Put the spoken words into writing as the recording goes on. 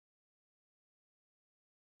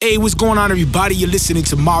Hey, what's going on, everybody? You're listening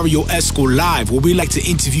to Marrio Esco Live, where we like to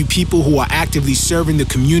interview people who are actively serving the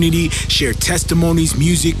community, share testimonies,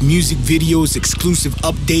 music videos, exclusive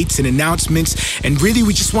updates and announcements, and really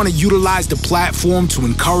we just want to utilize the platform to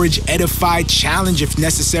encourage, edify, challenge if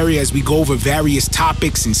necessary as we go over various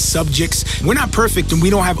topics and subjects. We're not perfect and we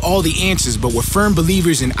don't have all the answers, but we're firm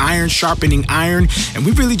believers in iron sharpening iron, and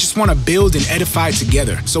we really just want to build and edify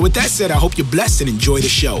together. So with that said, I hope you're blessed and enjoy the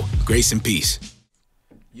show. Grace and peace.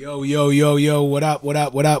 Yo, what up? Welcome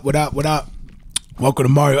to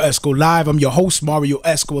Marrio Esco Live. I'm your host, Marrio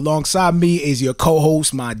Esco. Alongside me is your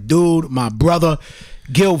co-host, my dude, my brother,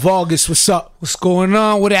 Gil Vargas. What's up? What's going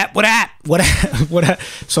on? What up?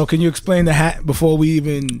 So can you explain the hat before we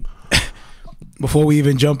even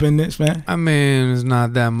jump in this, man? I mean, there's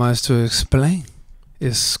not that much to explain.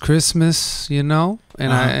 It's Christmas, you know,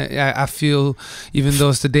 and I feel, even though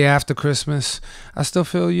it's the day after Christmas, I still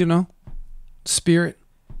feel, you know, spirit,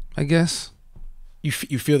 I guess. You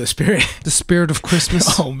feel the spirit? The spirit of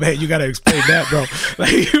Christmas. Oh, man, you got to explain that, bro.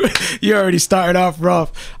 Like, you already started off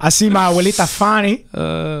rough. I see my abuelita Fanny.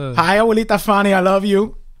 Hi, abuelita Fanny. I love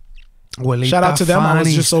you. Abuelita Shout out to them. Fanny. I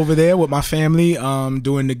was just over there with my family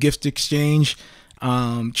doing the gift exchange.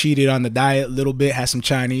 Cheated on the diet a little bit. Had some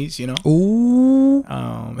Chinese, you know. Ooh.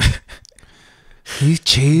 He's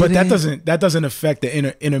cheating. But that doesn't affect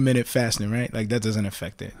the intermittent fasting, right? Like, that doesn't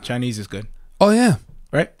affect it. Chinese is good. Oh, yeah.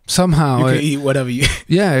 Right? Somehow. You can eat whatever you...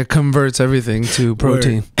 Yeah, it converts everything to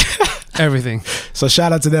protein. Everything. So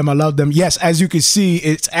shout out to them. I love them. Yes, as you can see,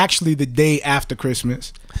 it's actually the day after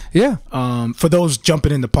Christmas. Yeah. For those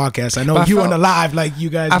jumping in the podcast, I know on the live, like you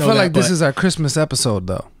guys know I feel like this is our Christmas episode,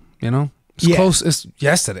 though. You know? It's close. It's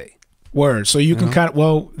yesterday. Word. So you can kind of...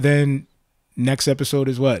 Well, then next episode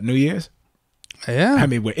is what? New Year's? Yeah. I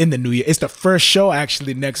mean, we're in the new year. It's the first show,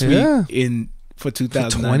 actually, next week for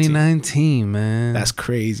 2019. 2019, man. That's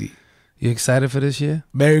crazy. You excited for this year?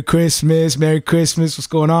 Merry Christmas. Merry Christmas. What's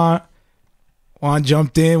going on? Juan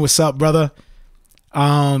jumped in. What's up, brother?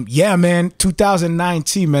 Yeah, man.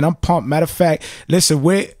 2019, man. I'm pumped. Matter of fact, listen,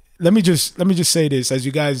 let me just say this as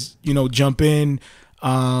you guys, you know, jump in.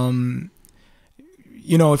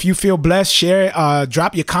 You know, if you feel blessed, share it,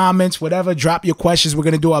 drop your comments, whatever, drop your questions. We're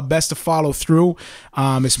going to do our best to follow through.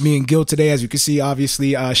 It's me and Gil today. As you can see,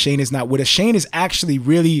 obviously, Shane is not with us. Shane is actually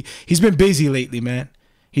he's been busy lately, man.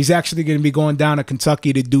 He's actually going to be going down to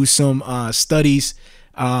Kentucky to do some studies.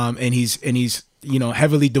 And he's, you know,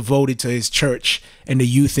 heavily devoted to his church and the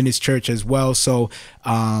youth in his church as well. So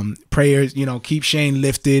prayers, you know, keep Shane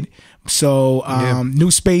lifted. So New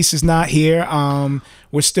Space is not here.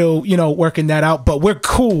 We're still, you know, working that out, but we're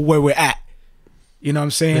cool where we're at. You know what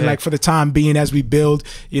I'm saying? Yeah. Like for the time being as we build,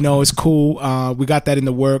 you know, it's cool. We got that in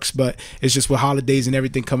the works, but it's just with holidays and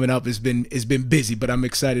everything coming up, it's been busy, but I'm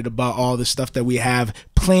excited about all the stuff that we have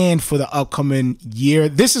planned for the upcoming year.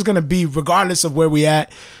 This is going to be, regardless of where we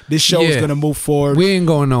at, this show is going to move forward. We ain't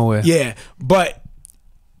going nowhere. Yeah, but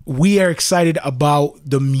we are excited about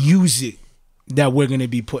the music that we're going to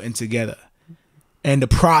be putting together and the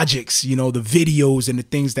projects, you know, the videos and the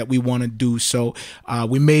things that we want to do. So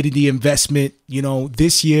we made the investment, you know,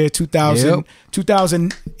 this year,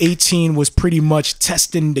 2018 was pretty much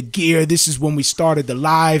testing the gear. This is when we started the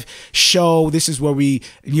live show. This is where we,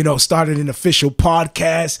 you know, started an official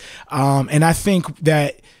podcast. And I think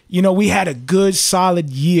that, you know, we had a good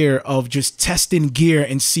solid year of just testing gear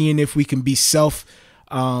and seeing if we can be what's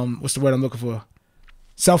the word I'm looking for?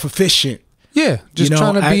 Self-efficient. Yeah, just, you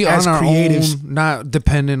know, trying to be on our creatives. own, not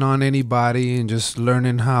depending on anybody, and just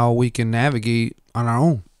learning how we can navigate on our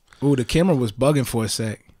own. Ooh, the camera was bugging for a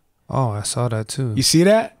sec. Oh, I saw that too. You see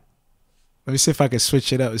that? Let me see if I can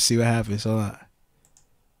switch it up and see what happens. Hold on.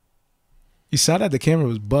 You saw that the camera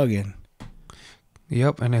was bugging.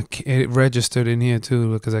 Yep, and it registered in here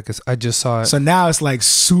too because I just saw it. So now it's like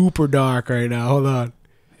super dark right now. Hold on.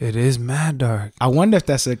 It is mad dark. I wonder if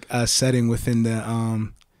that's a setting within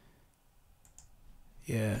the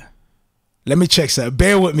Yeah. Let me check something.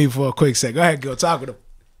 Bear with me for a quick sec. Go ahead, Gil. Talk with him.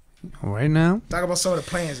 Right now? Talk about some of the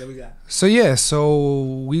plans that we got. So, yeah.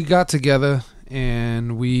 So, we got together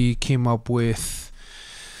and we came up with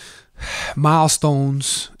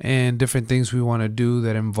milestones and different things we want to do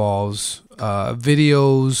that involves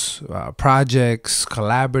videos, projects,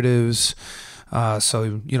 collaboratives.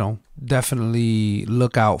 So, you know, definitely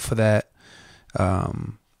look out for that.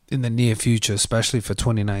 In the near future, especially for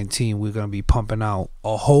 2019, we're going to be pumping out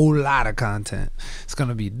a whole lot of content. It's going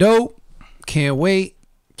to be dope. Can't wait.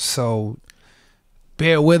 So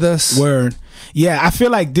bear with us. Word. Yeah, I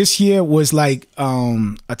feel like this year was like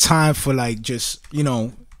a time for like just, you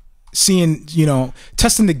know, seeing, you know,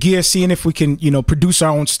 testing the gear, seeing if we can, you know, produce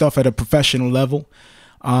our own stuff at a professional level.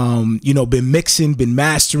 You know, been mixing, been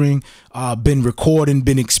mastering, been recording,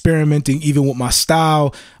 been experimenting, even with my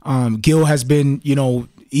style. Gil has been, you know,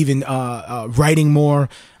 even writing more,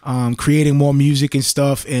 creating more music and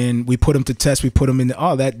stuff. And we put him to test. We put him in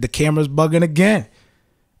the camera's bugging again.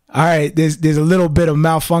 All right, there's a little bit of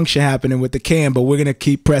malfunction happening with the cam, but we're going to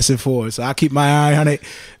keep pressing forward. So I'll keep my eye on it.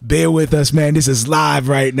 Bear with us, man. This is live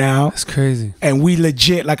right now. That's crazy. And we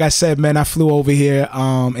legit, like I said, man, I flew over here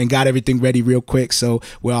and got everything ready real quick. So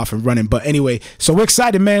we're off and running. But anyway, so we're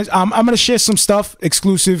excited, man. I'm going to share some stuff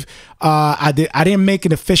exclusive. I didn't make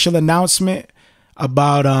an official announcement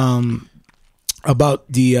about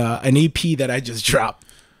the an EP that I just dropped.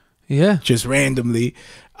 Yeah. Just randomly.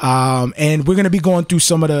 And we're going to be going through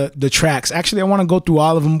some of the tracks. Actually, I want to go through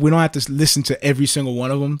all of them. We don't have to listen to every single one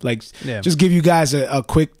of them. Like, just give you guys a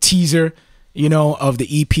quick teaser, you know, of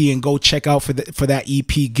the EP and go check out for that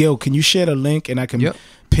EP. Gil, can you share the link and I can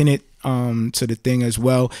pin it to the thing as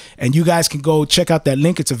well? And you guys can go check out that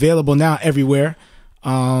link. It's available now everywhere.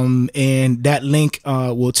 And that link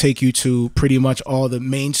will take you to pretty much all the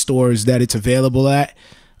main stores that it's available at.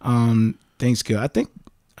 Thanks, Gil. I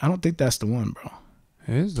don't think that's the one, bro.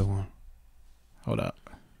 It is the one. Hold up.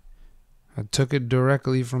 I took it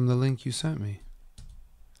directly from the link you sent me.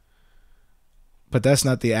 But that's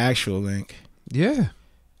not the actual link. Yeah.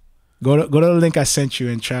 Go to the link I sent you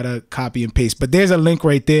and try to copy and paste. But there's a link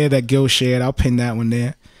right there that Gil shared. I'll pin that one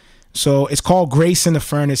there. So it's called Grace in the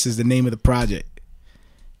Furnace is the name of the project.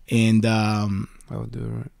 And I'll do it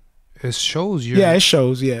right. It shows you. Yeah, it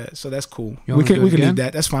shows. Yeah, so that's cool. We can leave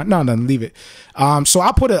that. That's fine. No, leave it. So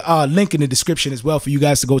I'll put a link in the description as well for you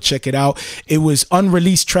guys to go check it out. It was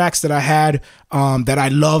unreleased tracks that I had that I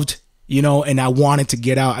loved, you know, and I wanted to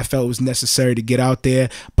get out. I felt it was necessary to get out there,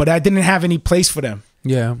 but I didn't have any place for them.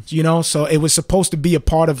 Yeah. You know, so it was supposed to be a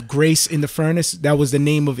part of Grace in the Furnace. That was the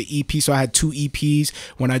name of the EP. So I had 2 EPs.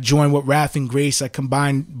 When I joined with Wrath and Grace, I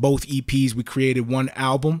combined both EPs. We created one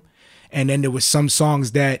album, and then there was some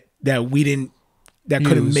songs that couldn't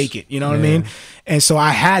make it, you know what I mean? And so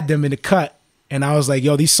I had them in the cut, and I was like,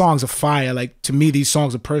 yo, these songs are fire. Like, to me, these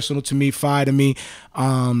songs are personal to me, fire to me.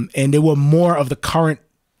 And they were more of the current,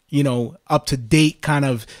 you know, up-to-date kind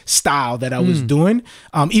of style that I was doing.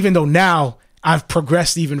 Even though now I've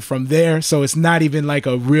progressed even from there, so it's not even like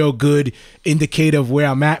a real good indicator of where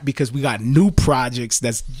I'm at, because we got new projects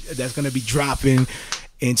that's going to be dropping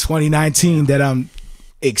in 2019 that I'm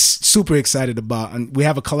super excited about. And we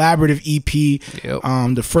have a collaborative EP,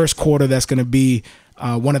 the first quarter, that's going to be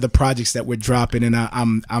one of the projects that we're dropping, and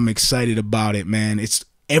I'm excited about it, man. It's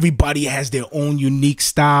everybody has their own unique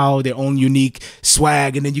style, their own unique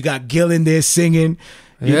swag, and then you got Gil in there singing,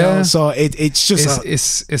 you know. So it's just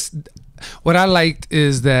it's what I liked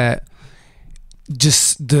is that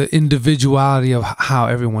just the individuality of how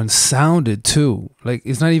everyone sounded too. Like,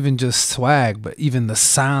 it's not even just swag, but even the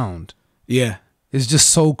sound. Yeah. It's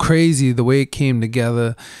just so crazy the way it came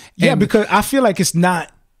together. Yeah, because I feel like it's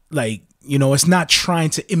not like, you know, it's not trying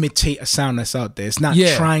to imitate a sound that's out there. It's not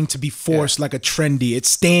trying to be forced like a trendy. It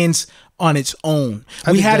stands on its own.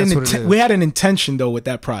 We had an intention though with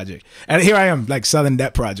that project, and here I am like selling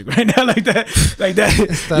that project right now, like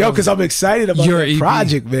that. Yo, because I'm excited about that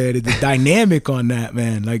project, man. The dynamic on that,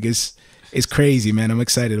 man, like it's crazy, man. I'm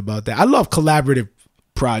excited about that. I love collaborative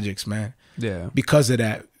projects, man. Yeah, because of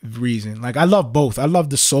that reason. Like, I love both. I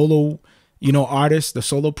love the solo, you know, artists, the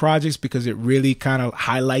solo projects, because it really kind of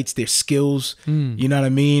highlights their skills, you know what I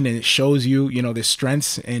mean? And it shows you, you know, their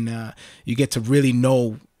strengths, and you get to really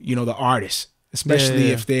know, you know, the artist, especially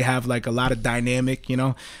if they have like a lot of dynamic, you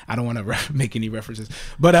know. I don't want to make any references,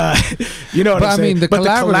 but you know what I'm saying? Mean, the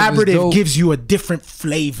collaborative gives you a different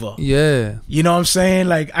flavor. Yeah. You know what I'm saying?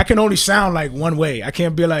 Like, I can only sound like one way. I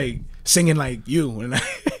can't be like singing like you and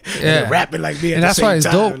rapping like me, and that's why it's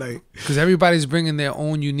dope, because everybody's bringing their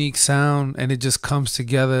own unique sound, and it just comes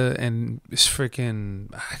together, and it's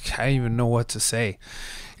freaking, I don't even know what to say.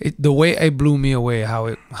 The way it blew me away,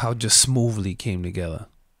 how just smoothly came together.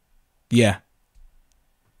 Yeah,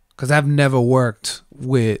 because I've never worked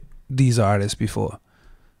with these artists before.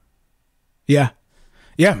 Yeah.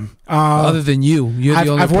 Other than you, you're the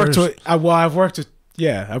only person. I've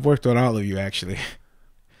worked with all of you, actually.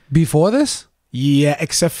 Before this? Yeah,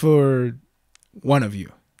 except for one of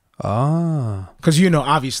you. Because, you know,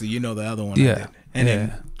 obviously, you know the other one. Yeah. I did. And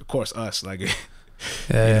then, of course, us. Like, you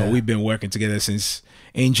know, we've been working together since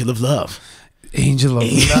Angel of Love. Angel of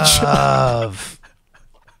Love.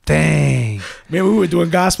 Dang. Man, we were doing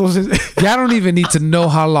gospels. Y'all don't even need to know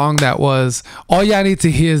how long that was. All y'all need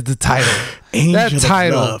to hear is the title. Angel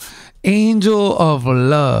of Love. Angel of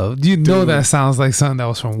Love. You know, that sounds like something that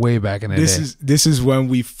was from way back in the day. This is when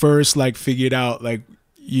we first like figured out, like,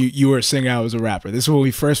 you were a singer, I was a rapper. This is when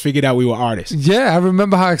we first figured out we were artists. Yeah, I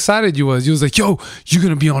remember how excited you was. You was like, yo, you're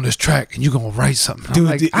going to be on this track and you're going to write something. Dude,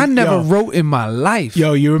 like, I never wrote in my life.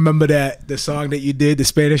 Yo, you remember the song that you did, the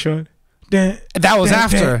Spanish one? That was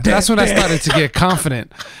after. That's when I started to get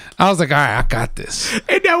confident. I was like, all right, I got this.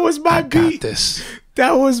 And that was my beat. I got this.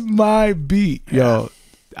 That was my beat. Yo,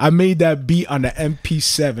 I made that beat on the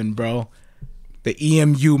MP7, bro. The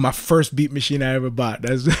EMU, my first beat machine I ever bought.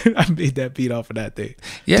 I made that beat off of that thing.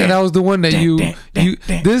 Yeah, that was the one that you.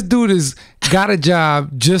 This dude has got a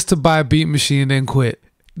job just to buy a beat machine and then quit.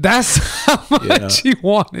 That's how much he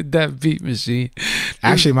wanted that beat machine.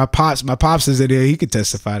 Actually, my pops is in there. He could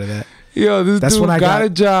testify to that. Yo, this dude got a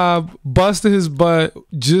job, busted his butt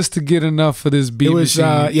just to get enough for this beat machine.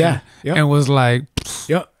 And was like,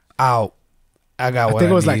 out. I think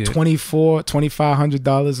it was like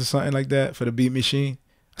 $2,500 or something like that for the beat machine.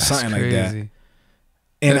 Something like that.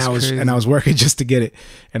 And I was working just to get it,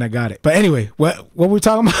 and I got it. But anyway, what were we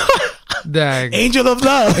talking about? Angel of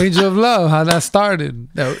Love. Angel of Love. How that started.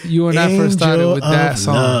 You and I first started with that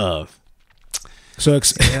song. Love. So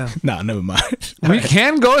never mind. We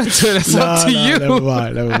can go into it. It's up to you. Never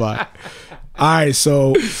mind. All right,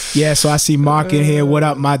 so I see Mark in here. What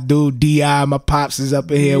up, my dude? Di, my pops is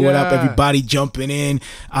up in here. What up, everybody jumping in?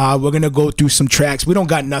 We're gonna go through some tracks. We don't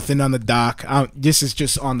got nothing on the dock. This is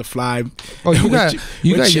just on the fly. Oh, you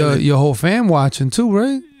got your whole fam watching too,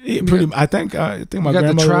 right? Yeah, I think my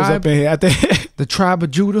grandmother was up in here. I think the tribe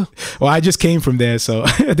of Judah. Well, I just came from there, so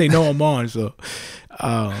they know I'm on. So.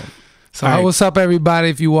 What's up, everybody?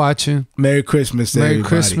 If you watching, Merry Christmas, Merry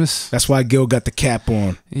Christmas. That's why Gil got the cap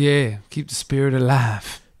on. Yeah, keep the spirit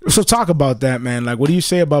alive. So talk about that, man. Like, what do you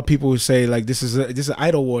say about people who say like this is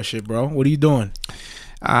idol worship, bro? What are you doing?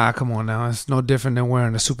 Come on now. It's no different than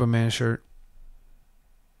wearing a Superman shirt.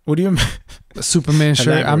 What do you mean? A Superman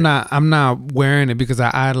shirt. I'm not wearing it because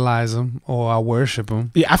I idolize him or I worship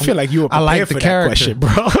him. Yeah, I feel like you were prepared for that question, bro.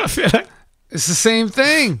 I feel like it's the same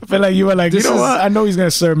thing. I feel like you were like, you know what? I know he's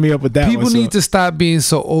gonna serve me up with that. People need to stop being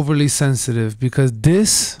so overly sensitive because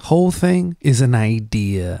this whole thing is an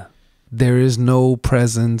idea. There is no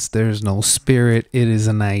presence. There is no spirit. It is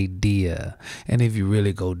an idea. And if you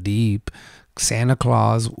really go deep, Santa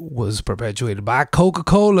Claus was perpetuated by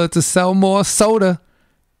Coca-Cola to sell more soda.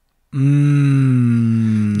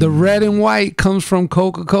 The red and white comes from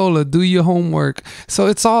Coca-Cola. Do your homework. So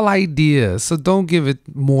it's all ideas. So don't give it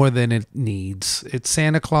more than it needs. It's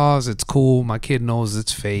Santa Claus. It's cool. My kid knows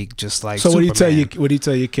it's fake. Just like Superman. What do you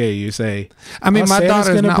tell your kid? You say, I mean, my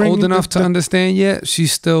daughter's not old enough to understand yet.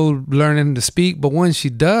 She's still learning to speak. But when she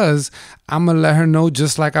does, I'm gonna let her know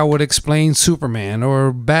just like I would explain Superman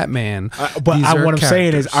or Batman. What I'm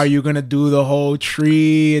saying is, are you gonna do the whole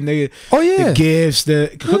tree and the gifts,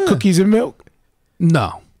 the cookies and milk?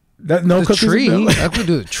 No. No cookies tree. and milk? I could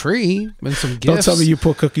do the tree and some gifts. Don't tell me you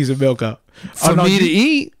put cookies and milk out. For me to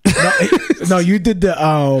eat? No, you did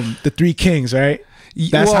the Three Kings, right?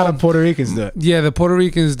 That's how the Puerto Ricans do it. Yeah, the Puerto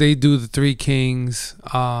Ricans, they do the Three Kings,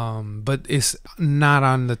 but it's not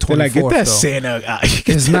on the 24th. They're like, get that Santa out.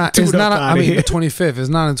 It's not I mean, the 25th. It's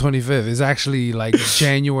not on the 25th. It's actually like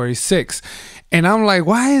January 6th. And I'm like,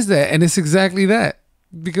 why is that? And it's exactly that.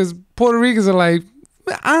 Because Puerto Ricans are like,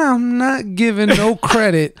 I'm not giving no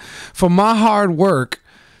credit for my hard work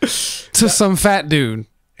to some fat dude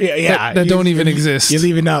that don't even exist. You're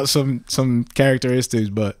leaving out some characteristics,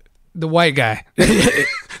 but the white guy,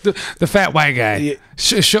 the fat white guy. Yeah.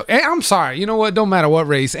 I'm sorry. You know what? Don't matter what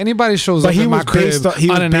race. Anybody shows up in my crib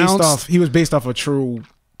unannounced. He was based off a true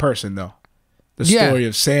person, though. The story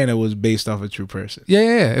of Santa was based off a true person.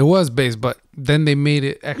 Yeah, it was based, but then they made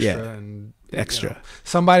it extra and extra. You know,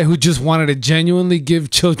 somebody who just wanted to genuinely give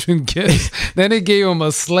children gifts. Then they gave him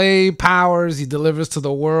a sleigh, powers. He delivers to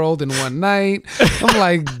the world in one night. I'm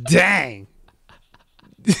like, dang.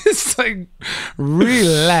 It's like,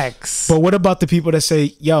 relax. But what about the people that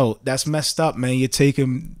say, yo, that's messed up, man? You're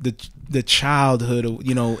taking the childhood,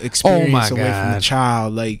 experience away from the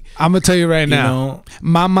child. Like, I'm gonna tell you right now,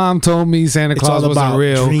 my mom told me Santa Claus wasn't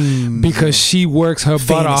real because she works her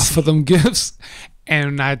butt off for them gifts,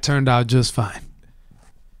 and I turned out just fine.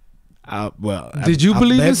 Did you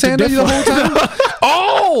believe in Santa the whole time?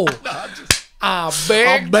 Oh.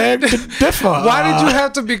 I beg to differ. Why did you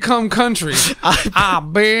have to become country? I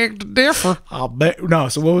beg to differ. No,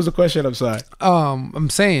 so what was the question? I'm sorry. I'm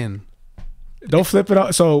saying, don't flip it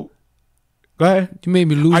up. So, go ahead. You made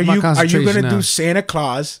me lose my concentration. Are you going to do Santa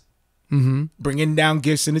Claus bringing down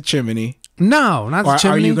gifts in the chimney? No, not the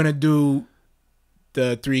chimney. Or are you going to do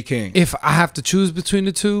the Three Kings? If I have to choose between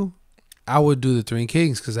the two, I would do the Three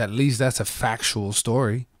Kings because at least that's a factual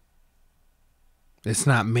story. It's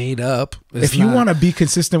not made up. If you want to be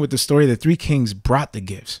consistent with the story, the three kings brought the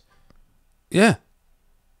gifts. Yeah.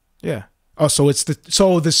 Yeah. Oh, so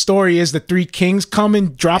the story is the three kings come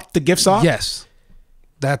and drop the gifts off? Yes.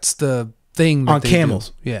 That's the thing that on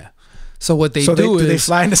camels. Do. Yeah. So what they do is they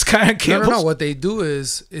fly in the sky on camels? No. What they do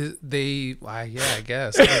is they I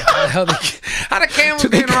guess. How the camels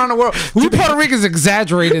get around the world? We Puerto Ricans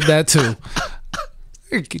exaggerated that too.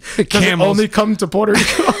 The camels only come to Puerto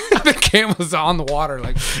Rico. The camels are on the water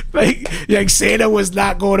like Santa was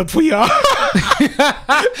not going to PR.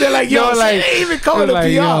 They're like, yo, Santa ain't even coming to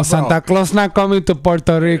PR, bro. Santa Claus not coming to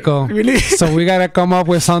Puerto Rico. Really? So we gotta come up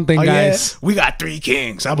with something, guys. Yeah? We got three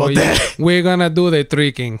kings. How about that? We're gonna do the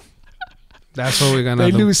three king. That's what we're gonna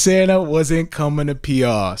do. They knew Santa wasn't coming to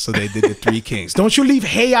PR, so they did the three kings. Don't you leave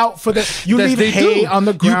hay out for the? You leave hay on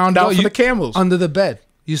the ground out for the camels under the bed.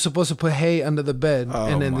 You're supposed to put hay under the bed,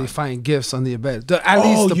 and then they find gifts under your bed. At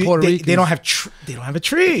least the Puerto Ricans. They don't have they don't have a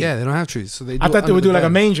tree. Yeah, they don't have trees. So they. I thought they would do like a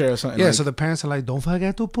manger or something. Yeah, so the parents are like, "Don't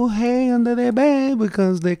forget to put hay under the bed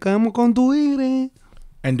because they come conduire."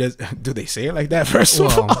 And do they say it like that first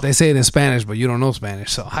of all? They say it in Spanish, but you don't know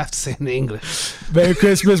Spanish, so I have to say it in English. Merry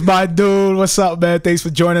Christmas, my dude. What's up, man? Thanks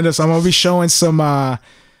for joining us. I'm gonna be showing some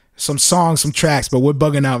songs, some tracks, but we're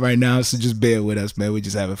bugging out right now, so just bear with us, man. We're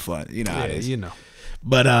just having fun. You know how it is. You know.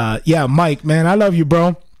 But yeah, Mike, man, I love you,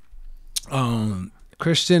 bro.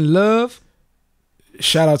 Christian love.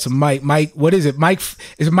 Shout out to Mike. Mike, what is it? Mike,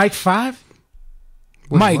 is it Mike 5?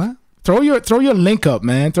 Wait, Mike, what? throw your link up,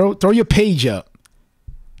 man. Throw your page up.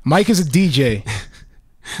 Mike is a DJ.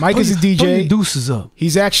 Mike is a DJ. Throw your deuces up.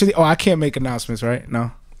 He's actually. Oh, I can't make announcements, right?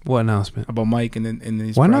 No. What announcement? About Mike and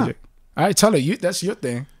his Why project. not? All right, tell her that's your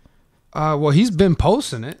thing. Well, he's been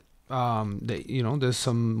posting it. There's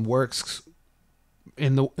some works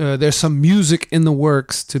there's some music in the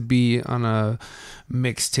works to be on a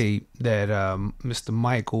mixtape that Mr.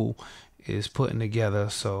 Michael is putting together.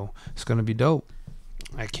 So it's gonna be dope.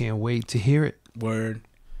 I can't wait to hear it. Word.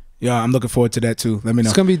 Yeah, I'm looking forward to that too. Let me know.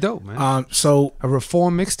 It's gonna be dope, man. So a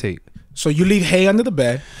reform mixtape. So you leave hay under the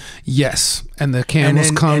bed. Yes, and the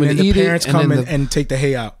camels come and eat the parents it, come and take the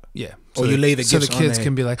hay out. Yeah. Or you lay the gifts so the kids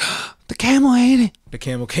can be like, the camel ate it. The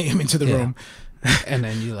camel came into the room. And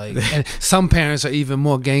then you and some parents are even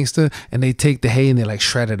more gangster, and they take the hay and they like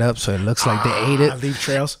shred it up so it looks like they ate it. Leave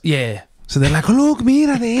trails. Yeah. So they're like, look,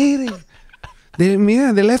 mira, they ate it. They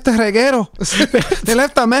left a reguero. They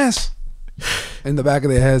left a mess. In the back of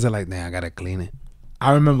their heads, they're like, nah, I gotta clean it.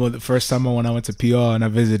 I remember the first time when I went to PR and I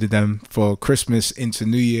visited them for Christmas into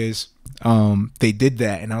New Year's. They did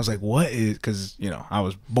that, and I was like, "What is?" Because I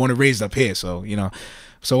was born and raised up here, so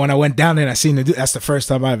So when I went down there, and I seen that's the first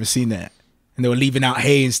time I ever seen that, and they were leaving out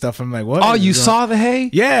hay and stuff. I'm like, "What?" Oh, you saw the hay?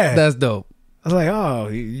 Yeah, that's dope. I was like, "Oh,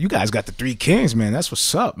 you guys got the three kings, man. That's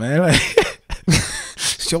what's up, man."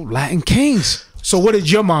 Yo, Latin kings. So what did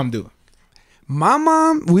your mom do? My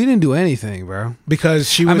mom, we didn't do anything, bro. Because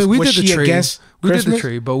she was. we was did she the tree. Against we Christmas? did the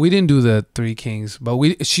tree, but we didn't do the three kings.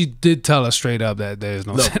 But she did tell us straight up that there's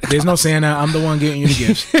no Santa. There's no Santa. I'm the one getting you the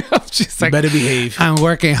gifts. She's you better behave. I'm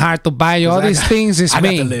working hard to buy you all these things. It's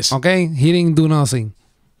me. Got the list. Okay, he didn't do nothing.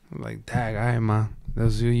 I'm like, tag, all right, ma. That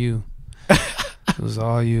was you. It was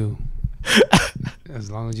all you. As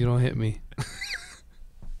long as you don't hit me.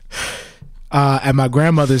 At my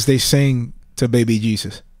grandmother's, they sing to baby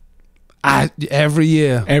Jesus. Every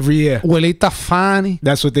year. Abuelita Fanny.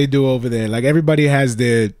 That's what they do over there. Like everybody has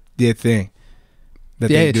their thing that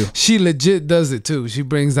they do. She legit does it too. She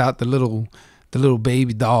brings out the little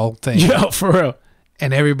baby doll thing. Yo, for real.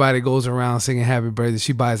 And everybody goes around singing happy birthday.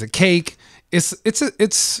 She buys a cake. It's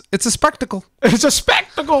a spectacle. It's a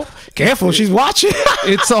spectacle. Careful, she's watching.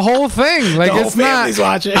 It's a whole thing. Like, the whole it's not.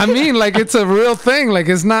 Watching. I mean, like, it's a real thing. Like,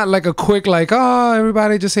 it's not like a quick oh,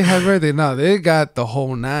 everybody just say happy birthday. No, they got the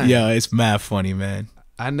whole nine. Yeah, it's mad funny, man.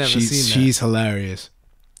 I never seen that. She's hilarious,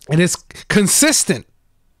 and it's consistent.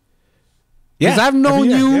 Yeah, because I've known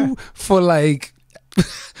you for like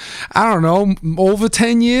I don't know, over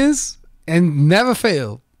 10 years and never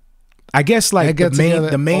failed. I guess like the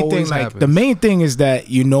main thing, like the main thing is that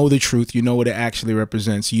you know the truth, you know what it actually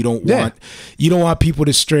represents. You don't want people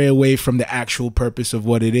to stray away from the actual purpose of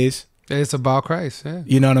what it is. It's about Christ, yeah.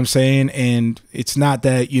 You know what I'm saying? And it's not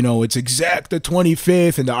that, it's exact the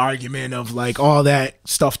 25th and the argument of like all that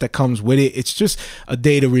stuff that comes with it. It's just a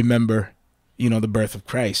day to remember, the birth of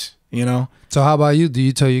Christ, So how about you? Do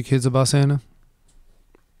you tell your kids about Santa?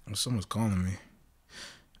 Someone's calling me.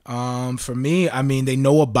 For me, I mean, they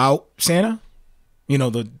know about Santa,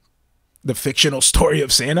 the fictional story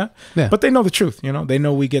of Santa, but they know the truth. They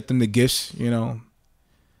know we get them the gifts. They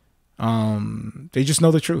just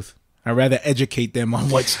know the truth. I'd rather educate them on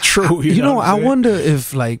what's true. You know I wonder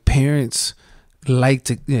if like parents like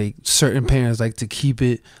to, like, certain parents like to keep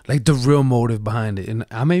it like the real motive behind it, and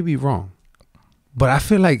I may be wrong, but I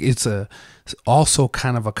feel like it's also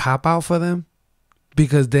kind of a cop out for them,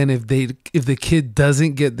 because then if the kid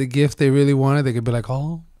doesn't get the gift they really wanted, they could be like,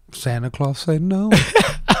 oh, Santa Claus said no.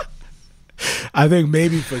 I think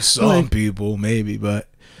maybe for some people, maybe, but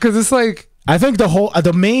because it's like, I think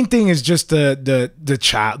the main thing is just the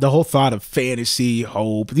child, the whole thought of fantasy,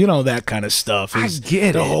 hope, you know, that kind of stuff. I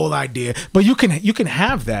get the whole idea, but you can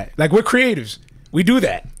have that. Like, we're creatives, we do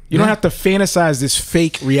that. You don't have to fantasize this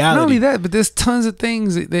fake reality. Not only that, but there's tons of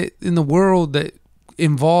things that in the world that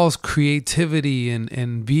involves creativity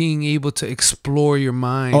and being able to explore your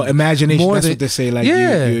mind. Oh, imagination. That's what they say. Like,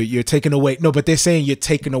 you're taking away. No, but they're saying you're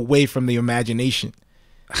taking away from the imagination.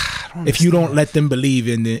 If you don't let them believe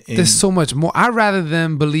in the... There's so much more. I'd rather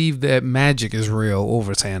them believe that magic is real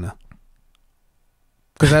over Santa.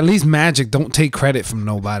 Because at least magic don't take credit from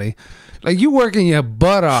nobody. Like, you working your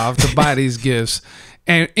butt off to buy these gifts,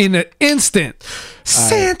 and in an instant,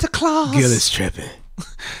 Santa Claus. Gil is tripping.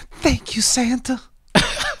 Thank you, Santa.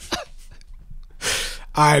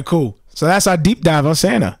 All right, cool. So that's our deep dive on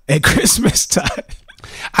Santa at Christmas time.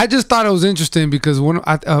 I just thought it was interesting because one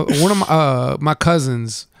of my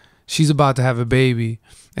cousins, she's about to have a baby,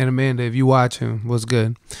 and Amanda, if you watch him, was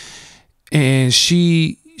good, and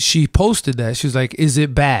she posted that. She was like, "Is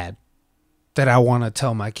it bad that I want to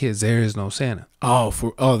tell my kids there is no Santa?"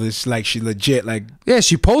 This, like, she legit, like, yeah,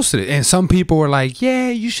 she posted it, and some people were like, "Yeah,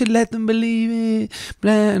 you should let them believe it,"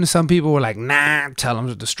 blah, and some people were like, "Nah, tell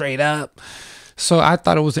them to straight up." So I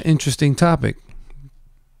thought it was an interesting topic.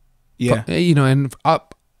 Yeah, but, you know, and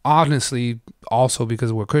honestly, also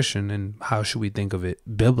because we're Christian, and how should we think of it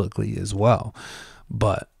biblically as well?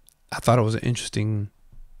 But I thought it was an interesting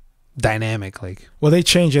dynamic. Like, well, they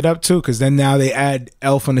change it up too, because then now they add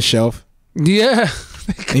elf on the shelf. Yeah,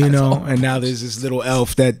 you know, and now there's this little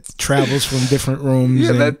elf that travels from different rooms.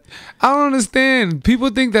 Yeah, I don't understand. People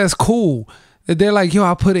think that's cool. They're like, yo,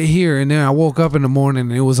 I put it here, and then I woke up in the morning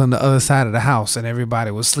and it was on the other side of the house, and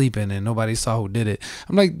everybody was sleeping and nobody saw who did it.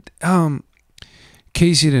 I'm like, in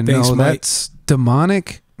case you didn't know, that's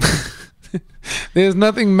demonic. There's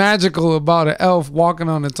nothing magical about an elf walking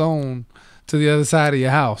on its own to the other side of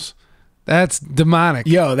your house. That's demonic.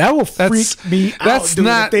 Yo, that will freak me out. That's dude,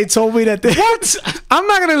 not. If they told me that. What? I'm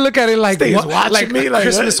not gonna look at it like what, watching me like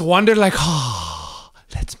Christmas wonder. Like, oh,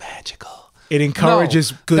 that's magical. It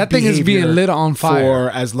encourages good that thing is being lit on fire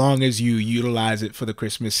for as long as you utilize it for the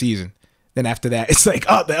Christmas season. Then after that, it's like,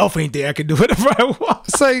 oh, the elf ain't there. I can do whatever I want.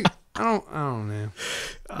 It's like, I don't know.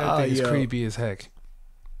 That thing is creepy as heck.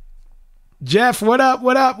 Jeff, what up?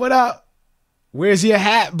 What up? What up? Where's your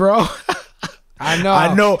hat, bro?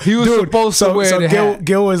 I know. He was supposed to wear the hat.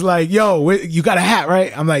 Gil was like, yo, you got a hat,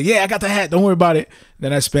 right? I'm like, yeah, I got the hat. Don't worry about it.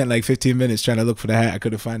 Then I spent like 15 minutes trying to look for the hat. I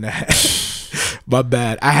couldn't find the hat. My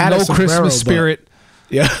bad. I had no Christmas spirit.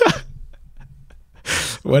 Yeah.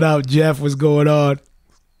 What up, Jeff? What's going on?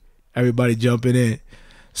 Everybody jumping in.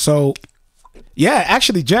 So, yeah,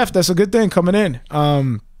 actually, Jeff, that's a good thing coming in.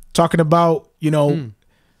 Talking about, you know,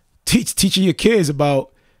 teaching your kids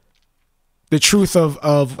about the truth of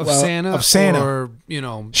Santa, or, you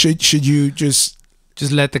know, should you just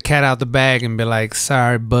let the cat out the bag and be like,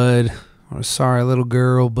 sorry, bud, or sorry, little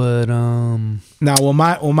girl, but now, with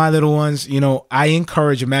my little ones, you know, I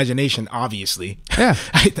encourage imagination. Obviously, yeah,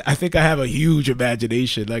 I think I have a huge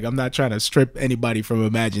imagination. Like, I'm not trying to strip anybody from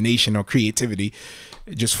imagination or creativity.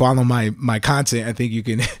 Just follow my content. I think you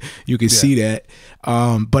can see that.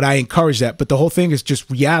 But I encourage that. But the whole thing is just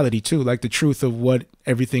reality too, like the truth of what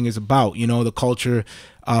everything is about. You know, the culture,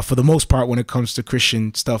 for the most part, when it comes to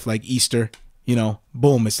Christian stuff like Easter, you know,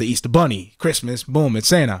 boom, it's the Easter Bunny. Christmas, boom, it's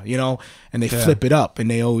Santa. You know, and they flip it up, and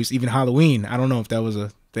they always, even Halloween. I don't know if that was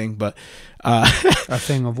a thing, but a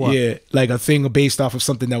thing of what? Yeah, like a thing based off of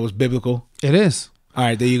something that was biblical. It is. All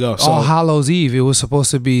right, there you go. So, All Hallows Eve, it was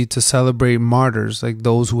supposed to be to celebrate martyrs, like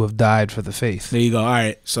those who have died for the faith. There you go. All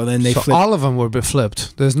right, so then they flipped. All of them were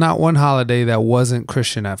flipped. There's not one holiday that wasn't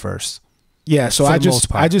Christian at first. Yeah, so I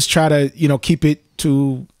just try to, you know, keep it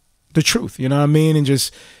to the truth. You know what I mean? And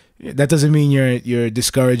just, that doesn't mean you're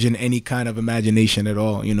discouraging any kind of imagination at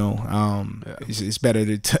all. You know, it's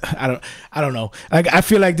better to. I don't know. Like, I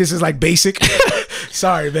feel like this is like basic.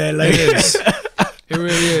 Sorry, man. Like, it is. It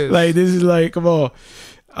really is. Like, this is like, come on.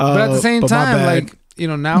 But at the same time, like, you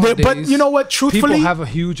know, nowadays, but you know what? Truthfully, people have a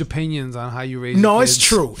huge opinions on how you raise. No, kids. it's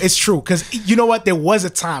true. It's true, because you know what? There was a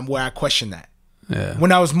time where I questioned that. Yeah.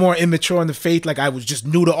 When I was more immature in the faith, like I was just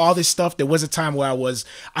new to all this stuff. There was a time where I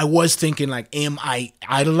was thinking like, am I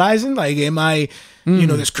idolizing? Like, am I, you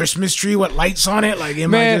know, this Christmas tree with lights on it? Like,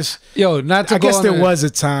 am I just, not to I go guess on there was a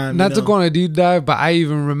time. Not to go on a deep dive, but I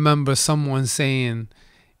even remember someone saying,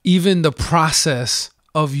 even the process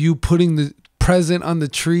of you putting the present on the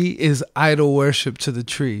tree is idol worship to the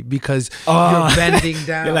tree, because you're bending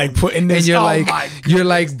down. You're like putting this, and you're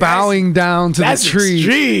like bowing down to the tree.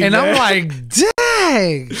 Extreme, and man. I'm like,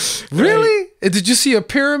 dang, really? Did you see a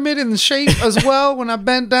pyramid in the shape as well when I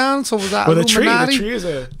bent down? So was that Illuminati?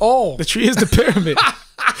 The tree is the pyramid.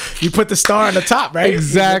 You put the star on the top, right?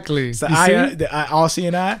 Exactly. It's the eye, the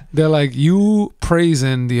all-seeing eye. They're like, you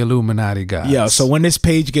praising the Illuminati guys. Yeah, so when this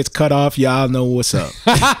page gets cut off, y'all know what's up.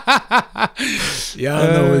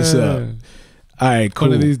 Y'all know what's up. All right, cool.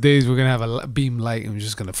 One of these days, we're going to have a beam light and we're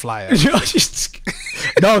just going to fly out.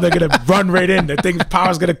 No, they're going to run right in. The thing's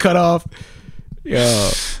power's going to cut off.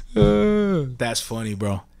 Yo. That's funny,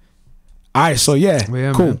 bro. All right, so yeah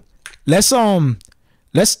cool. Man.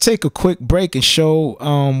 Let's take a quick break and show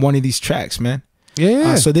one of these tracks, man.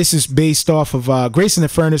 Yeah. So this is based off of Grace in the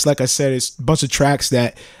Furnace. Like I said, it's a bunch of tracks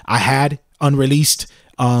that I had unreleased.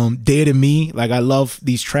 Dear to Me, like I love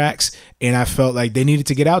these tracks, and I felt like they needed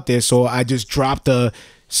to get out there. So I just dropped a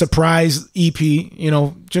surprise EP, you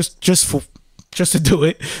know, just to do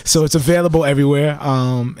it. So it's available everywhere.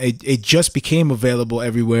 It just became available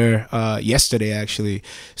everywhere yesterday, actually.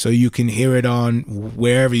 So you can hear it on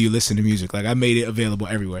wherever you listen to music. Like I made it available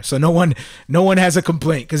everywhere. So no one has a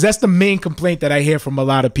complaint, because that's the main complaint that I hear from a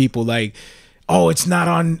lot of people. Like, oh, it's not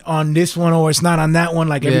on this one, or it's not on that one.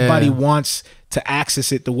 Like everybody wants to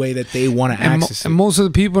access it the way that they want to access it. And most of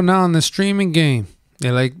the people now in the streaming game,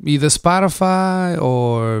 they're like either Spotify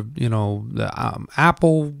or, you know, the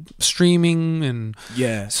Apple streaming, and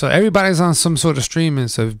so everybody's on some sort of streaming.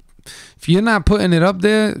 So if you're not putting it up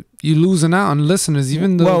there, you're losing out on listeners.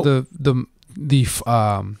 Even though the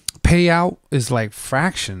payout is like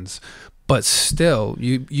fractions, but still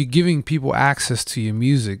you're giving people access to your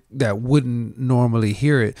music that wouldn't normally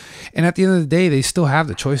hear it. And at the end of the day, they still have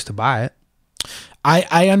the choice to buy it.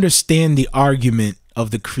 I understand the argument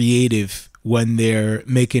of the creative when they're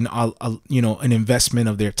making an investment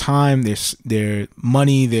of their time, their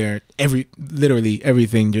money, literally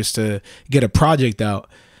everything just to get a project out.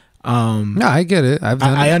 No, I get it.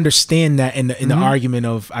 I understand that in the argument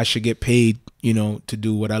of I should get paid, you know, to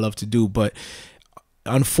do what I love to do. But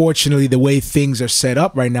unfortunately, the way things are set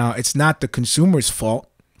up right now, it's not the consumer's fault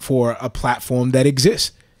for a platform that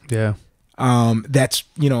exists. Yeah. That's,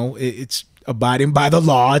 you know, it's abiding by the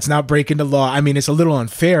law. It's not breaking the law. I mean, it's a little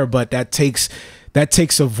unfair, but that takes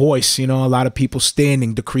a voice, you know, a lot of people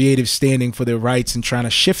standing, the creative standing for their rights and trying to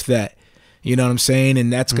shift that, you know what I'm saying?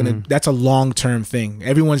 And that's that's a long-term thing.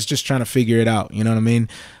 Everyone's just trying to figure it out, you know what I mean?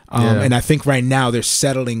 And I think right now they're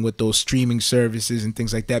settling with those streaming services and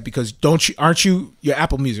things like that, because aren't you your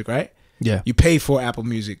Apple Music, right? Yeah. You pay for Apple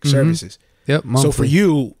Music services. Yep. Monthly. So for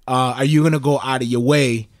you, are you going to go out of your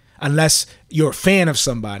way, unless you're a fan of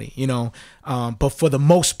somebody, you know? But for the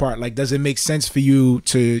most part, like, does it make sense for you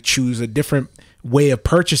to choose a different way of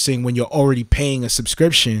purchasing when you're already paying a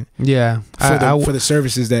subscription? Yeah. For the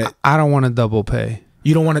services that I don't want to double pay.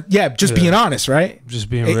 You don't want to, being honest, right? Just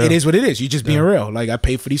being real. It is what it is. You just being real. Like, I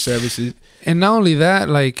pay for these services. And not only that,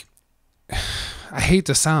 like, I hate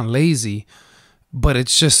to sound lazy, but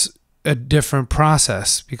it's just a different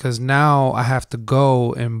process, because now I have to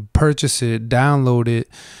go and purchase it, download it,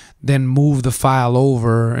 then move the file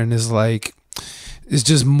over, and it's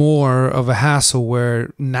just more of a hassle,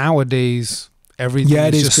 where nowadays everything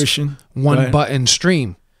is just Christian. one button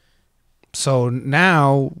stream. So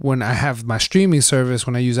now when I have my streaming service,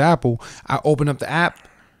 when I use Apple, I open up the app,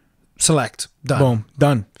 select, done. Boom,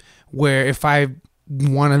 done. Where if I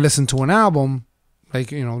want to listen to an album,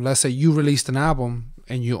 like, you know, let's say you released an album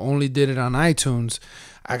and you only did it on iTunes,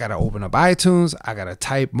 I got to open up iTunes, I got to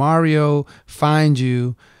type Marrio, find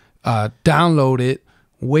you, download it,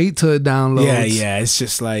 wait till it downloads. Yeah, it's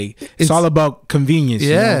just like, it's all about convenience,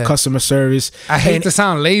 you know, customer service. I hate to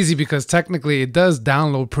sound lazy, because technically it does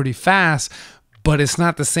download pretty fast, but it's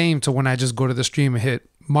not the same to when I just go to the stream and hit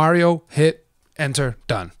Marrio, hit enter,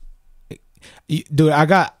 done. Dude,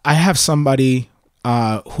 I have somebody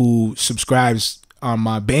who subscribes on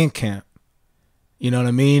my Bandcamp, you know what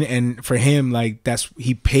I mean? And for him, like,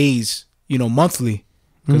 he pays, you know, monthly,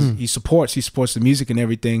 because he supports the music and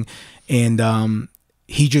everything. And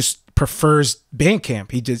he just prefers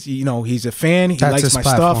Bandcamp. He just, you know, he's a fan. He likes my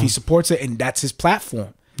stuff. He supports it, and that's his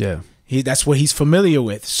platform. Yeah. That's what he's familiar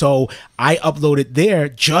with. So I upload it there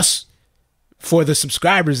just for the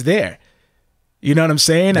subscribers there. You know what I'm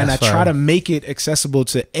saying? And I That's try fire. to make it accessible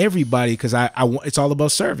to everybody because it's all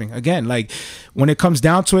about serving. Again, like when it comes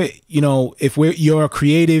down to it, you know, if you're a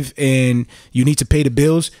creative and you need to pay the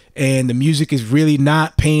bills and the music is really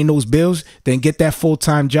not paying those bills, then get that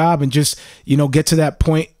full-time job and just, you know, get to that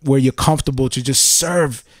point where you're comfortable to just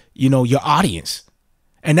serve, you know, your audience.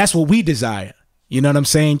 And that's what we desire. You know what I'm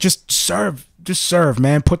saying? Just serve,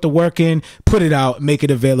 man. Put the work in, put it out, make it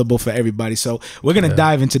available for everybody. So we're going to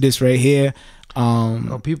dive into this right here.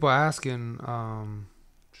 People are asking,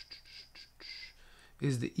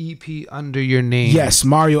 is the EP under your name? Yes,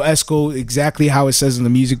 Marrio Esco, exactly how it says on the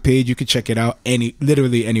music page. You can check it out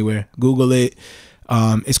literally anywhere. Google it.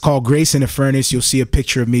 It's called Grace in the Furnace. You'll see a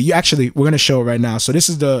picture of me. We're going to show it right now. So this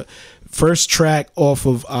is the first track off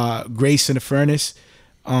of Grace in the Furnace.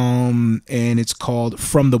 And it's called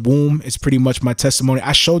From the Womb. It's pretty much my testimony.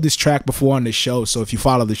 I showed this track before on the show, so if you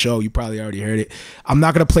follow the show, you probably already heard it. I'm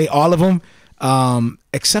not going to play all of them.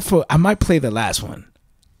 Except for I might play the last one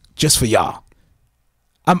just for y'all.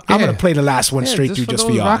 I'm gonna play the last one straight through just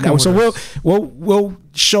for y'all. Now, so we'll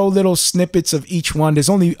show little snippets of each one. There's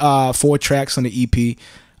only 4 tracks on the EP,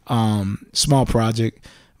 small project,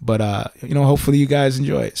 but you know, hopefully you guys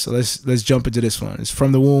enjoy it. So let's jump into this one. It's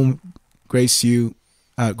From the Womb, Grace to You,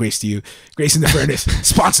 Grace in the Furnace,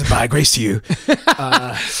 sponsored by Grace to You.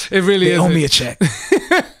 It really is. They owe me a check.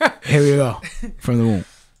 Here we go. From the Womb.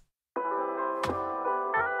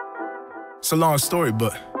 It's a long story,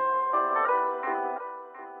 but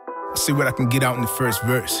I'll see what I can get out in the first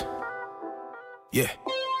verse. Yeah.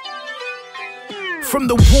 From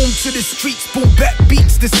the womb to the streets, boom back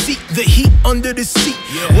beats the seat, the heat under the seat.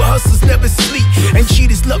 Where hustlers never sleep and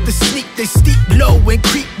cheaters love to sneak. They steep low and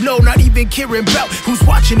creep low, not even caring about who's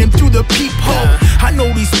watching them through the peephole. I know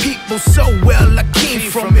these people so well, I came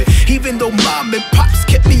from it. Even though mom and pops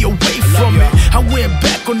kept me away from it, I went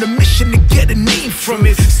back on the mission to get a name from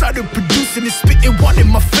it. Started producing and spitting, wanted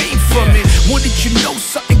my fame from it. What did you know?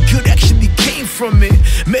 Something good actually came from it.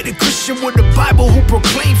 Met a Christian with the Bible who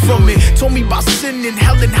proclaimed from it. Told me about sin and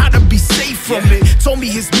hell and how to be safe from it. Told me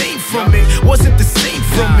his name from it, wasn't the same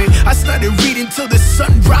from it. I started reading till the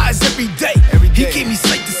sunrise every day. He gave me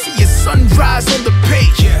sight to see his sunrise on the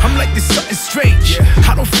page. I'm like, there's something strange,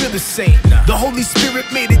 I don't feel the same. The Holy Spirit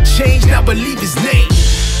made a change, now believe his name.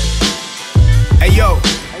 Hey yo,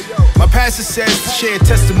 my pastor says to share a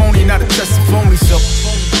testimony, not a testimony. So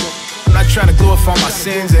I'm not trying to glorify my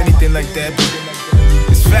sins or anything like that,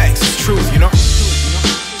 but it's facts, it's truth, you know.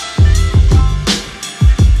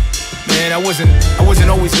 Man, I wasn't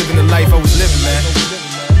always living the life I was living, man.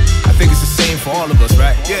 I think it's the same for all of us,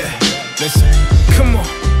 right? Yeah. Listen, come on.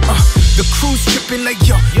 The crew's tripping like,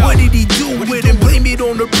 yo, what did he do with it? Blame it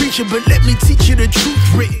on the preacher, but let me teach you the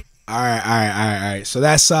truth, Rick. All right. So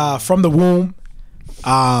that's From the Womb.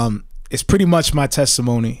 It's pretty much my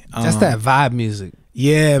testimony. That's that vibe music.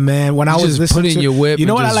 Yeah, man. When I was listening put in your whip, you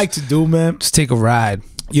know what I like to do, man? Just take a ride.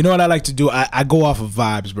 You know what I like to do? I go off of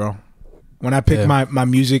vibes, bro. When I pick my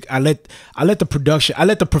music, I let the production, I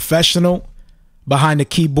let the professional behind the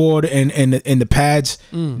keyboard and the pads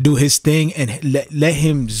do his thing and let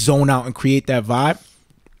him zone out and create that vibe.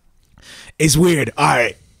 It's weird. All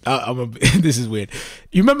right. This is weird.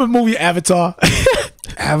 You remember the movie Avatar?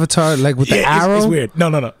 Avatar, like with the arrow? It's weird. No.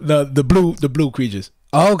 The blue creatures.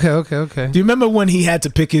 Oh, okay. Do you remember when he had to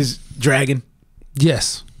pick his dragon?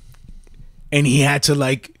 Yes. And he had to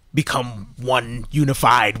like become one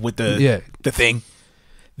unified with the thing.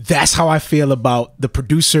 That's how I feel about the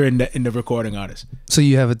producer and the recording artist. So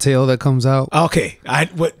you have a tail that comes out. Okay,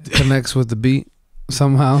 connects with the beat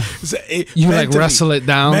somehow. You like wrestle it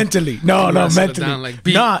down mentally. No, mentally. Down like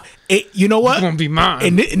beat. Nah, you know what? It's gonna be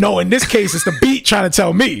mine. In this case, it's the beat trying to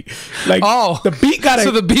tell me. Like, the beat gotta.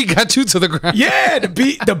 So the beat got you to the ground. Yeah,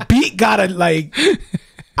 the beat gotta like.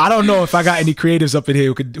 I don't know if I got any creatives up in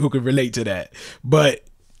here who could relate to that, but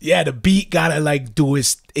yeah, the beat gotta like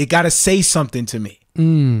it gotta say something to me.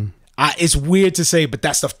 It's weird to say, but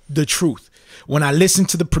that's the truth. When I listen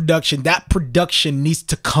to the production, that production needs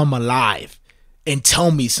to come alive and tell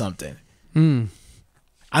me something.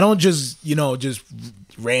 I don't just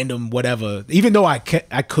random whatever. Even though I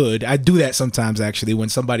do that sometimes actually. When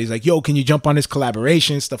somebody's like, "Yo, can you jump on this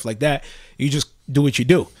collaboration?" Stuff like that. You just do what you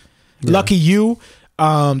do. Yeah. Lucky you.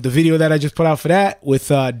 The video that I just put out for that with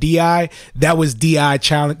DI, that was DI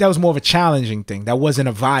challenge. That was more of a challenging thing. That wasn't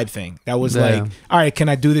a vibe thing. That was like, all right, can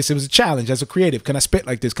I do this? It was a challenge as a creative. Can I spit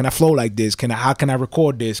like this? Can I flow like this? How can I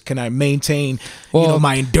record this? Can I maintain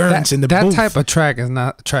my endurance in the booth? That type of track is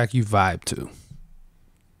not a track you vibe to.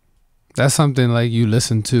 That's something like you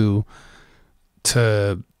listen to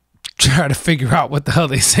try to figure out what the hell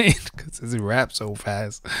they saying because it raps so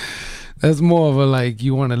fast. That's more of a like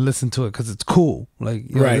you want to listen to it because it's cool. Like,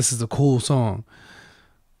 right, this is a cool song.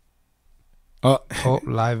 Oh,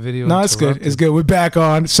 live video. No, it's good. It's good. We're back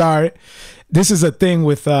on. Sorry, this is a thing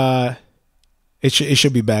with it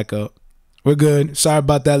should be back up. We're good. Sorry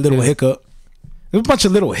about that little hiccup. There's a bunch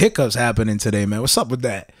of little hiccups happening today, man. What's up with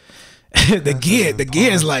that? the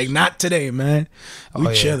gear is like not today, man.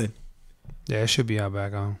 We chilling. Yeah, it should be out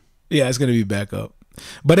back on. Yeah, it's gonna be back up.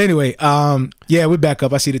 But anyway, yeah, we're back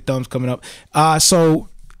up. I see the thumbs coming up. So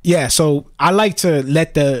I like to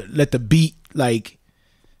let the beat, like,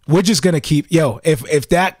 we're just gonna keep, if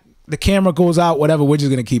the camera goes out, whatever, we're just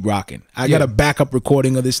gonna keep rocking. I got a backup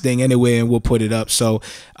recording of this thing anyway, and we'll put it up. So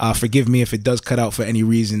forgive me if it does cut out for any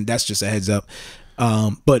reason. That's just a heads up.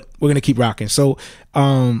 But we're gonna keep rocking. So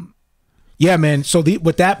yeah, man. So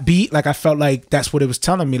with that beat, like, I felt like that's what it was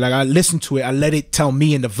telling me. Like, I listened to it, I let it tell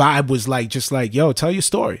me, and the vibe was like, just like, yo, tell your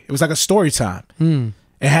story. It was like a story time.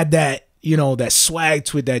 It had that, that swag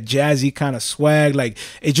to it, that jazzy kind of swag. Like,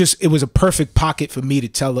 it was a perfect pocket for me to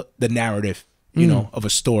tell the narrative, of a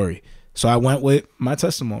story. So I went with my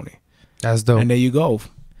testimony. That's dope. And there you go.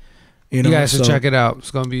 You guys should check it out. It's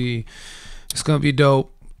gonna be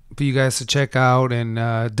dope for you guys to check out, and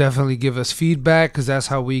definitely give us feedback because that's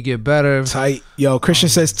how we get better. Tight. Yo, Christian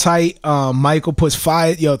says tight. Michael puts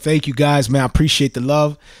fire. Yo, thank you guys, man. I appreciate the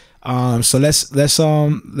love. So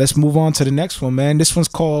let's move on to the next one, man. This one's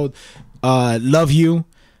called Love You.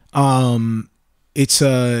 It's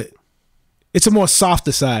a more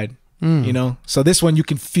softer side. So this one you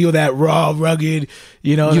can feel that raw, rugged,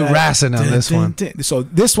 you're rassing on this one. So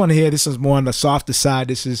this one here, this is more on the softer side.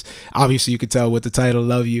 This is obviously, you could tell with the title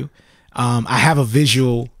Love You. I have a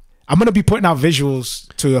visual. I'm gonna be putting out visuals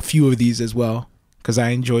to a few of these as well because I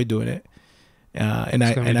enjoy doing it. And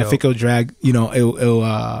I think it'll drag,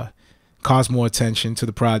 it'll cause more attention to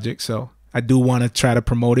the project. So I do want to try to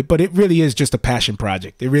promote it, but it really is just a passion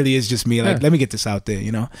project. It really is just me, like, let me get this out there,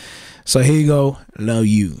 So here you go, Love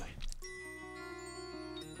You.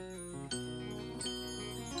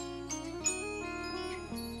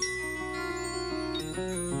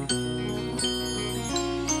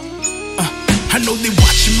 I know they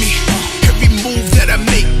watching me, every move that I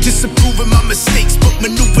make, disapproving my mistakes, but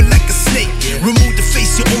maneuver like a snake. Remove the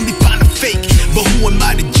face, you only find a fake, but who am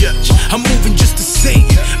I to judge? I'm moving just the same.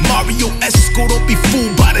 Mario Esco, don't be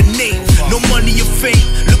fooled by the name. No money or fame,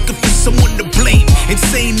 looking for someone to blame.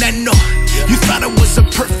 Insane, I know, you thought I was a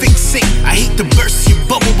perfect saint. I hate to burst your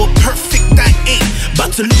bubble, but perfect I ain't.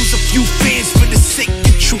 About to lose a few fans for the sake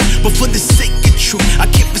of truth, but for the sake of truth, I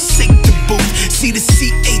can't forsake the booth. See the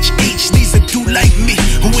CHH needs a dude like me,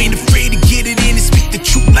 who ain't afraid to get it in and speak the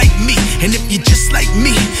truth like me. And if you're just like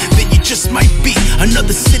me, then you just might be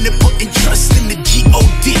another sinner putting trust in the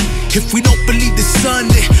G-O-D. If we don't believe the Son,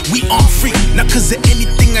 then we aren't free. Not cause of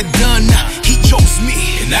anything I done, nah, he chose me.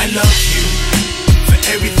 And I love you for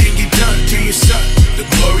everything you done through your Son, the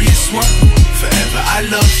glorious one. Forever I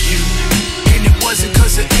love you, and it wasn't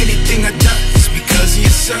cause of anything I done, it's because of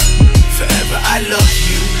your Son. Forever I love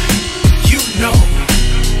you,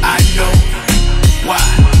 I know why.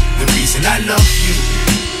 The reason I love you,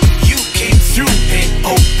 you came through and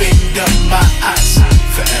opened up my eyes.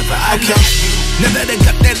 Forever I love you. Now that I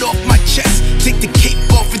got that off my chest, take the cape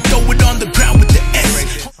off and throw it on the ground with the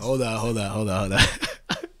S. Hold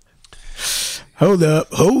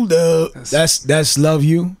up. That's Love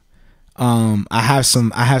You. I have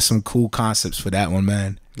some cool concepts for that one,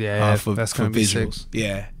 man. Yeah, that's gonna be visuals.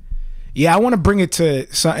 Sick. Yeah, I want to bring it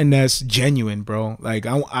to something that's genuine, bro. Like,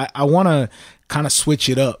 I want to kind of switch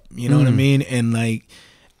it up, you know what I mean? And like,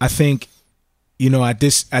 I think, at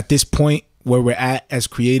this point where we're at as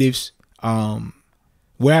creatives,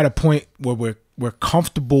 we're at a point where we're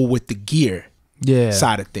comfortable with the gear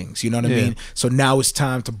side of things, you know what I mean? So now it's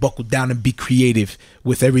time to buckle down and be creative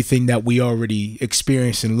with everything that we already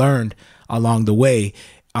experienced and learned along the way.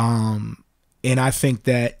 And I think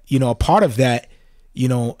that, a part of that,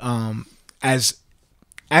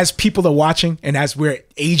 as people are watching and as we're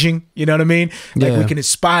aging, you know what I mean? Like, we can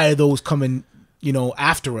inspire those coming,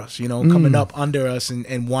 after us, coming up under us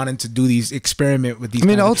and wanting to do experiment with these. I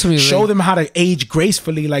mean, ultimately, show them how to age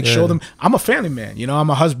gracefully. Like, show them, I'm a family man, I'm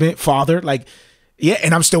a husband, father, like,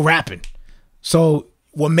 and I'm still rapping. So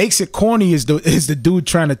what makes it corny is the dude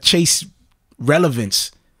trying to chase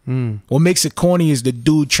relevance. What makes it corny is the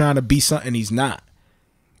dude trying to be something he's not.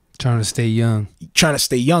 Trying to stay young.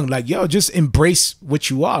 Like, yo, just embrace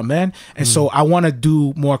what you are, man. And so I want to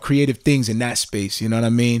do more creative things in that space. You know what I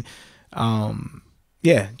mean?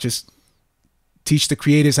 Just teach the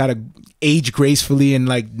creators how to age gracefully and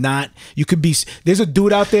like not. You could be. There's a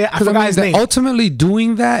dude out there. I forgot his name. Ultimately,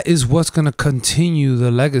 doing that is what's gonna continue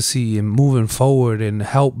the legacy and moving forward and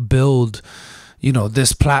help build, you know,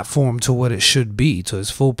 this platform to what it should be, to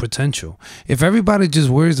its full potential. If everybody just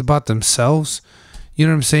worries about themselves, you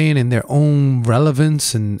know what I'm saying, and their own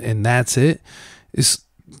relevance, and that's it,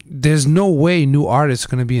 there's no way new artists are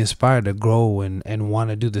going to be inspired to grow and want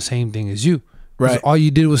to do the same thing as you. Right. All you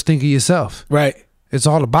did was think of yourself. Right. It's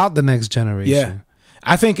all about the next generation. Yeah.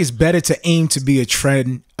 I think it's better to aim to be a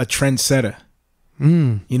trendsetter.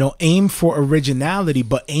 You know, aim for originality,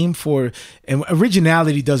 but aim for, and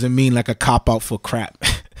originality doesn't mean like a cop out for crap.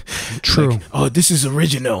 True. Like, oh, this is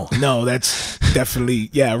original. No, that's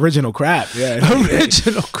definitely, original crap. Yeah,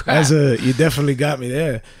 original crap. You definitely got me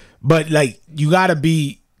there. But like, you gotta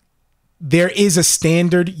be. There is a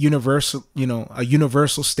standard, universal. You know, a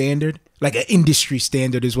universal standard, like an industry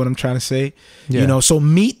standard, is what I'm trying to say. Yeah. You know, so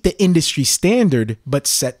meet the industry standard, but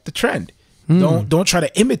set the trend. Don't try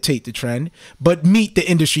to imitate the trend, but meet the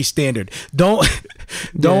industry standard. Don't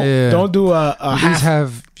do a half,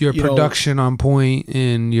 have your production on point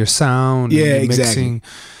and your sound. Yeah, and exactly. Mixing.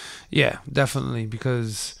 Yeah, definitely,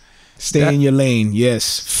 because stay in your lane.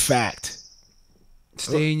 Yes, fact.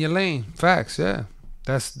 Stay in your lane. Facts. Yeah,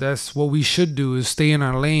 that's what we should do, is stay in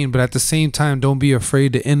our lane, but at the same time, don't be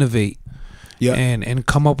afraid to innovate. Yeah, and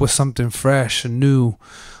come up with something fresh and new,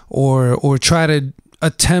 or try to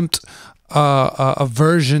attempt a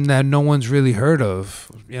version that no one's really heard of.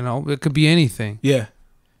 You know, it could be anything. Yeah.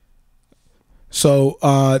 So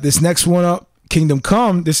this next one up, Kingdom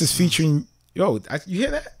Come. This is featuring. You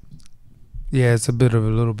hear that? Yeah, it's a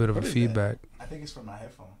little bit of a feedback. That? I think it's from my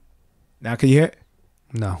headphone. Now can you hear it?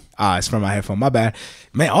 No. It's from my headphone. My bad,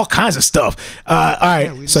 man. All kinds of stuff. All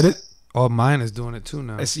right. Yeah, so this. Oh, mine is doing it too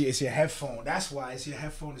now. It's your headphone. That's why your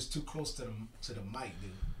headphone is too close to the mic,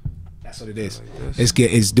 dude. That's what it is. Like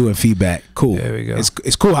it's doing feedback. Cool. There we go.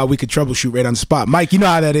 It's cool how we could troubleshoot right on the spot. Mike, you know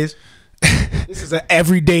how that is. This is an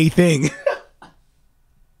everyday thing.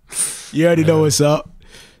 You already know what's up.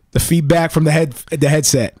 The feedback from the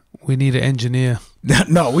headset. We need an engineer.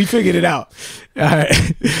 No, we figured it out. All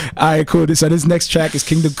right, cool. So this next track is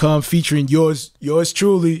Kingdom Come, featuring yours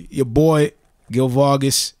truly, your boy Gil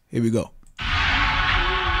Vargas. Here we go.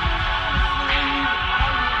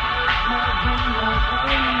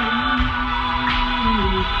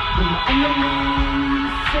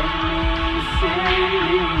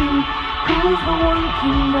 Who's the one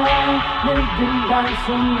king now? Lived and died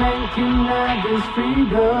so man can have his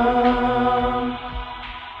freedom.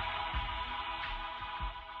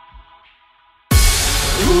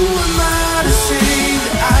 Who am I to say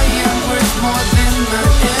that I am worth more than my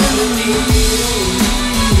enemy?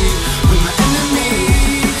 When my enemy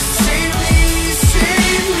save me.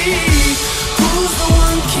 Who's the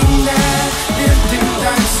one king that lived and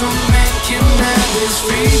died so man can have his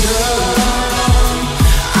freedom?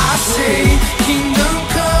 Say, kingdom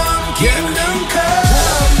come,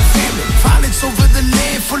 famine, violence over the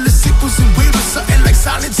land, full of sickles and waivers, something like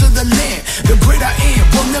silence of the land. The great I am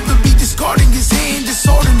will never be discarding his hand,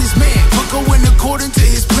 disordering his man, but going according to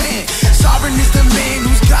his plan. Sovereign is the man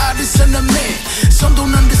whose God is son of man. Some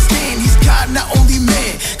don't understand, he's God, not only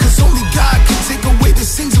man, cause only God can take away the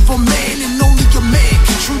sins of a man, and only a man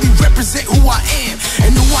can truly represent who I am.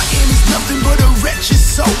 And who I am is nothing but a wretched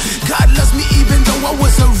soul. God loves me even though I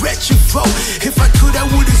was a wretched foe. If I could, I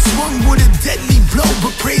would've swung with a deadly blow,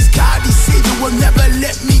 but praise God, His Savior will never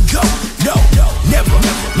let me go. No, never.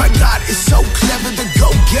 My God is so clever, the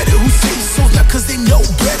go-getter who saves souls not cause they know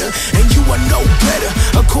better, and you are no better.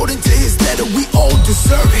 According to His letter, we all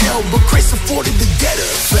deserve hell, but Christ afforded the debtor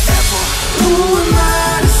forever. Who am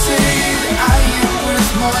I to say that I am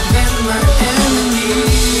worth more than my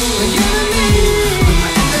enemy?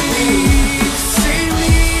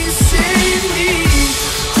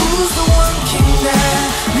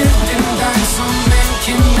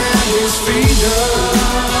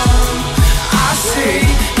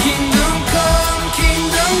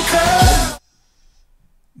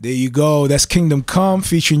 There you go. That's Kingdom Come,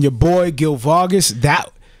 featuring your boy Gil Vargas.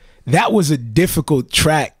 That was a difficult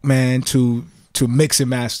track, man, to mix and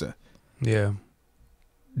master. Yeah.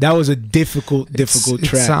 That was a difficult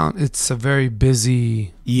track. It's a very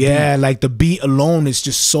busy beat. Like the beat alone is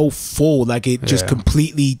just so full. Like it just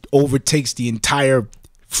completely overtakes the entire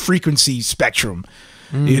frequency spectrum.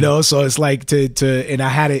 You know, so it's like and I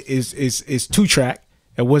had it's 2-track.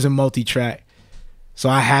 It wasn't multi-track. So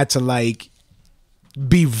I had to like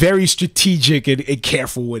be very strategic and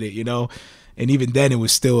careful with it, you know. And even then it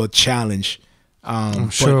was still a challenge. I'm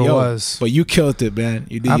sure it was. But you killed it, man.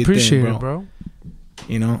 You did I your appreciate thing, it, bro.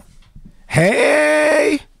 You know.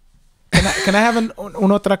 Hey, can I have un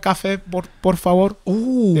otra café por favor?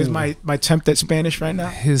 Ooh, There's my attempt at Spanish right now.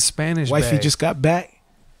 his Spanish Wifey bag. just got back.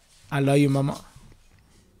 I love you, mama.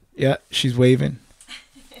 Yeah, she's waving.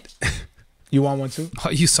 You want one too? Oh,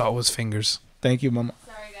 you saw his fingers. Thank you, mama.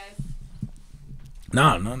 Sorry, guys.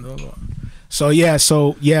 No. So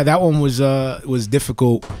yeah, that one was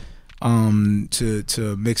difficult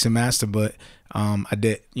to mix and master, but I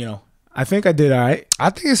did, I think I did all right. I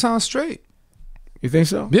think it sounds straight. You think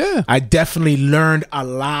so? Yeah. I definitely learned a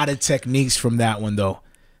lot of techniques from that one though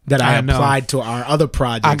that I know. applied to our other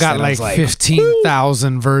projects. I got that like, was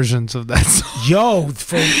 15,000 versions of that song. Yo,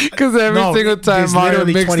 Because every single time there's Mario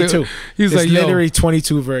literally mixed 22. it, he's There's like, yo. literally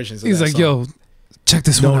 22 versions. Of He's that like, song. yo, check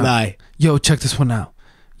this No one out. lie. Yo, check this one out.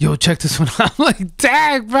 Yo, check this one out. I'm like,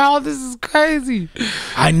 dang, bro, this is crazy.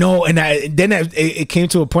 I know, and then it came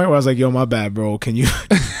to a point where I was like, yo, my bad, bro. Can you?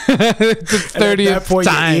 It's And at 30th that point,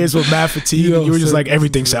 time. your ears were mad fatigued. Yo, and you were just so- like,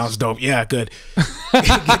 everything sounds dope. Yeah, good. Get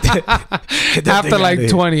that After thing like outta here.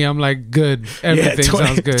 20, I'm like, good. Everything 20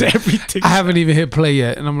 sounds good. Everything. I haven't even hit play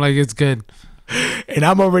yet, and I'm like, it's good. And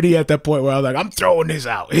I'm already at that point where I'm like, I'm throwing this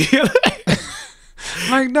out.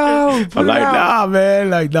 I'm like, no. I'm like, nah, man.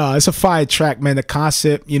 Like, nah, it's a fire track, man. The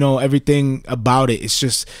concept, everything about it. It's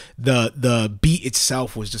just the beat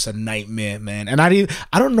itself was just a nightmare, man. And I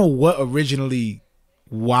don't know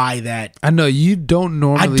why that. I know you don't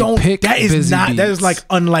normally pick That is busy not. That beats. is like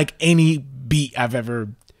unlike any beat I've ever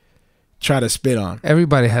tried to spit on.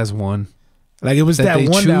 Everybody has one. Like it was that they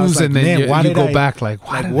one that I was choose, like, and then man, why you did go I back like,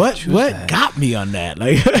 why like did I what choose what that? got me on that?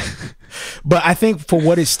 Like, but I think for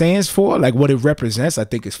what it stands for, like what it represents, I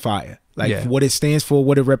think it's fire. Like Yeah. what it stands for,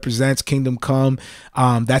 what it represents, Kingdom Come.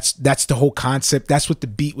 That's the whole concept. That's what the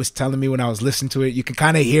beat was telling me when I was listening to it. You can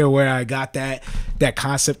kind of hear where I got that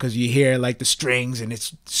concept because you hear like the strings and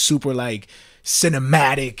it's super like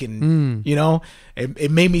cinematic and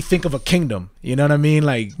it made me think of a kingdom. You know what I mean?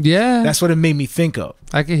 Like Yeah, that's what it made me think of.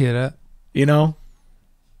 I can hear that.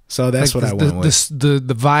 So that's Like what I went with.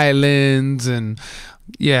 the violins and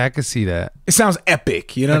yeah, I can see that. It sounds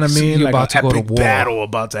epic, you know Like what I mean? you're Like about an to go to epic war. battle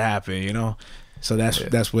about to happen, So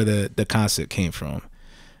that's where the concept came from.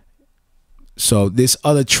 So this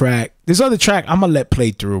other track, I'm gonna let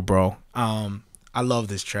play through, bro. I love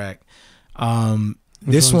this track.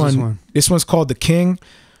 This one's called The King.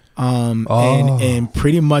 And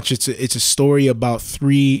pretty much it's a story about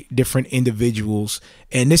 3 different individuals,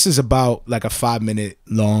 and this is about like a 5-minute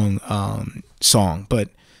long song, but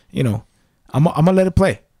I'm gonna let it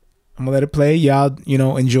play. Y'all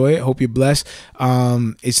enjoy it. Hope you're blessed.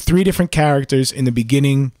 It's 3 different characters in the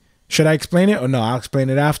beginning. Should I explain it or no? I'll explain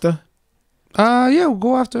it after. Yeah, we'll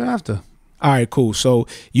go after. All right, cool. So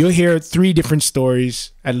you'll hear 3 different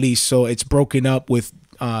stories at least. So it's broken up with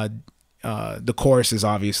the choruses,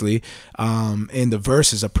 obviously, and the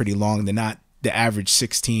verses are pretty long. They're not the average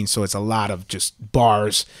 16, so it's a lot of just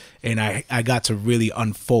bars. And I got to really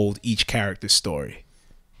unfold each character's story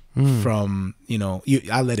from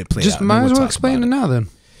I'll let it play. Just out, and might then as we'll well talk explain about it now then.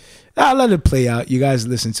 I'll let it play out. You guys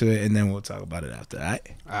listen to it, and then we'll talk about it after. All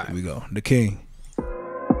right. Here we go. The King.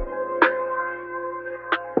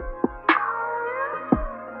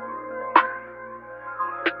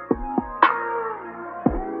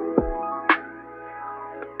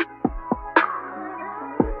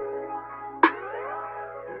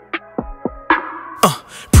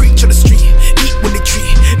 Preach on the street, eat when they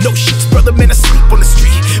treat. No sheets, brother, man, I sleep on the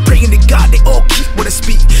street. Praying to God, they all keep what I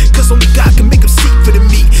speak. Cause only God can make them seek for the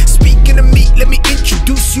meat. Speaking of meat, let me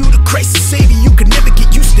introduce you to Christ the Savior. You can never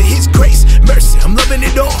get used to His grace. Mercy, I'm loving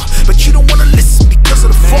it all. But you don't wanna listen because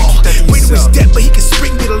of the fall. Wait till he's dead, but he can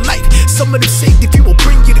spring you to life. Some of them saved if he will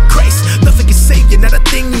bring you to Christ. Nothing can save you, not a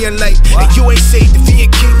thing in your life. And you ain't saved if he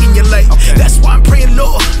ain't king in your life. That's why I'm praying,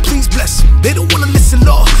 Lord, please bless them. They don't wanna listen,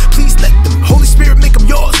 Lord, please let them. Holy Spirit, make them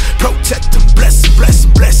yours. Protect them, bless them, bless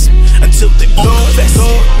them, bless them. Until they all confess.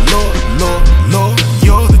 Lord,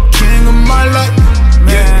 you're the king of my life.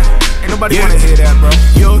 Man, ain't nobody wanna hear that, bro.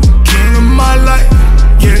 You're the king of my life.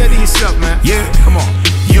 Get that to yourself, man. Yeah, Come on.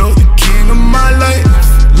 you're the king of my life,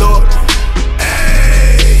 Lord.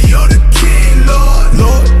 Hey, you're the king, Lord.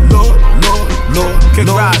 Lord. Kick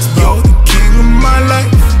rocks, bro. You're the king of my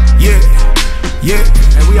life. Yeah.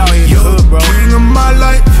 And we out here in the hood, bro. King of my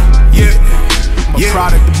life. Yeah. I'm a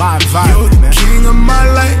product of my You're environment, the man. king of my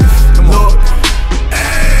life, Lord.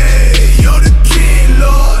 Hey, you're the king,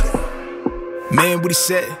 Lord. Man, what he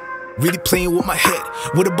said, really playing with my head.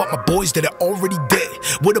 What about my boys that are already dead?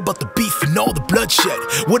 What about the beef and all the bloodshed?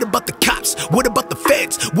 What about the cops? What about the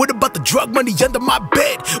feds? What about the drug money under my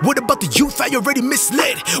bed? What about the youth I already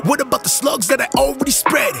misled? What about the slugs that I already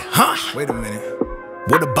spread? Huh? Wait a minute.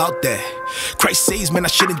 What about that? Christ saves, man, I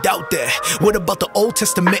shouldn't doubt that. What about the Old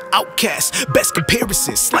Testament outcast? Best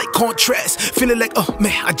comparison, slight contrast. Feeling like, oh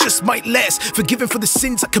man, I just might last. Forgiven for the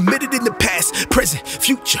sins I committed in the past. Present,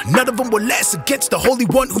 future, none of them will last against the Holy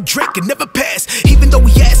One who drank and never passed. Even though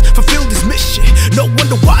he has fulfilled his mission. No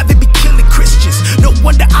wonder why they be killing Christians. No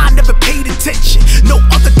wonder I never paid attention. No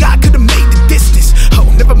other guy could have made the distance. Oh,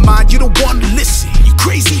 never mind, you don't wanna listen. You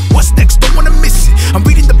crazy? What's next? Don't wanna miss it. I'm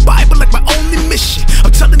reading the Bible like my only mission.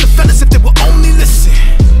 I'm telling the fellas if they will only listen.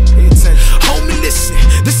 Homie, listen,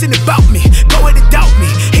 this ain't about me. Go ahead and doubt me.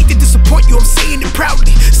 Hate to disappoint you, I'm saying it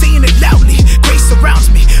proudly, saying it loudly. Grace surrounds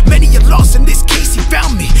me. Many are lost, in this case he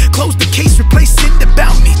found me. Close the case, replace it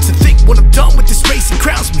about me. To think when I'm done with this race, he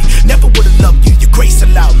crowns me. Never would've loved you, your grace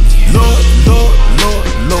allowed me. Lord, Lord, Lord,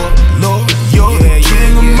 Lord, Lord, you're the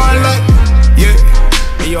king of my life. Yeah,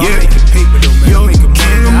 Hey, yo, I'm making paper though, man. you're the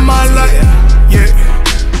king of my life. Yeah,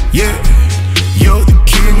 yeah, you're the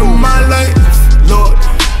king of my life, Lord.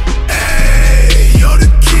 Hey, you're the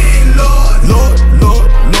king, Lord. Lord,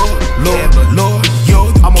 Lord, Lord, Lord, Lord,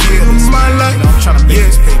 you're the king of my life. I'm trying to make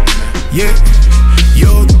this paper, man. Yeah,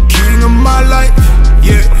 you're the king of my life.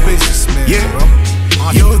 Yeah, Businessman, yeah, bro.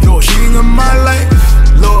 you're the king of my life,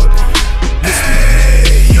 Lord.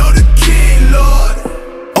 Hey, you're the king, Lord.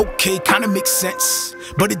 Okay, kinda makes sense,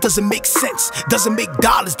 but it doesn't make sense. Doesn't make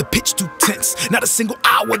dollars, the pitch too tense. Not a single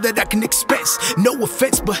hour that I can expense. No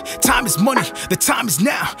offense, but time is money. The time is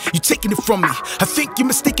now. You're taking it from me. I think you're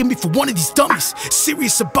mistaking me for one of these dummies.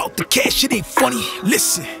 Serious about the cash, it ain't funny.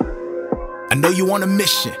 Listen, I know you on a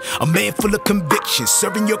mission, a man full of conviction,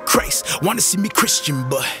 serving your Christ. Wanna see me Christian,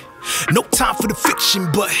 but no time for the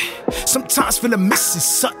fiction. But sometimes feel I'm missing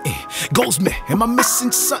something. Goals, man, am I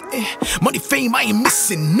missing something? Money, fame, I ain't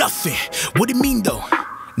missing nothing. What it mean though?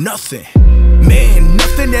 Nothing. Man,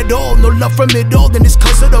 nothing at all. No love from it all, then it's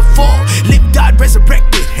cause of the fall. Lived, died,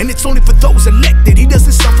 resurrected, and it's only for those elected. He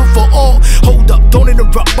doesn't suffer for all. Hold up, don't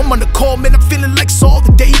interrupt, I'm on the call. Man, I'm feeling like Saul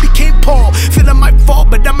the day he became Paul. Feel I might fall,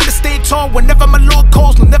 but I'm gonna stay tall. Whenever my Lord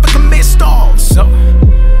calls, no never commit stalls. So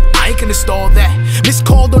I ain't gonna stall that. Missed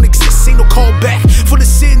call don't exist, ain't no call back. Full of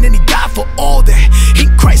sin and he died for all that.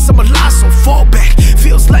 In Christ I'm alive, so fall back.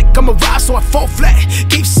 Feels like I'm a rise, so I fall flat.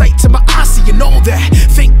 Gave sight to my eyes, seeing all that.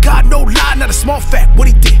 Thank God, no lie, not a small fact. What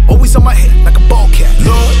he did, always on my head, like a ball cap.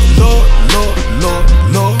 Lord, Lord, Lord, Lord,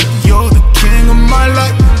 Lord, you're the king of my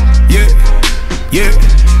life. Yeah, yeah,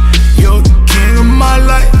 you're the king of my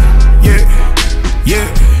life. Yeah, yeah,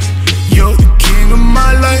 you're the king of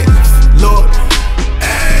my life, Lord.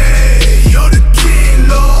 Hey, you're the king,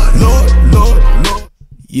 Lord, Lord, Lord, Lord.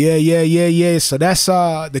 Yeah. So that's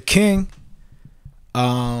the king.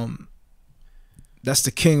 That's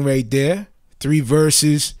the king right there. 3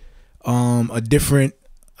 verses, a different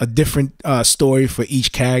story for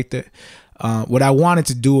each character. What I wanted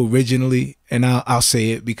to do originally, and I'll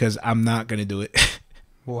say it because I'm not gonna do it.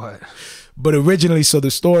 What? But originally, so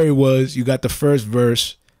the story was, you got the first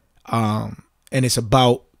verse, and it's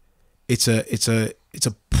about it's a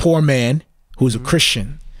poor man who's a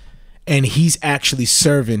Christian, and he's actually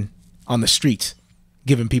serving on the streets,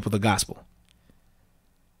 giving people the gospel.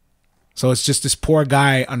 So it's just this poor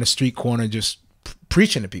guy on the street corner just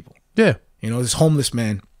preaching to people. Yeah. You know, this homeless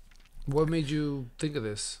man. What made you think of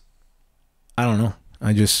this? I don't know.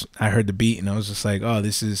 I heard the beat and I was just like, oh,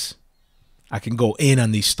 this is, I can go in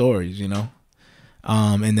on these stories, you know?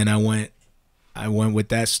 And then I went with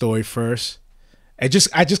that story first. I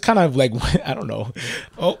just kind of like, I don't know.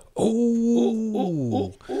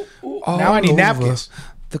 Now I need napkins.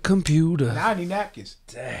 The computer. Now I need napkins.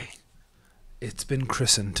 Dang. It's been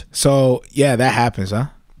christened. So yeah, that happens, huh?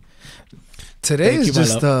 Today is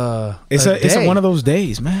just it's one of those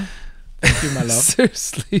days, man. Thank you, my love.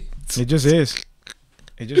 Seriously. It just is.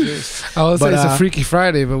 It just is. I would say it's a Freaky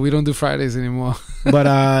Friday, but we don't do Fridays anymore.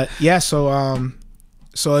 But yeah, so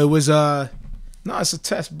it was no, it's a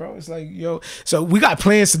test, bro. It's like, yo, so we got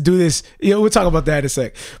plans to do this. We'll talk about that in a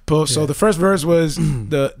sec. But so the first verse was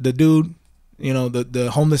the dude, you know,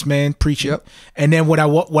 the homeless man preaching. Yep. And then what I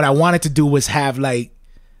wanted to do was have like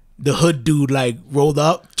the hood dude like rolled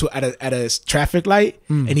up to at a traffic light,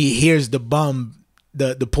 and he hears the bum,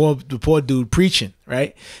 the poor dude preaching,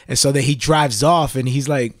 right? And so then he drives off, and he's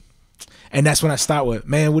like, and that's when I start with,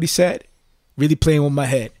 man, what he said, really playing with my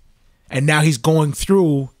head. And now he's going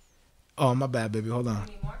through. Oh, my bad, baby. Hold on.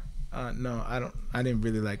 No, I didn't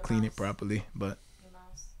really like clean it properly, but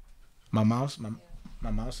my mouse is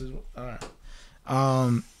all right.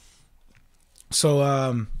 So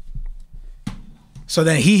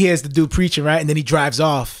then he hears the dude preaching, right? And then he drives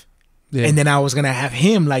off. Yeah. And then I was gonna have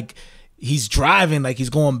him like, he's driving, like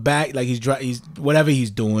he's going back, like he's whatever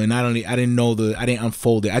he's doing. I didn't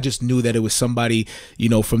unfold it. I just knew that it was somebody, you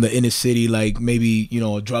know, from the inner city, like maybe, you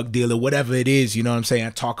know, a drug dealer, whatever it is, you know what I'm saying?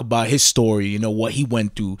 I talk about his story, you know, what he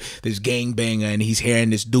went through, this gangbanger, and he's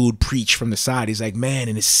hearing this dude preach from the side. He's like, man,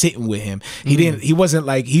 and it's sitting with him. He wasn't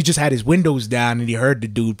like, he just had his windows down and he heard the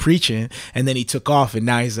dude preaching, and then he took off, and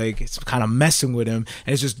now he's like, it's kind of messing with him,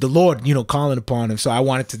 and it's just the Lord, you know, calling upon him. So I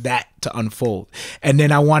wanted that to unfold. And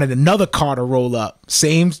then I wanted another car to roll up.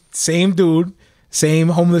 Same dude, same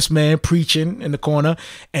homeless man preaching in the corner.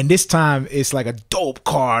 And this time it's like a dope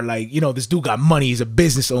car. Like, you know, this dude got money. He's a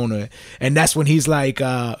business owner. And that's when he's like,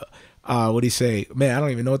 what'd he say? Man, I don't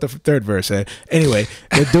even know what the third verse said. Anyway,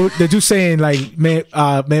 the dude saying like, man,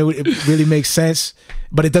 it really makes sense,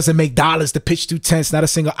 but it doesn't make dollars to pitch through tents. Not a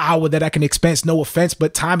single hour that I can expense. No offense,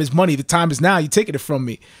 but time is money. The time is now. You're taking it from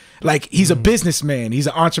me. Like, he's a businessman. He's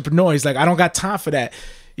an entrepreneur. He's like, I don't got time for that,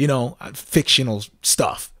 you know, fictional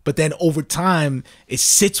stuff. But then over time, it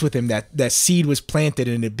sits with him. That seed was planted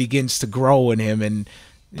and it begins to grow in him. And,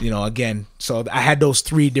 you know, again, so I had those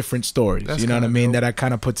 3 different stories, you know what I mean, that I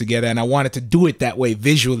kind of put together. And I wanted to do it that way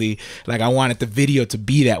visually. Like, I wanted the video to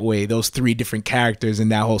be that way, those 3 different characters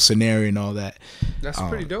and that whole scenario and all that. That's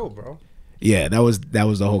pretty dope, bro. Yeah, that was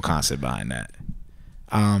the whole concept behind that.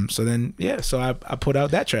 So then, yeah, so I put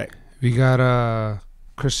out that track. We got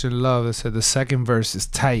Christian Love that said the second verse is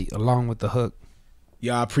tight along with the hook.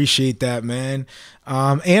 Yeah, I appreciate that, man.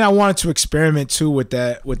 And I wanted to experiment too with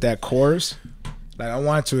that chorus. Like, I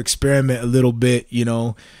wanted to experiment a little bit, you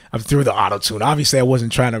know. I threw the auto tune. Obviously, I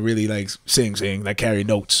wasn't trying to really like sing, like carry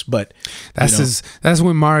notes, but that's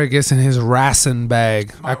when Marrio gets in his racing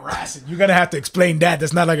bag. Racing. You're gonna have to explain that.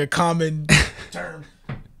 That's not like a common term.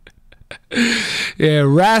 Yeah,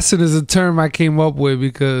 racing is a term I came up with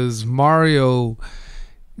because Marrio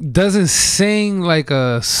doesn't sing like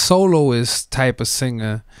a soloist type of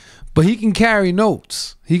singer, but he can carry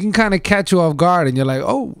notes. He can kind of catch you off guard, and you're like,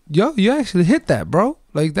 oh, yo, you actually hit that, bro.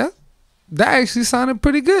 Like, that actually sounded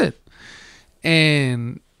pretty good.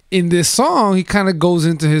 And in this song, he kind of goes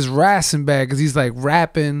into his racing bag because he's like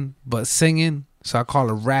rapping but singing. So I call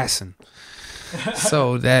it racing.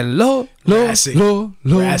 So that low, I'm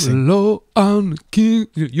the king.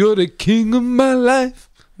 You're the king of my life.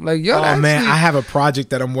 Like, yo, man, I have a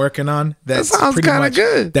project that I'm working on. That sounds kind of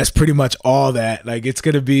good. That's pretty much all that. Like, it's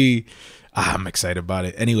gonna be. I'm excited about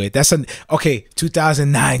it. Anyway,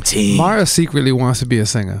 2019. Marrio secretly wants to be a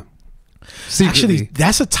singer. Secretly. Actually,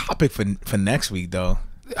 that's a topic for next week, though.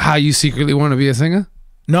 How you secretly want to be a singer?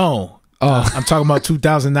 No. I'm talking about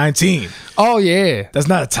 2019. Oh yeah, that's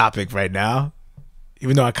not a topic right now.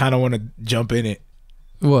 Even though I kind of want to jump in it.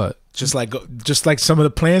 What? Just like some of the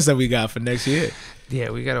plans that we got for next year. Yeah,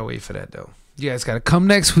 we gotta wait for that though. You guys gotta come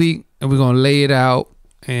next week, and we're gonna lay it out,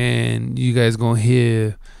 and you guys gonna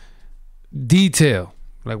hear detail,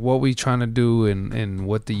 like what we trying to do and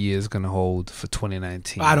what the year is gonna hold for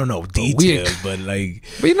 2019. I don't know detail, but like,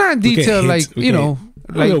 but not detail, like, you know,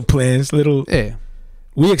 like little plans, little. Yeah,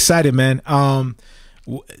 we excited, man.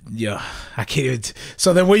 Yeah, I can't even.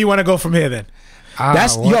 So then, where you want to go from here then?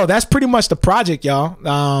 That's pretty much the project, y'all.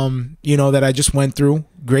 You know, that I just went through.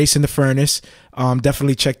 Grace in the Furnace.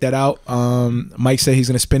 Definitely check that out. Mike said he's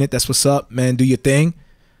gonna spin it. That's what's up, man. Do your thing.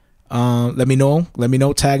 Let me know.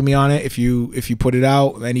 Tag me on it if you put it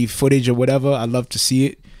out. Any footage or whatever. I'd love to see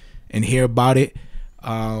it and hear about it.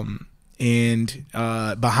 And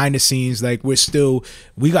behind the scenes, like, we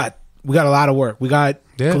got a lot of work. We got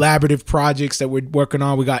collaborative projects that we're working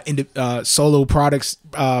on. We got solo projects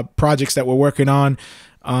that we're working on,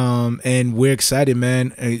 and we're excited,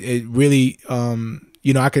 man. It really,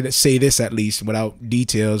 you know, I could say this at least without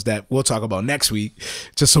details that we'll talk about next week,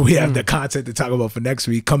 just so we have the content to talk about for next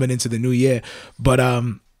week coming into the new year. But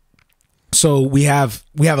so we have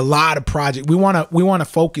a lot of projects. We want to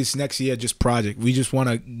focus next year just project. We just want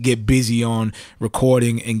to get busy on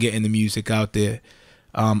recording and getting the music out there.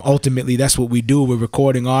 Ultimately, that's what we do. We're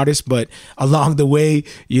recording artists, but along the way,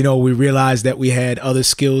 you know, we realized that we had other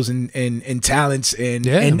skills and talents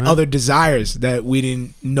and other desires that we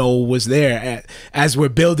didn't know was there as we're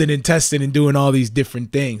building and testing and doing all these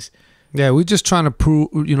different things. Yeah, we're just trying to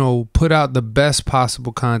put out the best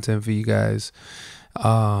possible content for you guys,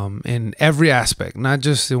 in every aspect, not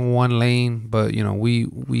just in one lane, but, you know, we've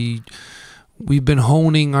been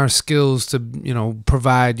honing our skills to, you know,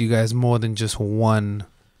 provide you guys more than just one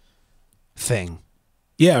thing.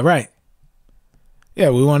 Yeah, right.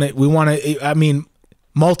 Yeah, we want to, I mean,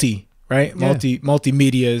 multi, right? Yeah.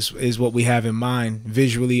 Multimedia is what we have in mind,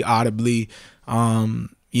 visually, audibly,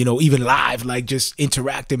 you know, even live, like just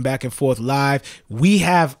interacting back and forth live. We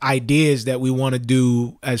have ideas that we want to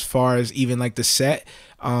do as far as even like the set,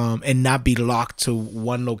 and not be locked to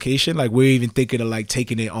one location. Like we're even thinking of like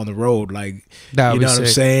taking it on the road, like, you know what I'm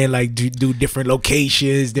saying? Like do different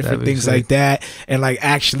locations, different things like that, and like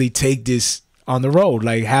actually take this on the road,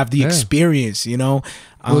 like have the experience, you know.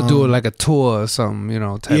 We'll do it like a tour or something, you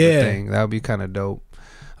know, type of thing. That would be kind of dope.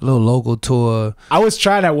 A little local tour. I was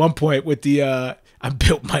trying at one point with the I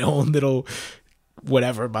built my own little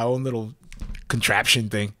my own little contraption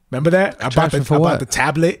thing. Remember that? I bought the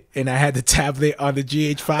tablet, and I had the tablet on the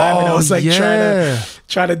GH5, and I was like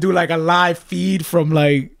trying to do like a live feed from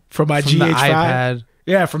my GH5. The iPad.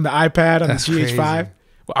 Yeah, from the iPad on the GH5. Crazy.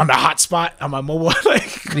 On the hotspot on my mobile.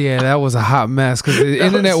 Like, yeah, that was a hot mess because the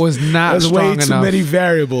internet was not strong enough. Way too many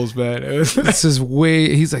variables, man. This is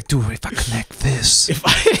way. He's like, dude, if I connect this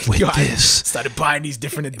I started buying these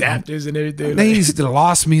different adapters and everything. And then he's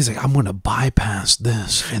lost me. He's like, I'm gonna bypass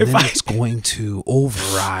this, and then it's going to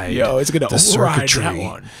override. It's gonna the override circuitry, that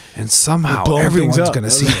one, and somehow everyone's gonna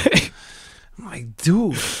see it. I'm like,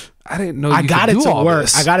 dude. I didn't know. I got it to work.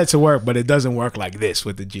 I got it to work, but it doesn't work like this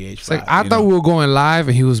with the GH5. It's like I thought we were going live,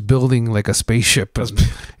 and he was building like a spaceship,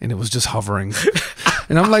 and it was just hovering.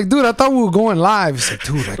 And I'm like, dude, I thought we were going live. He's like,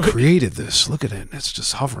 dude, I created this. Look at it. It's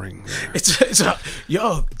just hovering.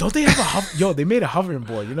 Don't they have they made a hovering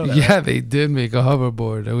board. You know that? Yeah, right? they did make a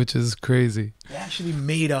hoverboard, which is crazy. They actually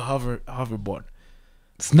made a hoverboard.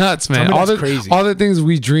 It's nuts, man. Crazy. All the things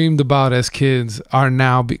we dreamed about as kids are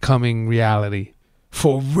now becoming reality.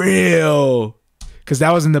 For real. Because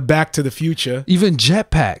that was in the Back to the Future. Even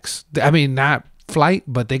jetpacks. I mean, not flight,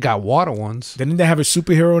 but they got water ones. Didn't they have a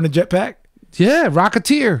superhero in a jetpack? Yeah,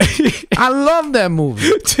 Rocketeer. I love that movie.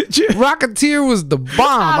 Did you? Rocketeer was the bomb.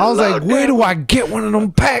 I was like, where do I get one of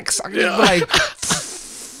them packs? I get like...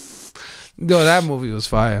 No, that movie was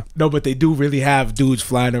fire. No, but they do really have dudes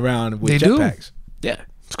flying around with jetpacks. Yeah.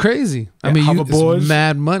 It's crazy. I mean, it's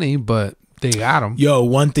mad money, but... They got them. Yo,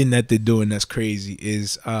 one thing that they're doing that's crazy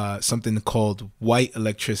is something called white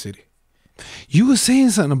electricity. You were saying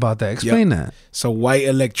something about that. Explain that. So white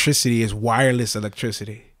electricity is wireless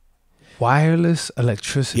electricity. Wireless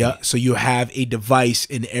electricity. Yeah. So you have a device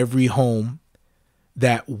in every home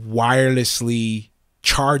that wirelessly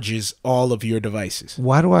charges all of your devices.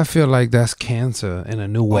 Why do I feel like that's cancer in a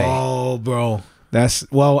new way? Oh, bro. That's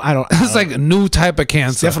I don't. It's like a new type of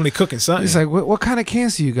cancer. It's definitely cooking something. It's like, what kind of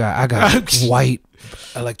cancer you got? I got white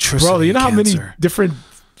electricity. Bro, you know cancer. How many different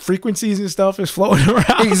frequencies and stuff is floating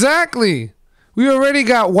around? Exactly. We already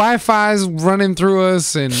got Wi-Fi's running through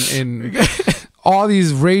us and all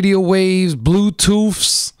these radio waves,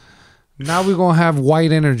 Bluetooths. Now we're gonna have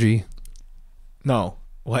white energy. No,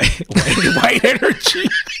 white energy.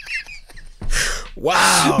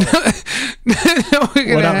 Wow.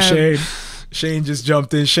 What up, Shane? Shane just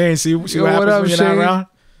jumped in. Shane, see what happens when you're not around?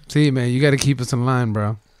 See, man, you got to keep us in line,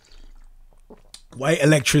 bro. White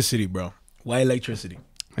electricity, bro. White electricity.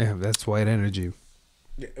 Yeah, that's white energy.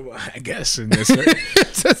 Yeah, well, I guess.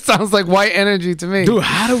 That sounds like white energy to me. Dude,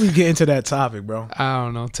 how do we get into that topic, bro? I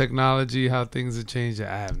don't know. Technology, how things are changing.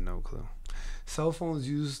 I have no clue. Cell phones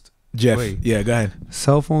used... Jeff, yeah, go ahead.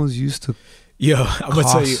 Cell phones used to... Yo, I'm gonna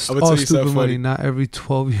tell you something funny. Not every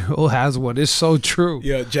 12-year-old has one. It's so true.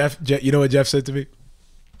 Yeah, Jeff, you know what Jeff said to me?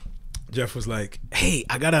 Jeff was like, "Hey,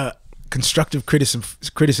 I got a constructive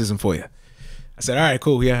criticism for you." I said, "All right,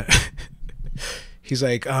 cool, yeah." He's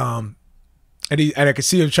like, and I could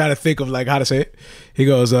see him trying to think of like how to say it. He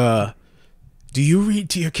goes, "Do you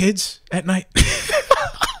read to your kids at night?"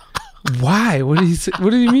 Why? What did he say? What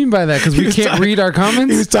did he mean by that? Because we can't read our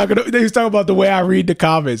comments? He was talking about the way I read the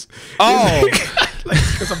comments. Oh.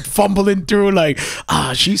 Because I'm fumbling through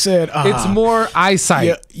she said. It's more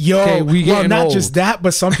eyesight. Okay, not old. Just that,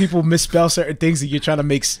 but some people misspell certain things and you're trying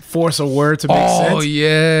to force a word to make sense. Oh,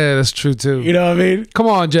 yeah, that's true too. You know what I mean? Come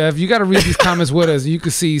on, Jeff. You got to read these comments with us. You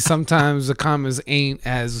can see sometimes the comments ain't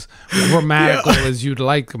as grammatical as you'd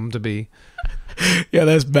like them to be. Yeah,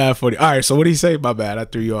 that's bad for you. All right, so what did he say? My bad. I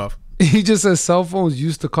threw you off. He just says cell phones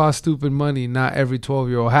used to cost stupid money. Not every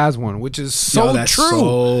 12-year-old has one, which is that's true.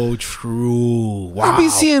 So true. Wow. I be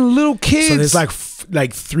seeing little kids. So there's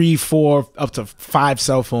like 3, 4, up to 5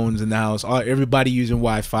 cell phones in the house. Everybody using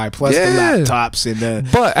Wi-Fi plus the laptops and the.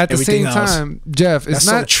 But at the same time, Jeff, it's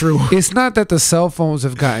not so true. It's not that the cell phones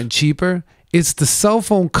have gotten cheaper. it's the cell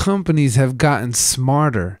phone companies have gotten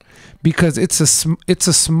smarter because it's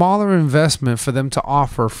a smaller investment for them to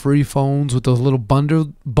offer free phones with those little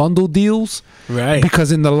bundle deals. Right.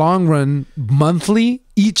 Because in the long run, monthly,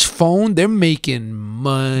 each phone they're making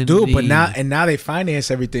money. Dude, but now they finance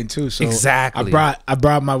everything too. So exactly. I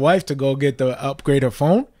brought my wife to go get the upgrade her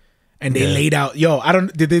phone, and they laid out.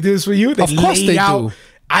 Did they do this for you? Of course they do.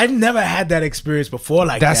 I've never had that experience before.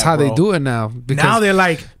 That's how they do it now. Now they're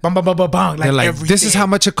like, bang, bang, bang, bang, bang. They're like, this is how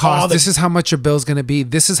much it costs. This is how much your bill's gonna be.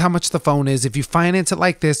 This is how much the phone is. If you finance it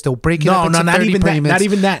like this, they'll break it up into 30 payments. Not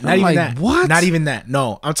even that. What? Not even that.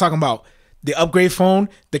 No, I'm talking about the upgrade phone,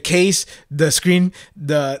 the case, the screen,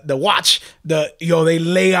 the watch. They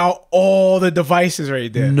lay out all the devices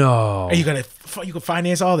right there. No, and you can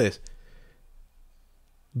finance all this.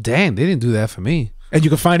 Damn, they didn't do that for me. And you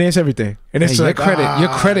can finance everything. And it's your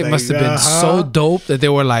credit must have been so dope that they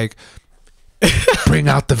were like, bring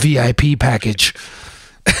out the VIP package.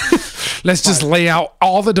 Let's just lay out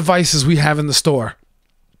all the devices we have in the store.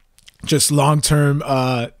 Just long term,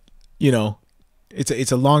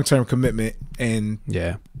 it's a long term commitment, and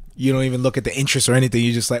you don't even look at the interest or anything.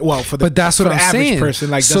 You just like, but that's what I'm saying. Person,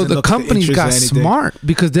 like, so the companies got smart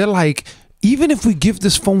because they're like, even if we give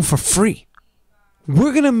this phone for free,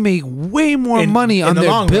 we're gonna make way more money on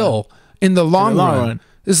their bill in the long run.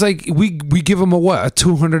 It's like we give them a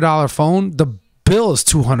 $200 phone. The bill is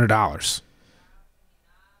 $200.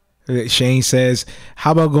 Shane says,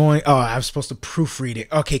 "How about going?" Oh, I'm supposed to proofread it.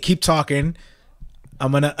 Okay, keep talking.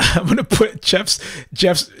 I'm gonna put Jeff's.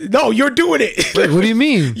 No, you're doing it. Wait, what do you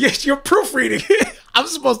mean? Yes, you're proofreading. I'm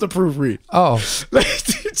supposed to proofread. Oh,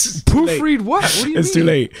 proofread what? What do you mean? It's too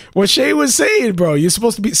late. What Shay was saying, bro. You're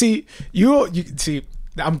supposed to be. See, you see.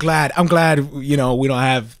 I'm glad. We don't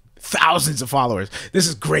have thousands of followers. This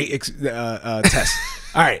is great test.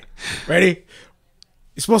 All right, ready?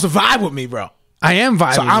 You're supposed to vibe with me, bro. I am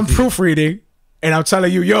vibing. So I'm proofreading, and I'm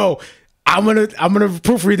telling you, I'm gonna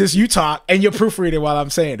proofread this. You talk, and you're proofreading while I'm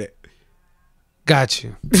saying it. Got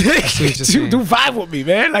you. Do vibe with me,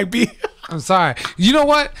 man. Like, I'm sorry. You know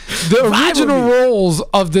what? The original roles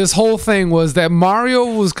of this whole thing was that Mario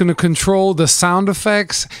was going to control the sound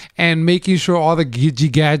effects and making sure all the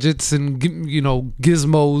gadgets and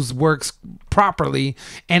gizmos works properly,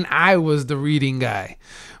 and I was the reading guy.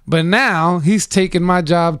 But now he's taking my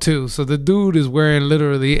job too. So the dude is wearing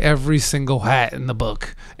literally every single hat in the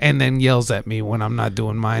book and then yells at me when I'm not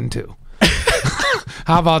doing mine too.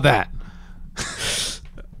 How about that?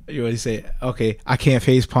 You always say, okay, I can't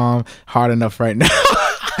face palm hard enough right now.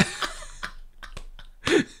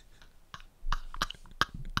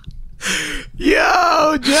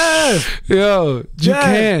 Yo, Jeff. You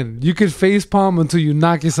can. You can face palm until you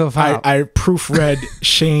knock yourself out. I proofread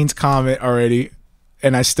Shane's comment already,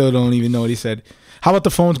 and I still don't even know what he said. How about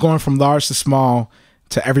the phones going from large to small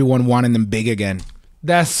to everyone wanting them big again?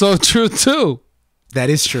 That's so true too. That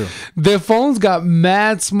is true. Their phones got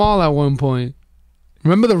mad small at one point.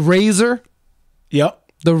 Remember the Razr?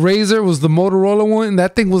 Yep. The Razr was the Motorola one, and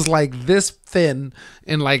that thing was like this thin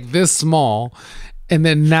and like this small. And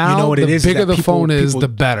then now, the bigger the phone is, the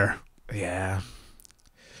better. Yeah.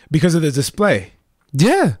 Because of the display.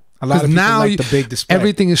 Yeah. A lot of people like the big display.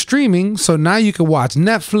 Everything is streaming, so now you can watch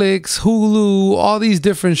Netflix, Hulu, all these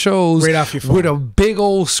different shows right off your phone with a big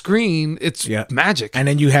old screen. It's magic. And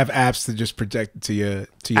then you have apps to just project it to your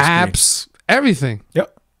apps, screen. Everything.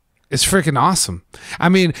 Yep. It's freaking awesome. I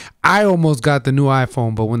mean, I almost got the new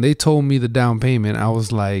iPhone, but when they told me the down payment, I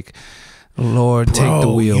was like, Lord, take the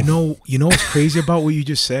wheel. You know what's crazy about what you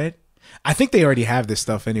just said? I think they already have this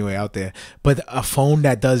stuff anyway out there. But a phone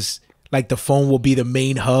that does, like, the phone will be the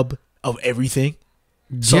main hub of everything.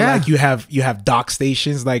 So like you have dock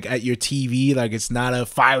stations like at your TV, like it's not a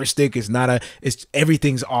Fire Stick, it's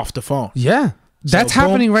everything's off the phone. Yeah. That's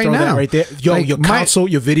happening right now. Right there. Yo, like your console,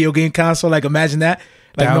 your video game console, like imagine that.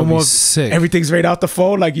 Like that no more sick. Everything's right out the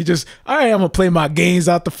phone. Like you just, all right, I'm gonna play my games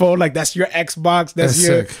out the phone. Like that's your Xbox, that's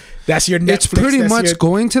your Netflix. It's pretty much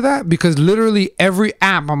going to that because literally every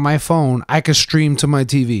app on my phone I can stream to my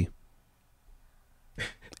TV.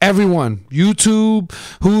 Everyone, YouTube,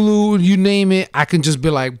 Hulu, you name it, I can just be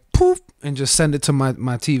like poof and just send it to my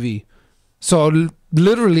TV. So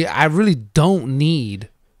literally, I really don't need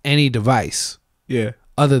any device. Yeah.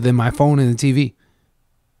 Other than my phone and the TV.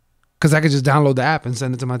 Because I could just download the app and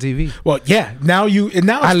send it to my TV. Well, yeah. Now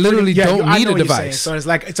I literally don't need a device. So it's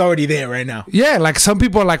like it's already there right now. Yeah, like some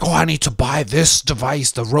people are like, oh, I need to buy this device,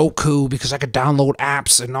 the Roku, because I could download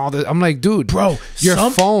apps and all that. I'm like, dude, bro, your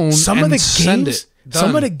phone. Some of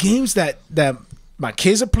the games that my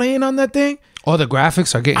kids are playing on that thing. Oh, the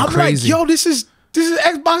graphics are getting crazy. I'm like, yo, this is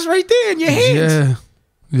Xbox right there in your hands.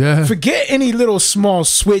 Yeah. Forget any little small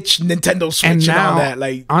Switch, Nintendo Switch, and now all that.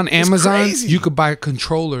 Like on it's Amazon, crazy. you could buy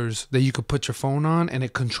controllers that you could put your phone on, and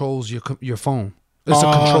it controls your phone. It's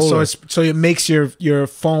a controller. So it makes your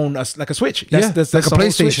phone like a Switch. That's like a the whole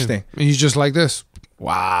PlayStation Switch thing. And you just like this.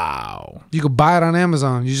 Wow. You could buy it on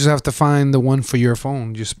Amazon. You just have to find the one for your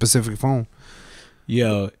phone, your specific phone.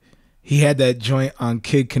 Yo, he had that joint on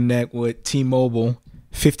Kid Connect with T-Mobile,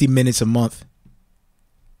 50 minutes a month.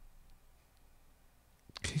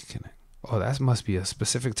 Kid Connect. Oh, that must be a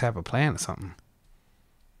specific type of plan or something.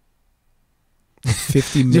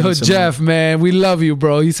 50 minutes. Yo, Jeff, man, we love you,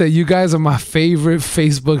 bro. He said you guys are my favorite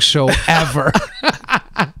Facebook show ever.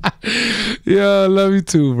 Yo, I love you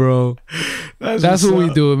too, bro. That's what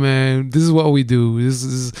we do, man. This is what we do.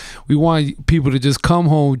 We want people to just come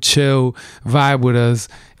home, chill, vibe with us,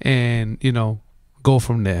 and go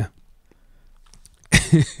from there.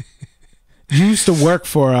 You used to work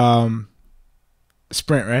for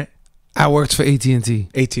Sprint, right? I worked for AT&T.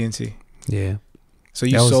 AT&T. Yeah. So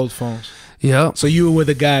you sold phones. Yeah. So you were with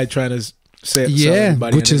a guy trying to sell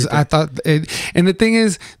everybody. Which is, I thought, and the thing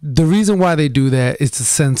is, the reason why they do that is a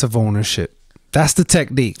sense of ownership. That's the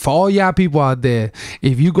technique. For all y'all people out there,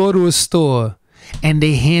 if you go to a store and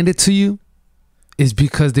they hand it to you, it's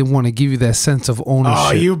because they want to give you that sense of ownership.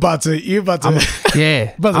 Oh, you about to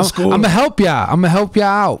yeah. school. I'm gonna help y'all. I'm gonna help y'all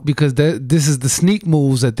out because this is the sneak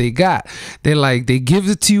moves that they got. They're like, they give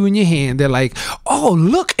it to you in your hand. They're like, oh,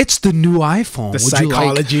 look, it's the new iPhone. The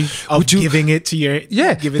psychology of giving it to your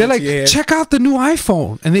They're like, check out the new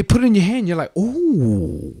iPhone, and they put it in your hand. You're like,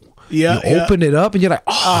 ooh. Yeah, you open it up and you're like,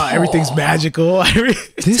 oh, everything's magical.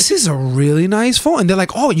 This is a really nice phone. And they're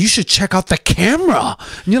like, oh, you should check out the camera.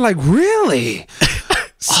 And you're like, really?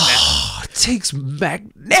 Oh, it takes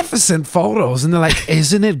magnificent photos. And they're like,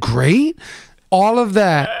 isn't it great? All of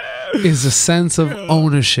that is a sense of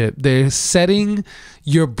ownership. They're setting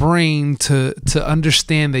your brain to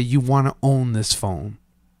understand that you want to own this phone.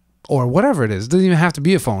 Or whatever it is. It doesn't even have to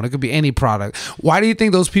be a phone. It could be any product. Why do you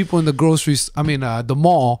think those people in the the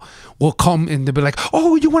mall will come and they'll be like,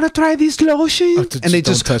 oh, you want to try these lotions? And they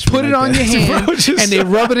just put it on your hand and they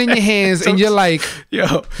rub it in your hands and you're like,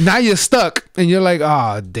 yo, now you're stuck. And you're like,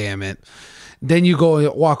 oh, damn it. Then you go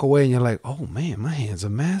and walk away and you're like, oh, man, my hands are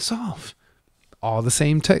mad soft. All the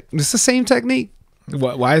same it's the same technique.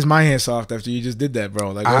 Why is my hand soft after you just did that,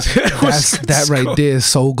 bro? Like that right there is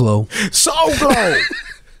Soul Glow. Soul Glow.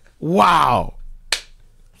 Wow.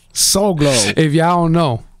 Soul Glow. If y'all don't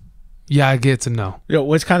know, y'all get to know. Yo,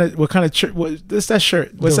 what kind of shirt? What's that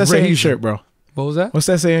shirt? What's that saying on your shirt, bro? What was that? What's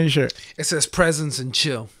that saying on your shirt? It says presence and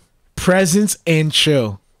chill. Presence and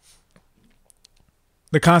chill.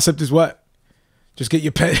 The concept is what? Just get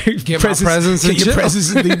your get my presence and get your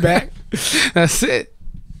presence and lean back. That's it.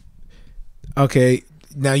 Okay.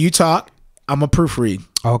 Now you talk. I'm a proofread.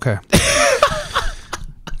 Okay.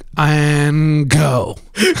 And go.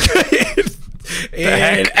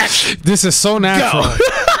 And action. This is so natural.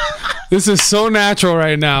 This is so natural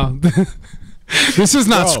right now. This is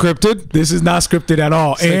not scripted. This is not scripted at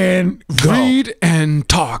all. It's and like, read and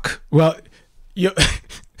talk. Well,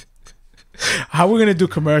 how we're gonna do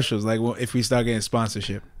commercials? Like, if we start getting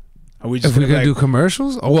sponsorship, are we just gonna do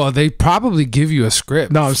commercials? Oh, well, they probably give you a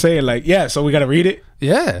script. No, I'm saying like, yeah. So we gotta read it.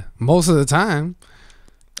 Yeah, most of the time.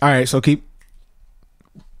 All right, so keep.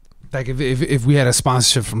 Like if we had a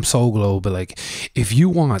sponsorship from Soul Glow, but like if you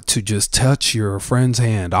want to just touch your friend's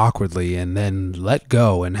hand awkwardly and then let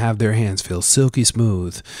go and have their hands feel silky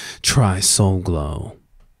smooth, try Soul Glow.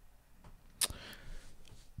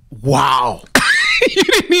 Wow.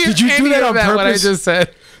 Did you do that on purpose? What I just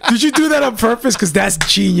said. Did you do that on purpose? Because that's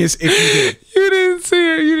genius. If you did, you didn't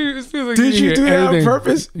see it. You didn't feel like did you do that on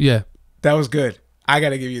purpose? Yeah, that was good. I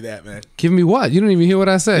gotta give you that, man. Give me what? You didn't even hear what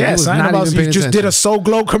I said. Yeah, you just did a Soul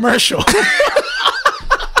Glow commercial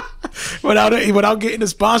without getting a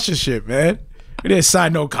sponsorship, man. We didn't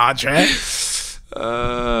sign no contract.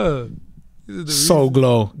 Soul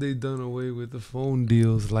Glow. They done away with the phone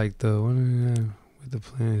deals like with the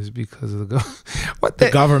plans because of the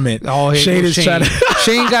government. Oh,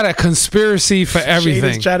 Shane got a conspiracy for everything.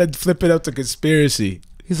 Shane is trying to flip it up to conspiracy.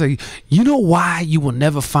 He's like, you know why you will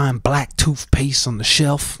never find black toothpaste on the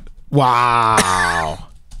shelf? Wow.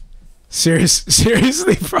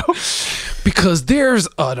 Seriously, bro? Because there's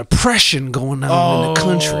a depression going on in the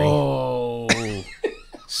country. Oh,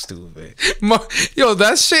 stupid. Yo,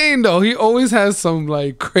 that's Shane, though. He always has some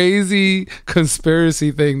like crazy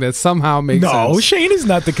conspiracy thing that somehow makes sense. No, Shane is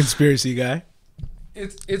not the conspiracy guy.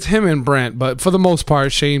 It's him and Brent, but for the most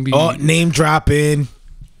part, Shane be... Oh, name dropping.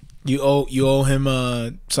 You owe him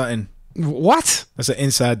something. What? That's an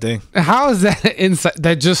inside thing. How is that inside?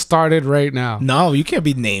 That just started right now. No, you can't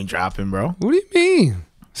be name dropping, bro. What do you mean?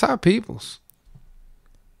 It's our people's.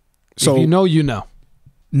 So if you know, you know.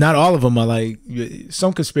 Not all of them are like,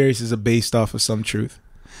 some conspiracies are based off of some truth.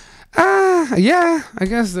 Yeah, I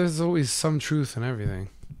guess there's always some truth in everything.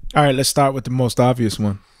 All right, let's start with the most obvious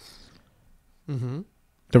one. Mm-hmm.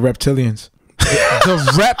 The reptilians. The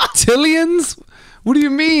reptilians? What do you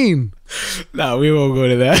mean? No, we won't go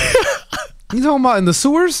to that. You talking about in the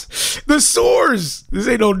sewers? The sewers. This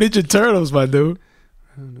ain't no Ninja Turtles, my dude.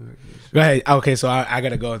 Go ahead. Okay, so I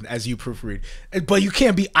gotta go as you proofread, but you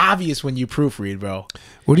can't be obvious when you proofread, bro.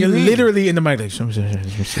 What do you You're mean? literally in the mic like.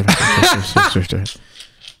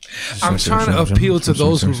 I'm trying to appeal to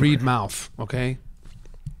those who read mouth. Okay.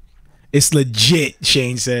 It's legit.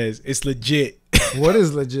 Shane says it's legit. What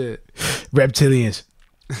is legit? Reptilians.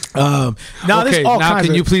 Now Okay, there's all now kinds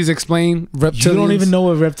can you of, please explain reptilians? You don't even know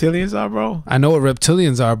what reptilians are, bro. I know what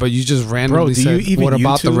reptilians are, but you just randomly do you said, even what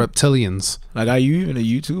about the YouTube? reptilians? Like, are you even a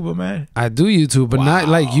YouTuber, man? I do YouTube, but not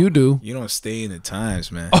like you do. You don't stay in the times,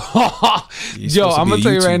 man. Yo, I'm going to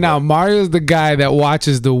tell you right now, Mario's the guy that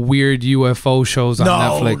watches the weird UFO shows on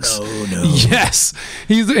Netflix. No. Yes.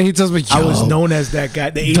 He tells me, I was known as that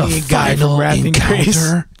guy, the alien guy from Wrath and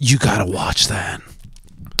Grace. You got to watch that.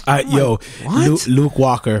 Luke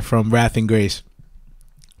Walker from Wrath and Grace,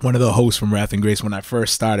 one of the hosts from Wrath and Grace. When I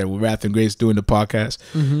first started with Wrath and Grace doing the podcast,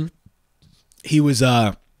 he was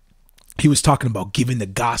talking about giving the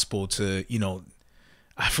gospel to,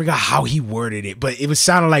 I forgot how he worded it, but it was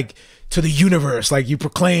sounding like to the universe, like you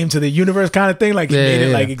proclaim to the universe kind of thing. Like he made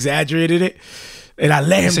it like exaggerated it. And I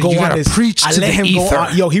let him go on his preach to the ether.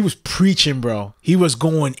 Yo, he was preaching, bro. He was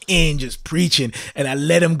going in, just preaching, and I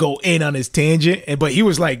let him go in on his tangent. But he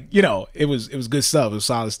was like, it was good stuff. It was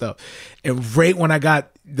solid stuff. And right when I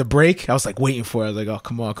got the break, I was like waiting for it. I was like, oh,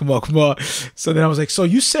 come on. So then I was like, so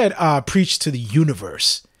you said preach to the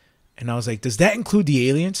universe. And I was like, does that include the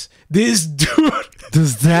aliens? This dude.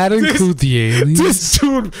 Does that include the aliens? This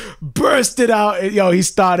dude bursted out. And, he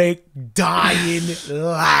started dying,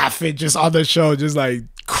 laughing just on the show, just like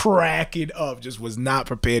cracking up. Just was not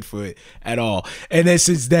prepared for it at all. And then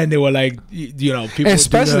since then, they were like, people.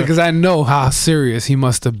 Especially because I know how serious he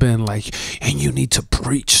must have been. Like, and you need to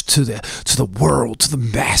preach to the world, to the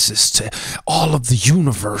masses, to all of the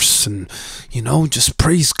universe, and just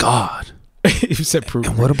praise God. You said proof.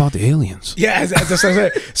 And what about the aliens? Yeah, that's what I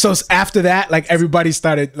said. So after that, like everybody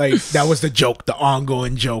started like that was the joke, the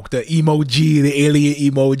ongoing joke, the emoji, the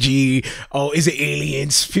alien emoji. Oh, is it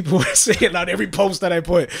aliens? People were saying on every post that I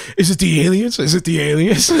put, is it the aliens? Is it the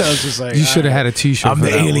aliens? I was just like, you should have had a T-shirt. I'm for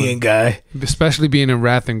the that alien guy. Especially being in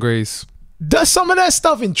Wrath and Grace. Does some of that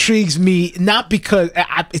stuff intrigues me? Not because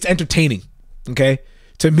it's entertaining. Okay,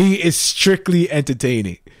 to me, it's strictly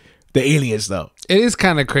entertaining. The aliens, though. It is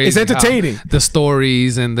kind of crazy. It's entertaining. The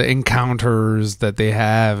stories and the encounters that they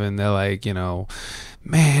have, and they're like,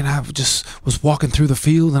 man, I just was walking through the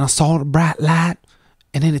field and I saw the bright light,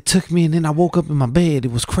 and then it took me, and then I woke up in my bed.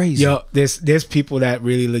 It was crazy. Yo, there's people that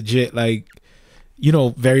really legit, like,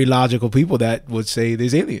 very logical people that would say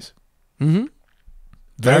there's aliens. Mm-hmm.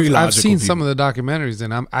 Very logical. I've seen people. some of the documentaries,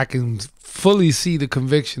 and I can fully see the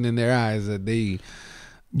conviction in their eyes that they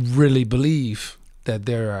really believe that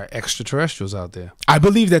there are extraterrestrials out there. I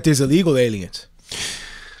believe that there's illegal aliens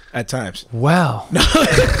at times. Well,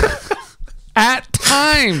 at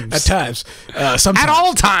times. At times. Sometimes. At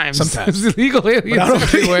all times. Sometimes. There's illegal aliens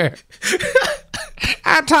everywhere.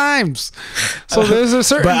 At times. So there's a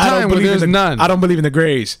certain time where there's none. I don't believe in the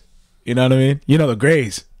grays. You know what I mean? The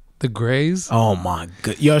grays. The Greys? Oh my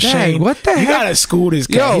god. Yo, Dang, Shane, what the heck? You gotta school this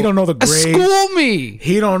guy. He don't know the Greys. School me.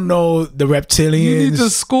 He don't know the reptilians. You need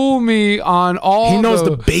to school me on all. He knows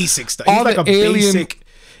the basic stuff. He's like a basic.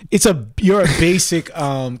 You're a basic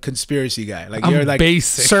conspiracy guy. Like you're like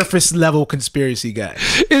basic. Surface level conspiracy guy.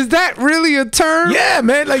 Is that really a term? Yeah,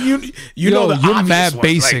 man. Like you know the you're obvious mad ones.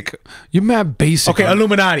 basic. Like, you're mad basic. Okay,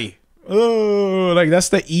 Illuminati. Oh, like that's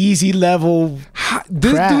the easy level.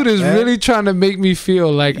 This crap, dude is man. really trying to make me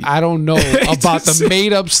feel like I don't know about the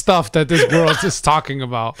made up stuff that this world is talking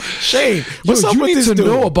about. Shane, what's up you with need this to dude?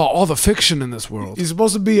 know about all the fiction in this world. You're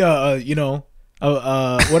supposed to be what are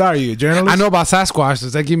you, a journalist? I know about Sasquatch.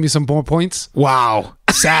 Does that give me some more points? Wow,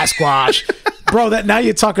 Sasquatch. Bro, that now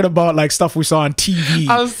you're talking about like stuff we saw on TV.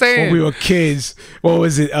 I was saying when we were kids. What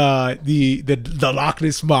was it? The Loch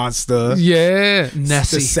Ness monster. Yeah,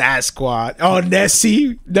 Nessie. The Sasquatch. Oh,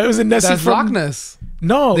 Nessie. That was a Nessie. That's from Loch Ness.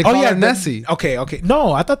 No, they call her Nessie. Okay.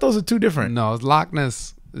 No, I thought those are two different. No, it's Loch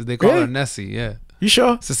Ness. They call her Nessie. Yeah. You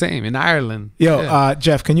sure? It's the same in Ireland. Yo, Yeah.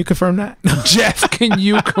 Jeff, can you confirm that? Jeff, can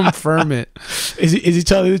you confirm it? Is he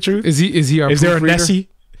telling the truth? Is he our Is there a proofreader? Nessie?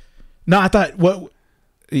 No, I thought what.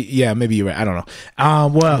 Yeah, maybe you're right. I don't know.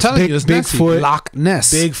 Well, I'm telling you, it's Nessie. Bigfoot, Loch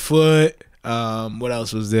Ness. Bigfoot. What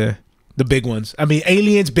else was there? The big ones. I mean,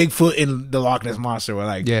 aliens, Bigfoot, and the Loch Ness monster were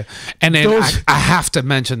like. Yeah, and then Those- I have to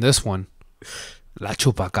mention this one, La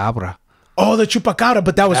Chupacabra. Oh, the chupacabra,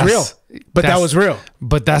 but that was real. But that that's- was real.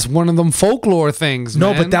 But that's one of them folklore things.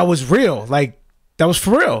 No, man. but that was real. Like that was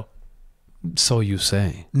for real. So you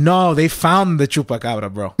say? No, they found the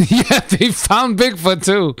chupacabra, bro. Yeah, they found Bigfoot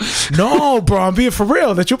too. No, bro, I'm being for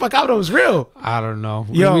real. The chupacabra was real. I don't know.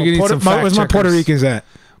 Yo, We need some fact where's my Puerto checkers. Ricans at?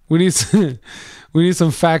 We need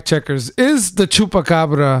some fact checkers. Is the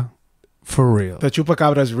chupacabra for real? The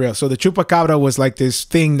chupacabra is real. So the chupacabra was like this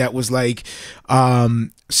thing that was like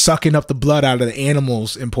sucking up the blood out of the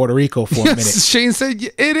animals in Puerto Rico for a minute. Shane said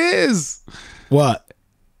it is. What?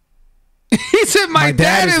 He said my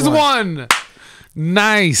dad is one. one.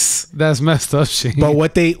 Nice. That's messed up, Shane. But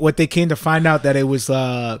what they came to find out that it was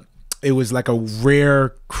like a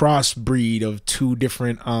rare crossbreed of two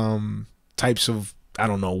different types of, I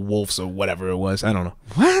don't know, wolves or whatever it was. I don't know.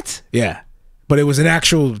 What? Yeah, but it was an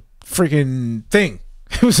actual freaking thing.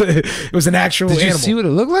 It was an actual Did you animal. see what it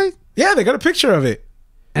looked like? Yeah, they got a picture of it,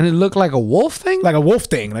 And it looked like a wolf thing? like a wolf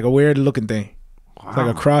thing, like a weird looking thing. It's like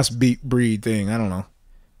a cross breed thing. I don't know.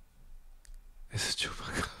 It's a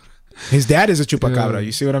chupacabra. His dad is a chupacabra. Yeah.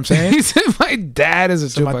 You see what I'm saying? He said my dad is a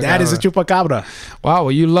So chupacabra. my dad is a chupacabra. Wow,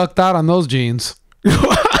 well, you lucked out on those genes.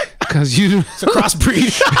 Because you It's a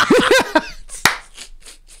crossbreed.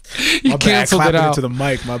 you My bad. canceled it Clapping out. into the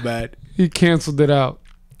mic. My bad. He canceled it out.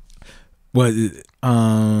 What?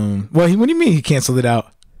 Well, what do you mean he canceled it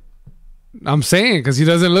out? I'm saying because he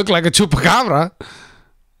doesn't look like a chupacabra.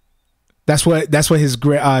 That's what his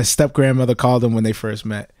step grandmother called him when they first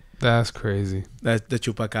met. That's crazy. That's the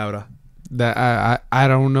chupacabra. That I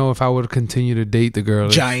don't know if I would continue to date the girl.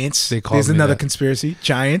 if Giants. They called There's me another that. conspiracy.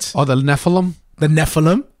 Giants. Oh, the Nephilim. The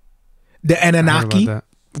Nephilim. The I heard about Anunnaki. that.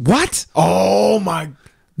 What? Oh my.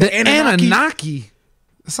 The Anunnaki.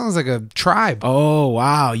 That sounds like a tribe. Oh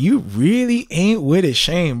wow, you really ain't with it,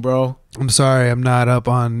 Shane, bro. I'm sorry, I'm not up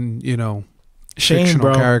on Shane, fictional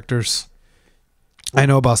bro. characters. I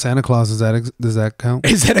know about Santa Claus. Does that count?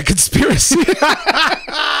 Is that a conspiracy?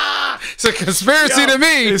 It's a conspiracy to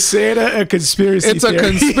me. Is Santa a conspiracy? It's a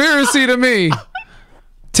theory? conspiracy to me.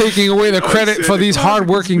 Taking away the credit for Santa these Claus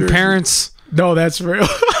hardworking conspiracy. parents. No, that's real.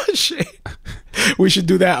 Shane. We should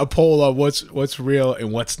do that, a poll of what's real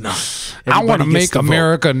and what's not. I want to Everybody gets make to vote.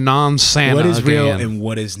 America non-Santa. What is real again. and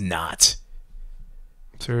what is not.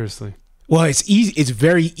 Seriously. Well, it's easy. It's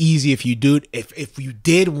very easy if you do. If you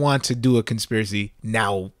did want to do a conspiracy,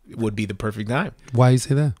 now would be the perfect time. Why you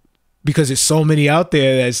say that? Because there's so many out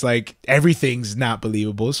there that's like everything's not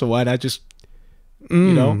believable. So why not just I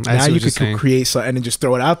now see you what you're could saying. create something and just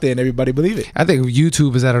throw it out there and everybody believe it. I think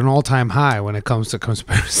YouTube is at an all-time high when it comes to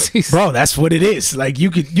conspiracies. Bro, that's what it is. Like you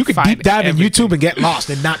could Find deep dive in everything. YouTube and get lost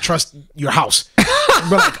and not trust your house.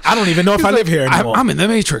 Bro, like, I don't even know if I live here anymore. I'm in the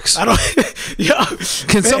Matrix. I don't. Yo,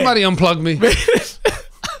 Can man, somebody unplug me?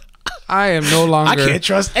 I am no I longer. can't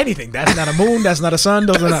trust anything. That's not a moon. That's not a sun.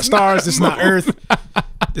 Those are not stars. This is not Earth.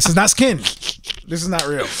 This is not skin. This is not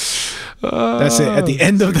real. That's it. At the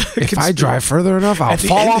end of the If I drive further enough, I'll At the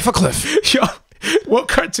fall end- off a cliff. Yo, what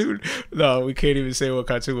cartoon? No, we can't even say what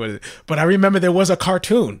cartoon was it. But I remember there was a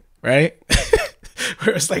cartoon, right?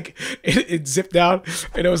 Where it's like it zipped down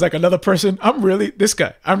and it was like another person. I'm really this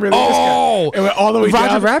guy. I'm really this Oh, guy. It went all the way Roger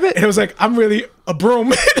down. Rabbit? And it was like I'm really a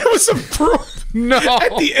broom. It was a broom. No.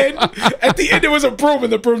 At the end, it was a broom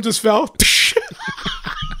and the broom just fell.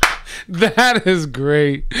 That is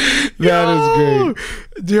great. That is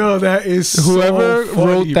great. Yo, that is Whoever so funny,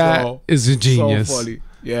 wrote that bro. is a genius. So funny.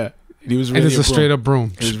 Yeah. And he was really And it's a broom. straight up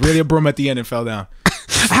broom. It was really a broom at the end and fell down.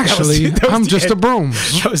 Actually, that was I'm the just a end. broom.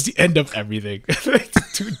 That was the end of everything.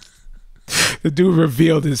 The dude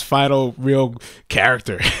revealed his final real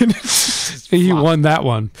character. He won that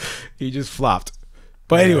one. He just flopped.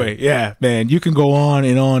 But anyway, yeah, man, you can go on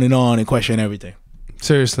and on and on and question everything.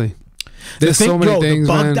 Seriously. There's so many things,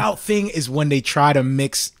 the bugged man. out thing is when they try to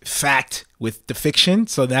mix fact with the fiction.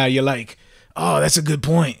 So now you're like, oh, that's a good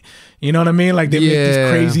point. You know what I mean? Like they make Yeah. these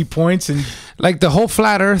crazy points and Like the whole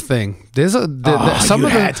flat Earth thing. There's some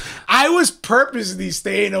of them. I was purposely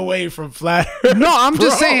staying away from flat Earth. No, I'm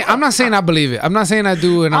just bro. saying. I'm not saying I believe it. I'm not saying I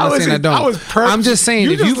do, and I'm not saying I don't. I'm just saying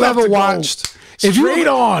You if just you've left ever to go watched, straight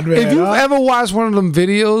on, man, if you've huh? ever watched one of them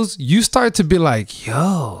videos, you start to be like,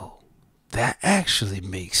 "Yo, that actually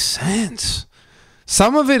makes sense."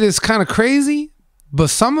 Some of it is kind of crazy, But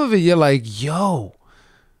some of it, you're like, yo,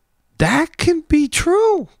 that can be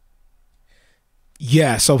true.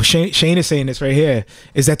 Yeah, so Shane is saying this right here,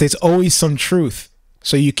 is that there's always some truth.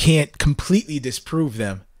 So you can't completely disprove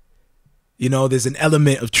them. You know, there's an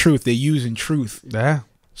element of truth. They're using truth. Yeah.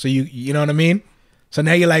 So you know what I mean? So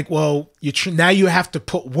now you're like, well, now you have to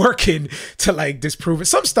put work in to like disprove it.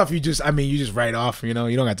 Some stuff you just write off, you know,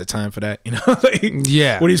 you don't got the time for that, you know? Like,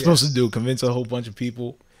 yeah. What are you supposed to do? Convince a whole bunch of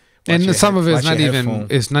people? And some of it's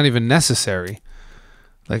not even necessary.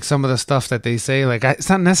 Like some of the stuff that they say, like it's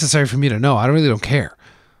not necessary for me to know. I really don't care.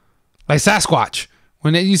 Like Sasquatch.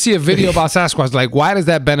 When you see a video about Sasquatch, like why does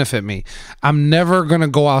that benefit me? I'm never gonna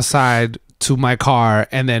go outside to my car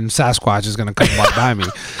and then Sasquatch is gonna come by me.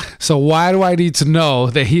 So why do I need to know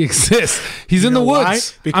that he exists? He's in the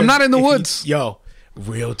woods. I'm not in the woods. Yo,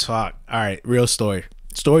 real talk. All right, real story.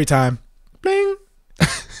 Story time. Bling.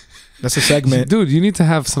 That's a segment. Dude, you need to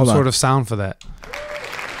have some sort of sound for that.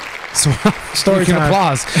 So story time.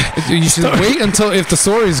 Applause. You should wait until if the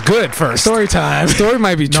story is good first. Story time. Story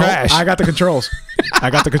might be trash. I got the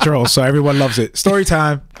controls. So everyone loves it. Story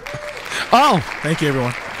time. Oh, thank you,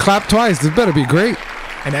 everyone. Clap twice. This better be great.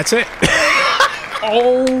 And that's it.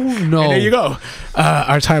 Oh no! And there you go.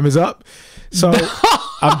 Our time is up. So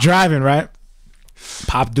I'm driving, right?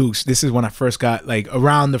 Pop Dukes. This is when I first got, like,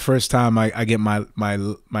 around the first time I get my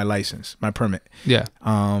license, my permit. Yeah.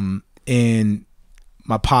 And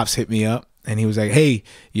my pops hit me up and he was like, "Hey,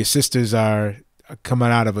 your sisters are coming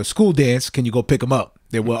out of a school dance. Can you go pick them up?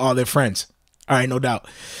 They were all their friends." All right, no doubt.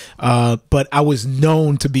 But I was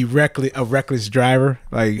known to be a reckless driver.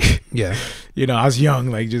 Like, yeah, you know, I was young,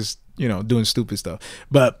 like just, you know, doing stupid stuff.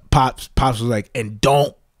 But Pops was like, "And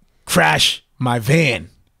don't crash my van."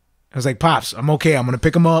 I was like, "Pops, I'm okay. I'm gonna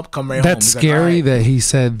pick him up, come right home." That's scary like, that he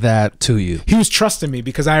said that to you. He was trusting me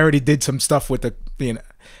because I already did some stuff with the, you know,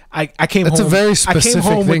 I came home. That's a very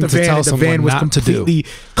specific thing to tell someone van was not to do.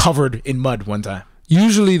 Completely covered in mud one time.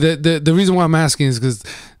 Usually, the reason why I'm asking is because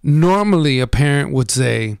normally a parent would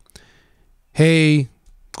say, "Hey,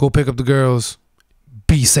 go pick up the girls.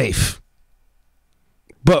 Be safe."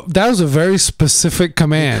 But that was a very specific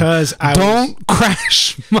command. Because don't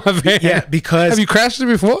crash my van. Yeah, because have you crashed it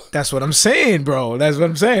before? That's what I'm saying, bro. That's what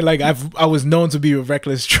I'm saying. Like I was known to be a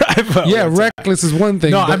reckless driver. Yeah, reckless is one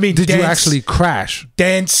thing. No, I mean, did you actually crash?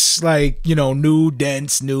 Dents, like, you know, new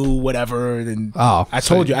whatever. And I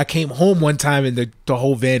told you, I came home one time and the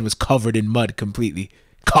whole van was covered in mud, completely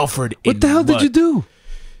covered. What the hell did you do?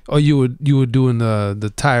 Oh, you were doing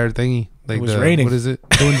the tire thingy. Like it was raining. What is it?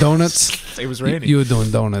 Doing donuts? It was raining. You were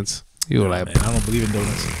doing donuts. You were like, man, I don't believe in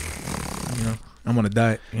donuts. You know, I'm on a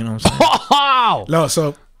diet. You know what I'm saying? No,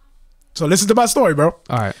 so listen to my story, bro.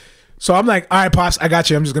 All right. So I'm like, all right, Pops, I got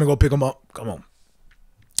you. I'm just gonna go pick them up. Come on.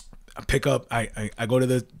 I pick up. I go to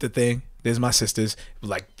the thing. There's my sisters. It was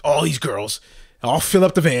like all these girls. I'll fill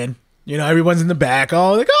up the van. You know, everyone's in the back.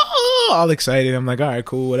 All like, all excited. I'm like, all right,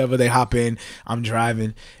 cool, whatever. They hop in. I'm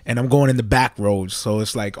driving, and I'm going in the back roads. So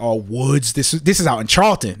it's like all woods. This is out in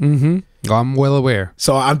Charlton. Mm-hmm. I'm well aware.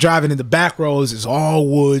 So I'm driving in the back roads. It's all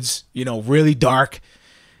woods. You know, really dark.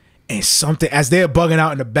 And something, as they're bugging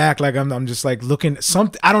out in the back, like I'm just like looking at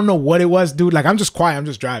something. I don't know what it was, dude. Like I'm just quiet. I'm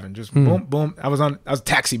just driving. Just boom, boom. I was a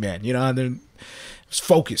taxi man. You know, and then was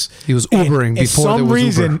focused. He was Ubering before there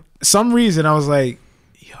was Uber. Some reason I was like,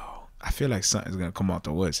 I feel like something's gonna come out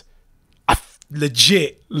the woods.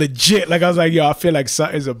 Legit. Like I was like, I feel like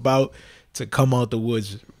something's about to come out the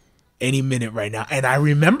woods any minute right now. And I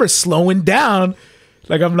remember slowing down.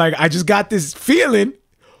 Like I'm like, I just got this feeling,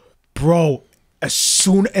 bro. As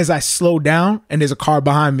soon as I slow down and there's a car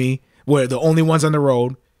behind me, we're the only ones on the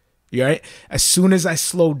road. You right? As soon as I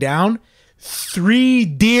slow down, 3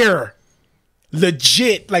 deer,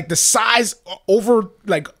 legit, like the size over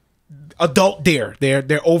like adult deer.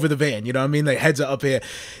 They're over the van. You know what I mean? Their heads are up here.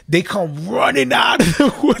 They come running out of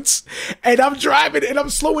the woods, and I'm driving and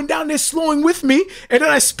I'm slowing down. They're slowing with me, and then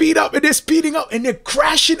I speed up and they're speeding up and they're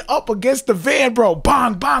crashing up against the van, bro.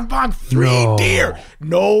 Bang, bang, bang. 3 deer.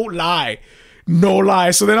 No lie.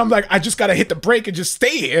 So then I'm like, I just gotta hit the brake and just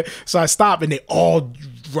stay here. So I stop and they all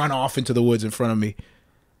run off into the woods in front of me.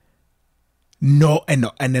 And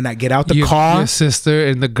then I get out the car. Your sister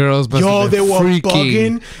and the girls, they were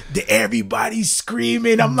bugging. Everybody's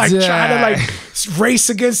screaming. I'm like trying to like race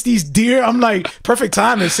against these deer. I'm like, perfect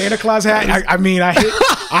timing. Santa Claus hat.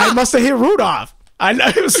 I must have hit Rudolph. I know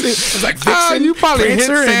it was like Vixen. You probably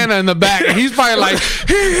Prancer hit Santa in the back. And he's probably like,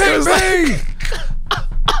 he hit me.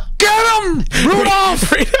 Get him,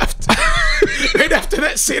 Rudolph! Right after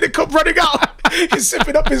that, Santa come running out. He's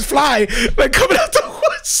zipping up his fly, like coming out the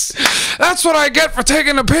woods. That's what I get for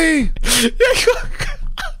taking a pee.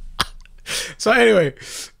 So anyway,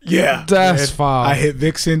 yeah, That's man, foul. I hit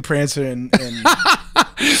Vixen, Prancer, and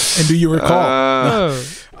do you recall?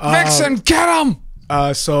 Vixen, get him!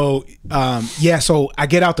 So I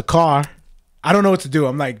get out the car. I don't know what to do.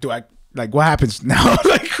 I'm like, what happens now?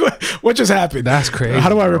 Like, what just happened? That's crazy. How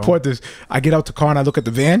do I bro. report this? I get out the car and I look at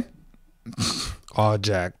the van, All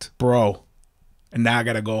jacked. bro. And now I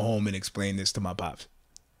gotta go home and explain this to my pops.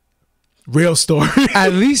 Real story.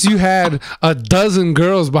 At least you had a dozen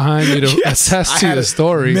girls behind you to Yes, attest I to had the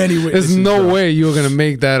story. many There's witnesses, no bro. way you were gonna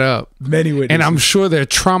make that up. Many witnesses. And I'm sure their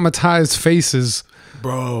traumatized faces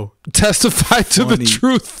bro, testify to the Funny.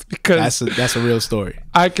 truth, because that's a real story.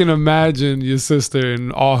 I can imagine your sister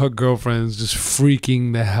and all her girlfriends just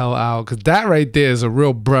freaking the hell out, because that right there is a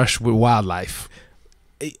real brush with wildlife.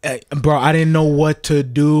 Bro, I didn't know what to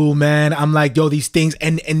do, man. I'm like, yo, these things,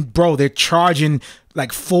 and bro, they're charging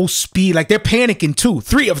like full speed, like they're panicking too.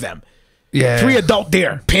 3 of them, Yeah, 3 adult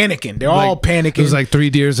there panicking. They're all panicking. It was like 3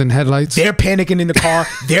 deers in headlights. They're panicking in the car.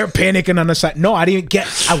 They're panicking on the side. No, I didn't get.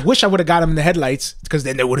 I wish I would have got them in the headlights, because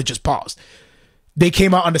then they would have just paused. They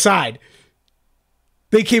came out on the side.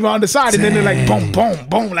 And then they're like, boom, boom,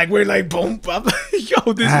 boom. Like, we're like, boom. I'm like,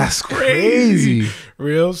 yo, this That's is crazy. crazy.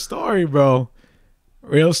 Real story, bro.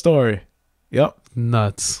 Real story. Yep.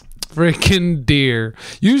 Nuts. Freaking deer.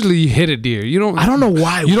 Usually you hit a deer. You don't. I don't know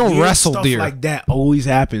why. You don't weird wrestle stuff deer. like that always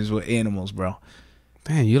happens with animals, bro.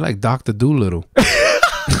 Man, you're like Dr. Doolittle.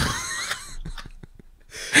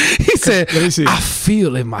 He said, let me see. I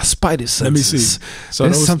feel in my spidey senses. Let me see. So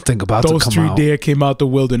there's something about to those come 3 out. deer came out the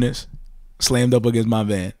wilderness, slammed up against my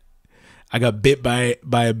van. I got bit by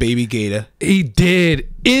a baby gator. He did.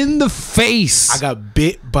 In the face. I got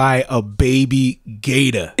bit by a baby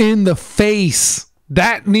gator. In the face.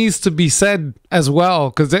 That needs to be said as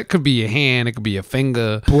well, because that could be your hand, it could be your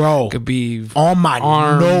finger, Bro, it could be on my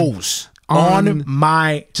arm, nose. On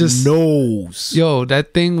my nose. Yo,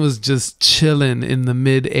 that thing was just chilling in the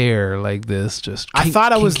midair like this. Just I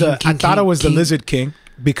thought it was the lizard king,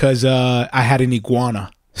 because I had an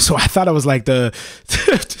iguana. So I thought it was like the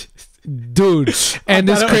dude. And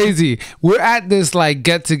it's crazy. We're at this like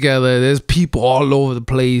get together. There's people all over the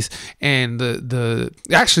place, and the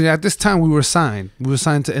actually at this time we were signed.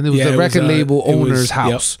 To, and it was the record label owner's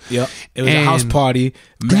house. Yep. It was a house party.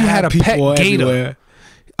 You had a pet gator. Everywhere.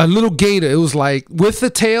 A little gator. It was like, with the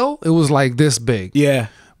tail, it was like this big. Yeah.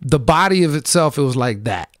 The body of itself, it was like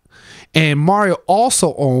that. And Mario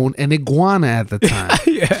also owned an iguana at the time.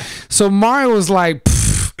 Yeah. So Mario was like,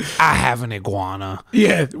 I have an iguana.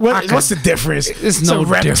 Yeah. What's the difference? It's no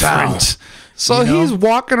difference. So You know? he's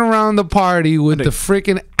walking around the party with the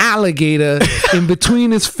freaking alligator in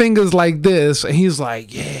between his fingers like this, and he's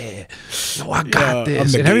like, "Yeah, no, I got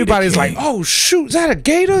this." And everybody's like, "Oh shoot, is that a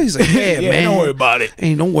gator?" He's like, "Yeah, man, don't worry about it.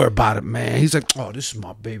 Ain't don't worry about it, man." He's like, "Oh, this is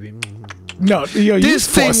my baby." No, yo, This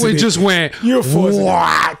thing just went. You're forcing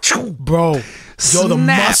it. Bro. Yo, the Snapped.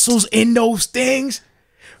 muscles in those things.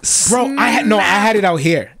 Bro, I had it out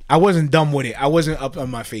here. I wasn't dumb with it. I wasn't up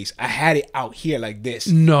on my face. I had it out here like this.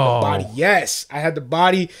 No. The body. Yes. I had the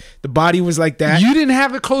body. The body was like that. You didn't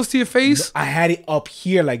have it close to your face? I had it up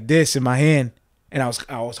here like this in my hand. And I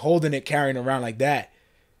was holding it, carrying it around like that.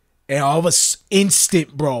 And all of a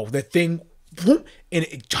instant, bro, the thing, whoop, and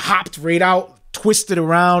it hopped right out, twisted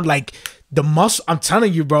around like the muscle. I'm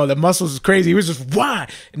telling you, bro, the muscles is crazy. He was just, why?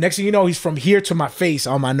 Next thing you know, he's from here to my face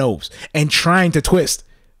on my nose and trying to twist.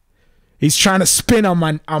 He's trying to spin on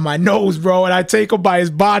my nose, bro, and I take him by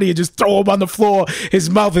his body and just throw him on the floor.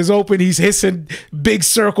 His mouth is open. He's hissing. Big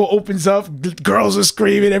circle opens up. Girls are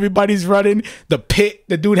screaming. Everybody's running. The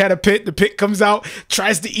dude had a pit. The pit comes out,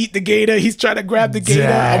 tries to eat the gator. He's trying to grab the gator.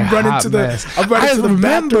 I'm running to the. I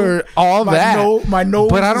remember all that. My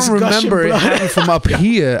nose, but I don't remember it happening from up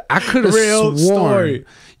here. I could have sworn story.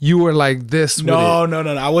 You were like this. No.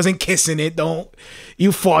 I wasn't kissing it. Don't.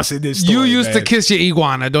 You forcing this story, You used to kiss your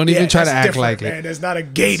iguana. Don't even try to act like man. it. There's not a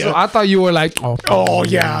gator. So I thought you were like, oh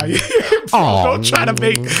yeah. Don't try to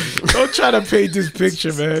paint this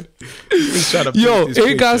picture, man. Yo,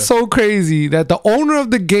 it got so crazy that the owner of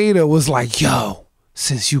the gator was like, yo,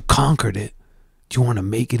 since you conquered it, do you want to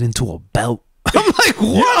make it into a belt? I'm like,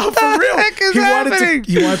 what? Yeah, for real. Heck is he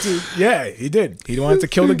happening? wanted to. Yeah, he did. He wanted to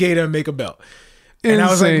kill the gator and make a belt. And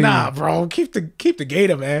I was like, nah, bro, keep the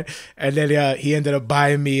gator, man. And then he ended up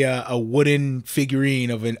buying me a wooden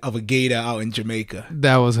figurine of a gator out in Jamaica.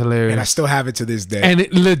 That was hilarious. And I still have it to this day. And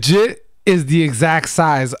it legit is the exact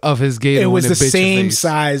size of his gator. It was the same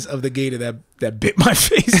size of the gator that bit my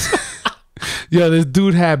face. Yo, this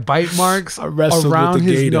dude had bite marks around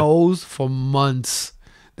his gator. nose for months.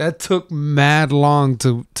 That took mad long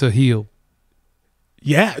to heal.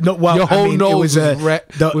 Yeah, no. Well, Your whole I mean, nose it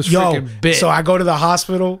was was freaking bit. So I go to the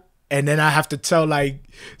hospital, and then I have to tell like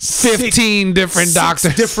 15 different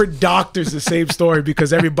doctors. different doctors the same story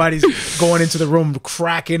because everybody's going into the room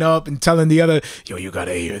cracking up and telling the other, yo, you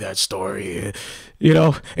gotta hear that story. You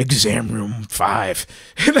know, exam room 5.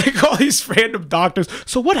 And like all these random doctors.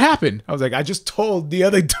 So what happened? I was like, I just told the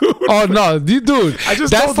other dude. Oh no, dude! I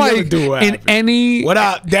just That's told the like other dude what in happened. any What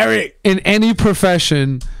up, Derek? in any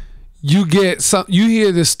profession, you get some. You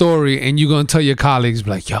hear this story, and you're gonna tell your colleagues,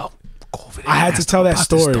 like, "Yo, go over there I had and to ask tell them that about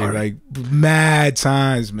this story like mad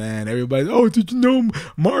times, man. Everybody, oh, did you know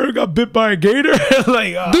Mario got bit by a gator?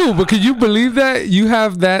 Like, Dude, but can you believe that you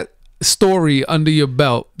have that story under your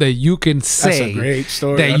belt that you can say a great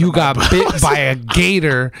story that under you my got belt. bit by a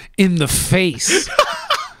gator in the face?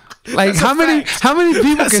 Like, That's a how many fact.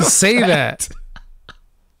 people That's can a say that?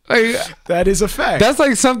 Like, that is a fact. that's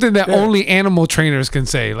like something that Yeah. only animal trainers can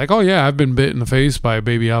say. Like, oh yeah, I've been bit in the face by a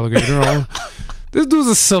baby alligator. Oh, this dude's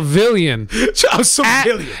a civilian a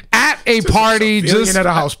civilian. at a party, Civilian just at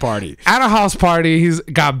a house party, at a house party. He's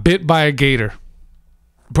got bit by a gator.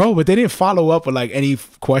 bro. But they didn't follow up with like any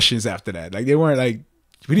questions after that. Like they weren't like,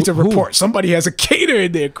 we need to Who? report somebody has a gator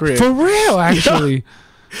in their crib. For real, actually.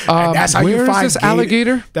 And that's how where you is find this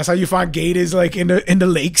alligator? That's how you find gators like in the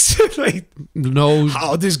lakes. Like, No,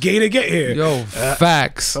 how did this gator get here? yo,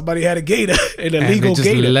 facts. Somebody had a gator, an And illegal they just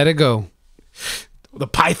gator. let it go. The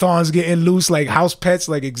pythons getting loose, like house pets,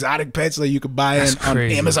 like exotic pets, like you could buy That's on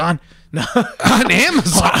crazy. Amazon. No, On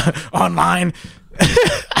Amazon, online.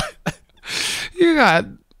 you got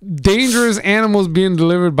dangerous animals being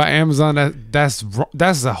delivered by Amazon. That's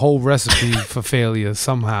a whole recipe for failure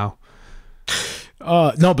somehow.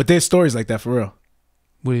 No, but there's stories like that for real.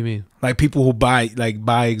 What do you mean? Like people who buy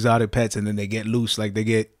exotic pets and then they get loose, like they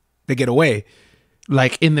get away.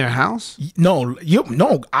 Like in their house? No,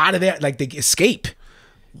 out of there, like they escape.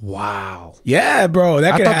 Wow. Yeah, bro.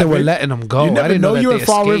 That I could thought they were happen. letting them go. You I never didn't know that you're they in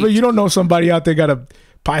Fall River. escaped. You don't know somebody out there got a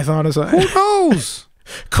python or something. Who knows?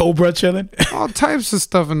 Cobra chilling. All types of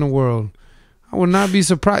stuff in the world. I would not be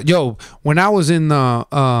surprised. Yo, when I was in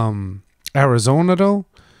Arizona though,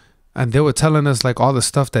 and they were telling us like all the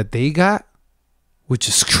stuff that they got, which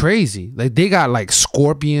is crazy. Like they got like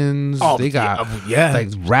scorpions, they got like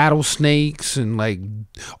rattlesnakes and like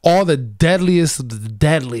all the deadliest of the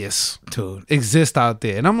deadliest Dude. exist out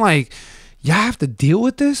there. And I'm like, y'all have to deal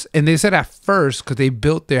with this? And they said at first, because they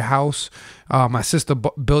built their house, my sister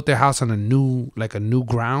built their house on a new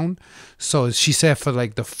ground. So she said for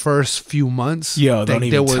like the first few months, Yo, don't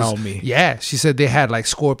like, even tell me. Yeah, she said they had like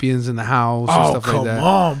scorpions in the house and Oh, stuff like come that.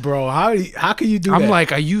 on, bro. How can you do that? I'm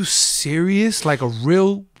like, are you serious? Like a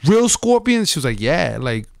real scorpion? She was like, yeah,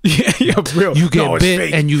 like yeah, real. you get No, it's bit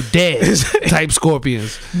fake. and you dead type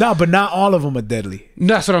scorpions. No, but not all of them are deadly.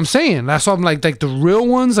 That's what I'm saying. That's why I'm like the real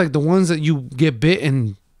ones, like the ones that you get bit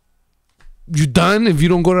and you done if you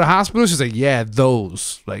don't go to the hospital. She's like, yeah,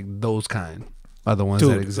 those kind are the ones that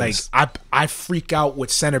Dude, like exist. I freak out with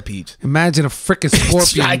centipedes. Imagine a freaking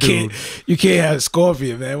scorpion, I dude, can't. You can't have a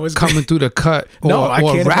scorpion, man. What's coming through the cut, or, No, I or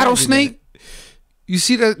can't a imagine rattlesnake. You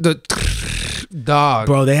see the dog,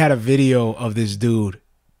 Bro, they had a video of this dude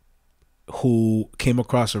who came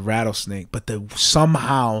across a rattlesnake, but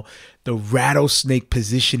somehow the rattlesnake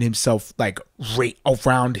positioned himself like right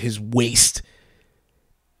around his waist.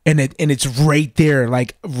 And it's right there,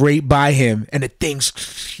 like right by him, and the thing's,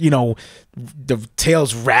 the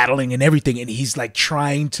tail's rattling and everything, and he's like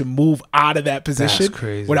trying to move out of that position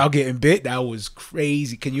crazy. without getting bit. That was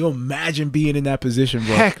crazy. Can you imagine being in that position,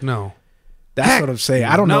 bro? Heck no. That's what I'm saying.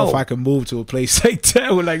 I don't know no. if I can move to a place like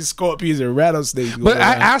that with like scorpions and rattlesnakes. But going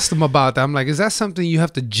I on. asked him about that. I'm like, is that something you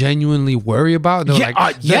have to genuinely worry about? They're Yeah,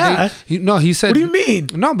 like, yeah. He said. What do you mean?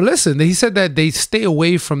 No, but listen, he said that they stay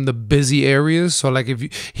away from the busy areas. So like,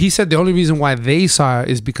 he said the only reason why they saw it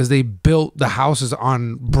is because they built the houses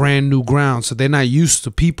on brand new ground, so they're not used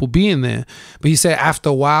to people being there. But he said after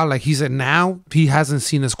a while, like he said, now he hasn't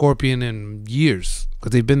seen a scorpion in years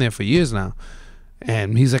because they've been there for years now.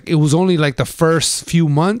 And he's like, it was only like the first few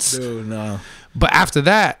months. Dude, no. But after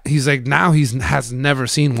that, he's like, now has never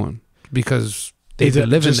seen one because they've been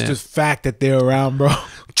living just there. the fact that they're around, bro.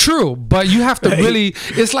 True, but you have to really,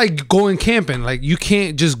 it's like going camping. Like you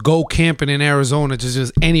can't just go camping in Arizona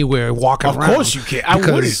just anywhere walking Of around. course you can't. I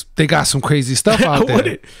because wouldn't. they got some crazy stuff I out there.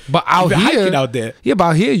 wouldn't. But out Even here, hiking out there. yeah, but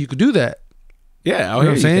out here you could do that. Yeah, You know what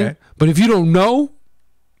I'm saying? But if you don't know,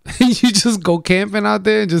 you just go camping out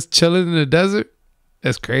there and just chilling in the desert.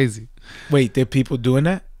 That's crazy. Wait, there are people doing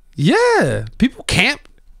that Yeah, people camp.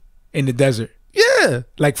 in the desert, Yeah,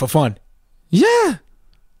 like for fun. yeah,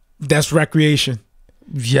 That's recreation.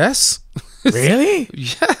 yes, Really?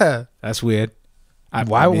 yeah. That's weird.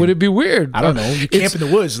 Why would it be weird? I don't know. You camp in the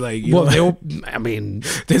woods, like I mean,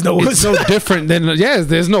 there's no woods. It's no different than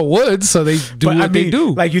there's no woods, so they do what they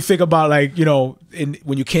do. Like you think about like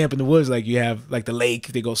when you camp in the woods, like you have like the lake,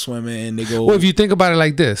 they go swimming, they go. Well, if you think about it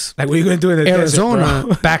like this, like what are you gonna do in the Arizona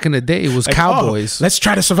desert, back in the day was like, cowboys. Let's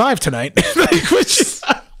try to survive tonight.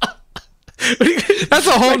 That's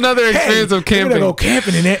a whole nother experience of camping. We're gonna go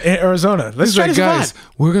camping in Arizona. Let's try to survive. Guys,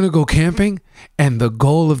 we're gonna go camping, and the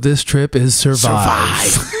goal of this trip is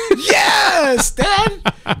survive. Yes, Dad.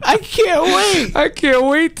 I can't wait. I can't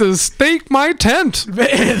wait to stake my tent.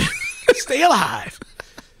 Man, stay alive.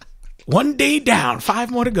 1 day down, 5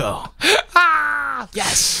 more to go.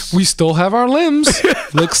 Yes. We still have our limbs.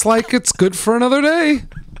 Looks like it's good for another day.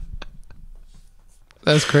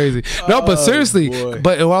 That's crazy. No, but seriously, but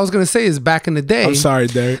what I was going to say is back in the day. I'm sorry,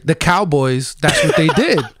 Derek. The Cowboys, that's what they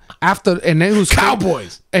did. And then it was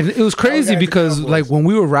Cowboys. And it was crazy because like when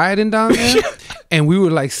we were riding down there and we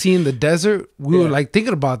were like seeing the desert, we were like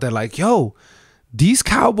thinking about that, like, yo, these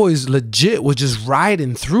Cowboys legit were just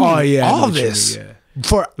riding through all this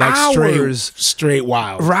for like hours. Straight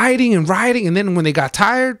wild. Riding. And then when they got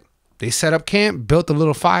tired, they set up camp, built a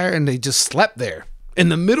little fire, and they just slept there in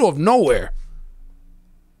the middle of nowhere.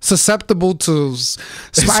 Susceptible to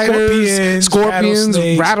spiders, scorpions,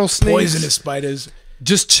 rattlesnakes, poisonous spiders.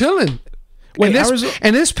 Just chilling. Wait,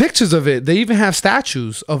 and there's pictures of it. They even have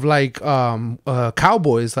statues of like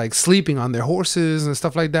cowboys like sleeping on their horses and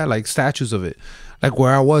stuff like that, like statues of it. Like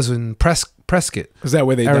where I was in Prescott. Is that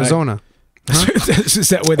where they Arizona? Died? Huh? Is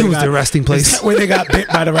that where they got their resting place? Is that where they got bit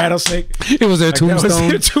by the rattlesnake? It was their tombstone. That was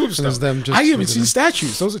their tombstone. It was them just I haven't seen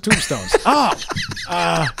statues. Those are tombstones.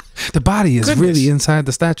 The body is really inside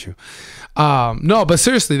the statue. No, but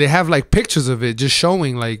seriously, they have like pictures of it just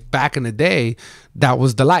showing like back in the day, that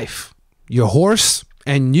was the life. Your horse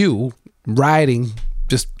and you riding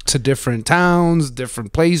just to different towns,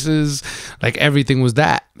 different places. Like everything was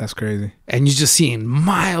that. That's crazy. And you're just seeing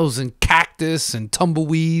miles and cactus and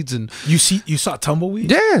tumbleweeds and you saw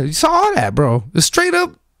tumbleweeds? Yeah, you saw all that, bro. It's straight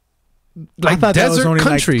up like I thought desert that was only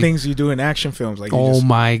country. Like things you do in action films. Like oh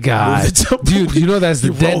my god, dude! You know that's the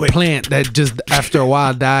dead plant that just after a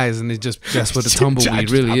while dies, and that's what the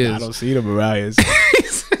tumbleweed really is. I don't see them around.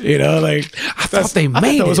 You know, like I thought they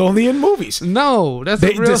made that was only in movies. No, that's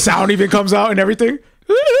the sound even comes out and everything.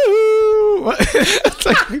 It's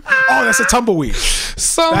like, oh, that's a tumbleweed.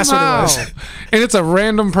 Somehow, that's what it was. And it's a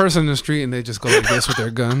random person in the street, and they just go like this with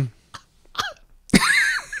their gun.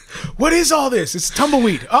 What is all this? It's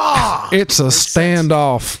tumbleweed. It's a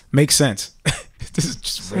standoff. Makes sense. This is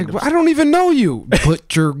just like, I don't even know you.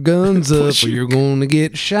 Put your guns up, or you're going to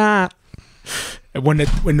get shot. And when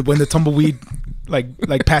the tumbleweed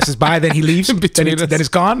like passes by, then he leaves. then it's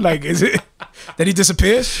gone. Like, is it? Then he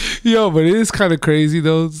disappears. Yo, but it is kind of crazy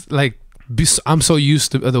though. Like, I'm so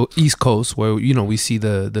used to the East Coast where we see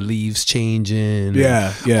the leaves changing.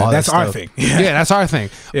 Yeah, that's our thing. Yeah, that's our thing.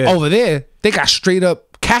 Yeah. Over there, they got straight up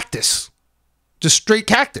cactus, just straight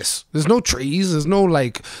cactus. There's no trees. There's no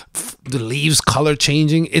like the leaves color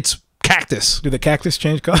changing. It's cactus. Do the cactus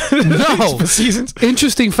change color? No, for seasons.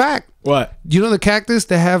 Interesting fact. What? You know the cactus?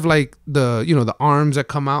 They have like the arms that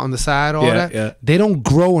come out on the side. All that. Yeah. They don't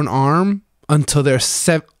grow an arm until they're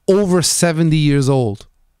over 70 years old.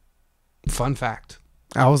 Fun fact.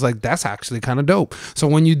 I was like, that's actually kind of dope. So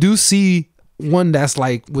when you do see one that's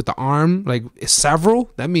like with the arm, like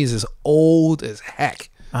several, that means it's old as heck.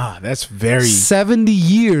 That's very 70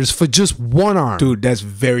 years for just one arm. Dude, that's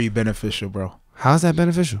very beneficial, bro. How's that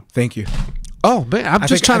beneficial? Thank you. Oh, man, I'm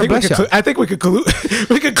just trying to bless you. I think we could close with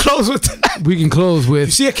that. We can close with.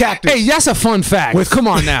 You see a cactus. Hey, that's a fun fact. Come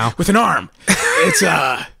on now. With an arm. It's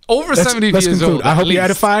over 70 years conclude. old. I hope you're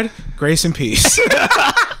edified. Grace and peace.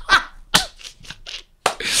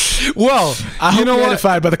 Well, I hope you're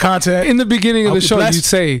edified by the content. In the beginning of the show, you'd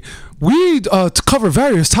say, we to cover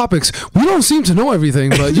various topics. We don't seem to know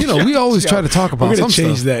everything, but we always try to talk about some stuff. We're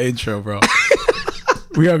going to change that intro, bro.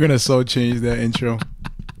 We are going to change that intro.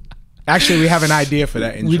 Actually, we have an idea for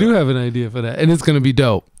that intro. We do have an idea for that, and it's going to be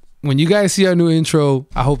dope. When you guys see our new intro,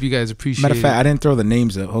 I hope you guys appreciate it. Matter of fact, I didn't throw the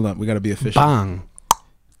names up. Hold on. We got to be official. Bang.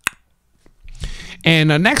 And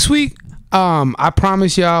next week, I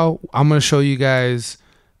promise y'all, I'm going to show you guys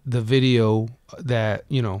the video that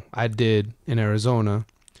I did in Arizona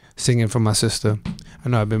singing for my sister. I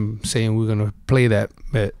know I've been saying we're gonna play that,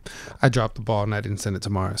 but I dropped the ball and I didn't send it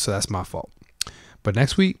tomorrow, so that's my fault. But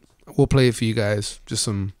next week we'll play it for you guys. Just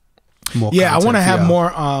some more. Yeah, I want to have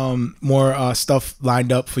more stuff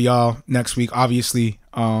lined up for y'all next week. Obviously,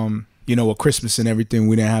 you know, with Christmas and everything,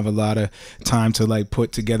 we didn't have a lot of time to like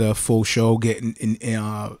put together a full show, getting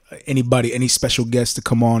any special guests to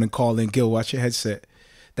come on and call in. Gil, watch your headset.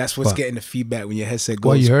 That's what's getting the feedback when your headset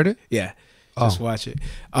goes. Oh, you heard it? Yeah. Just watch it.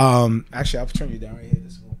 Actually, I'll turn you down right here.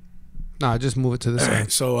 Nah, just move it to the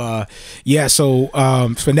side. So,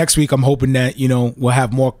 for next week, I'm hoping that, you know, we'll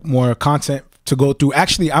have more content to go through.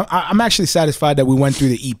 Actually, I'm actually satisfied that we went through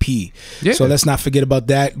the EP. Yeah. So let's not forget about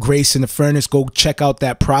that. Grace in the Furnace. Go check out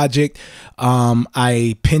that project.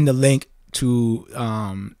 I pinned the link to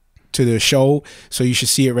the show, so you should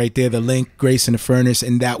see it right there. The link, Grace in the Furnace,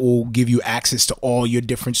 and that will give you access to all your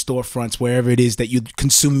different storefronts wherever it is that you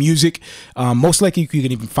consume music. Most likely, you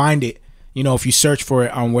can even find it. You know, if you search for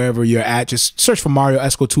it on wherever you're at, just search for Marrio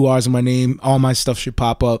Esco, 2 R's in my name. All my stuff should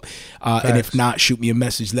pop up. And if not, shoot me a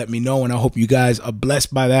message, let me know. And I hope you guys are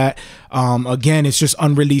blessed by that. Again, it's just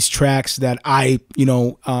unreleased tracks that I, you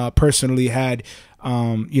know, personally had,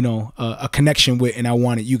 you know, a connection with, and I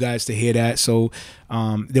wanted you guys to hear that. So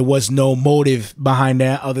there was no motive behind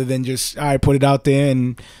that other than just, all right, put it out there,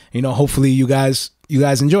 and, you know, hopefully you guys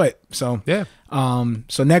enjoy it. So yeah.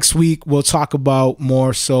 So next week we'll talk about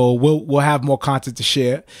more. So we'll have more content to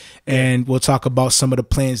share, and we'll talk about some of the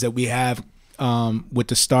plans that we have with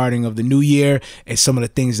the starting of the new year, and some of the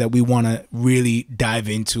things that we want to really dive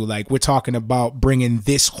into. Like, we're talking about bringing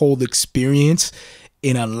this whole experience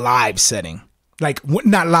in a live setting, like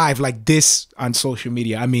not live like this on social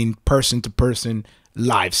media. I mean, person to person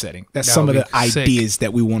live setting. That's some of the ideas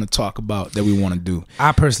that we want to talk about, that we want to do.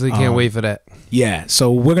 I personally can't wait for that. Yeah,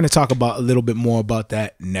 so we're going to talk about a little bit more about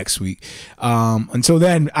that next week. Until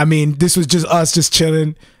then, I mean, this was just us just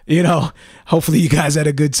chilling, you know. Hopefully you guys had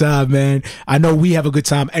a good time, man. I know we have a good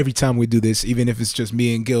time every time we do this, even if it's just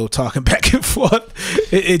me and Gil talking back and forth.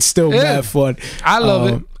 It's still mad fun. I love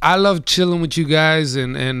it. I love chilling with you guys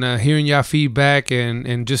and hearing y'all feedback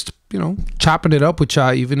and just, you know, chopping it up with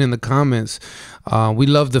y'all, even in the comments. We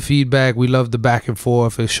love the feedback. We love the back and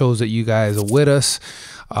forth. It shows that you guys are with us.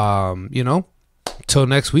 You know, till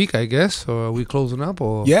next week, I guess. Or are we closing up?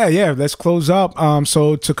 Or yeah, let's close up.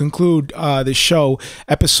 So to conclude the show,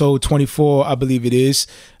 episode 24, I believe it is.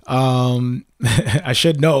 I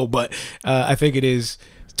should know, but I think it is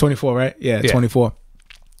 24, right? Yeah. 24.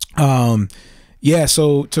 Yeah.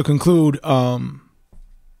 So to conclude,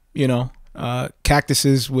 you know,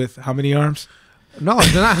 cactuses with how many arms? No,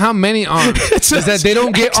 they're not how many arms. It's that they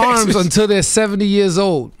don't get arms until they're 70 years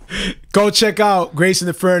old. Go check out Grace in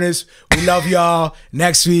the Furnace. We love y'all.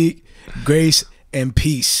 Next week, grace and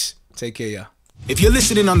peace. Take care, y'all. If you're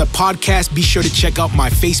listening on the podcast, be sure to check out my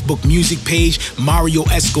Facebook music page, Marrio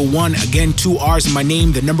Esco 1. Again, 2 R's in my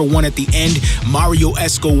name, the number 1 at the end, Marrio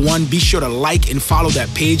Esco 1. Be sure to like and follow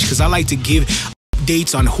that page, because I like to give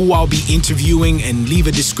updates on who I'll be interviewing and leave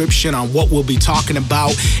a description on what we'll be talking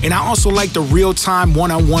about. And I also like the real-time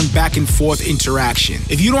one-on-one back and forth interaction.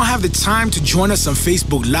 If you don't have the time to join us on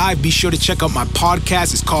Facebook Live, be sure to check out my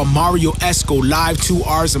podcast. It's called Marrio Esco Live, 2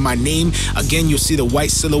 R's in my name. Again, you'll see the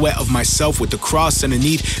white silhouette of myself with the cross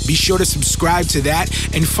underneath. Be sure to subscribe to that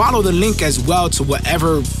and follow the link as well to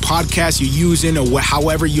whatever podcast you're using or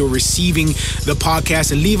however you're receiving the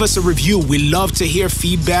podcast, and leave us a review. We love to hear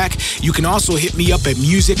feedback. You can also hit me up at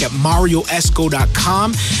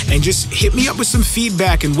music@marrioesco.com and just hit me up with some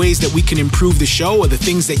feedback and ways that we can improve the show, or the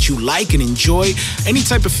things that you like and enjoy. Any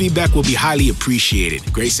type of feedback will be highly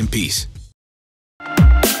appreciated. Grace and peace.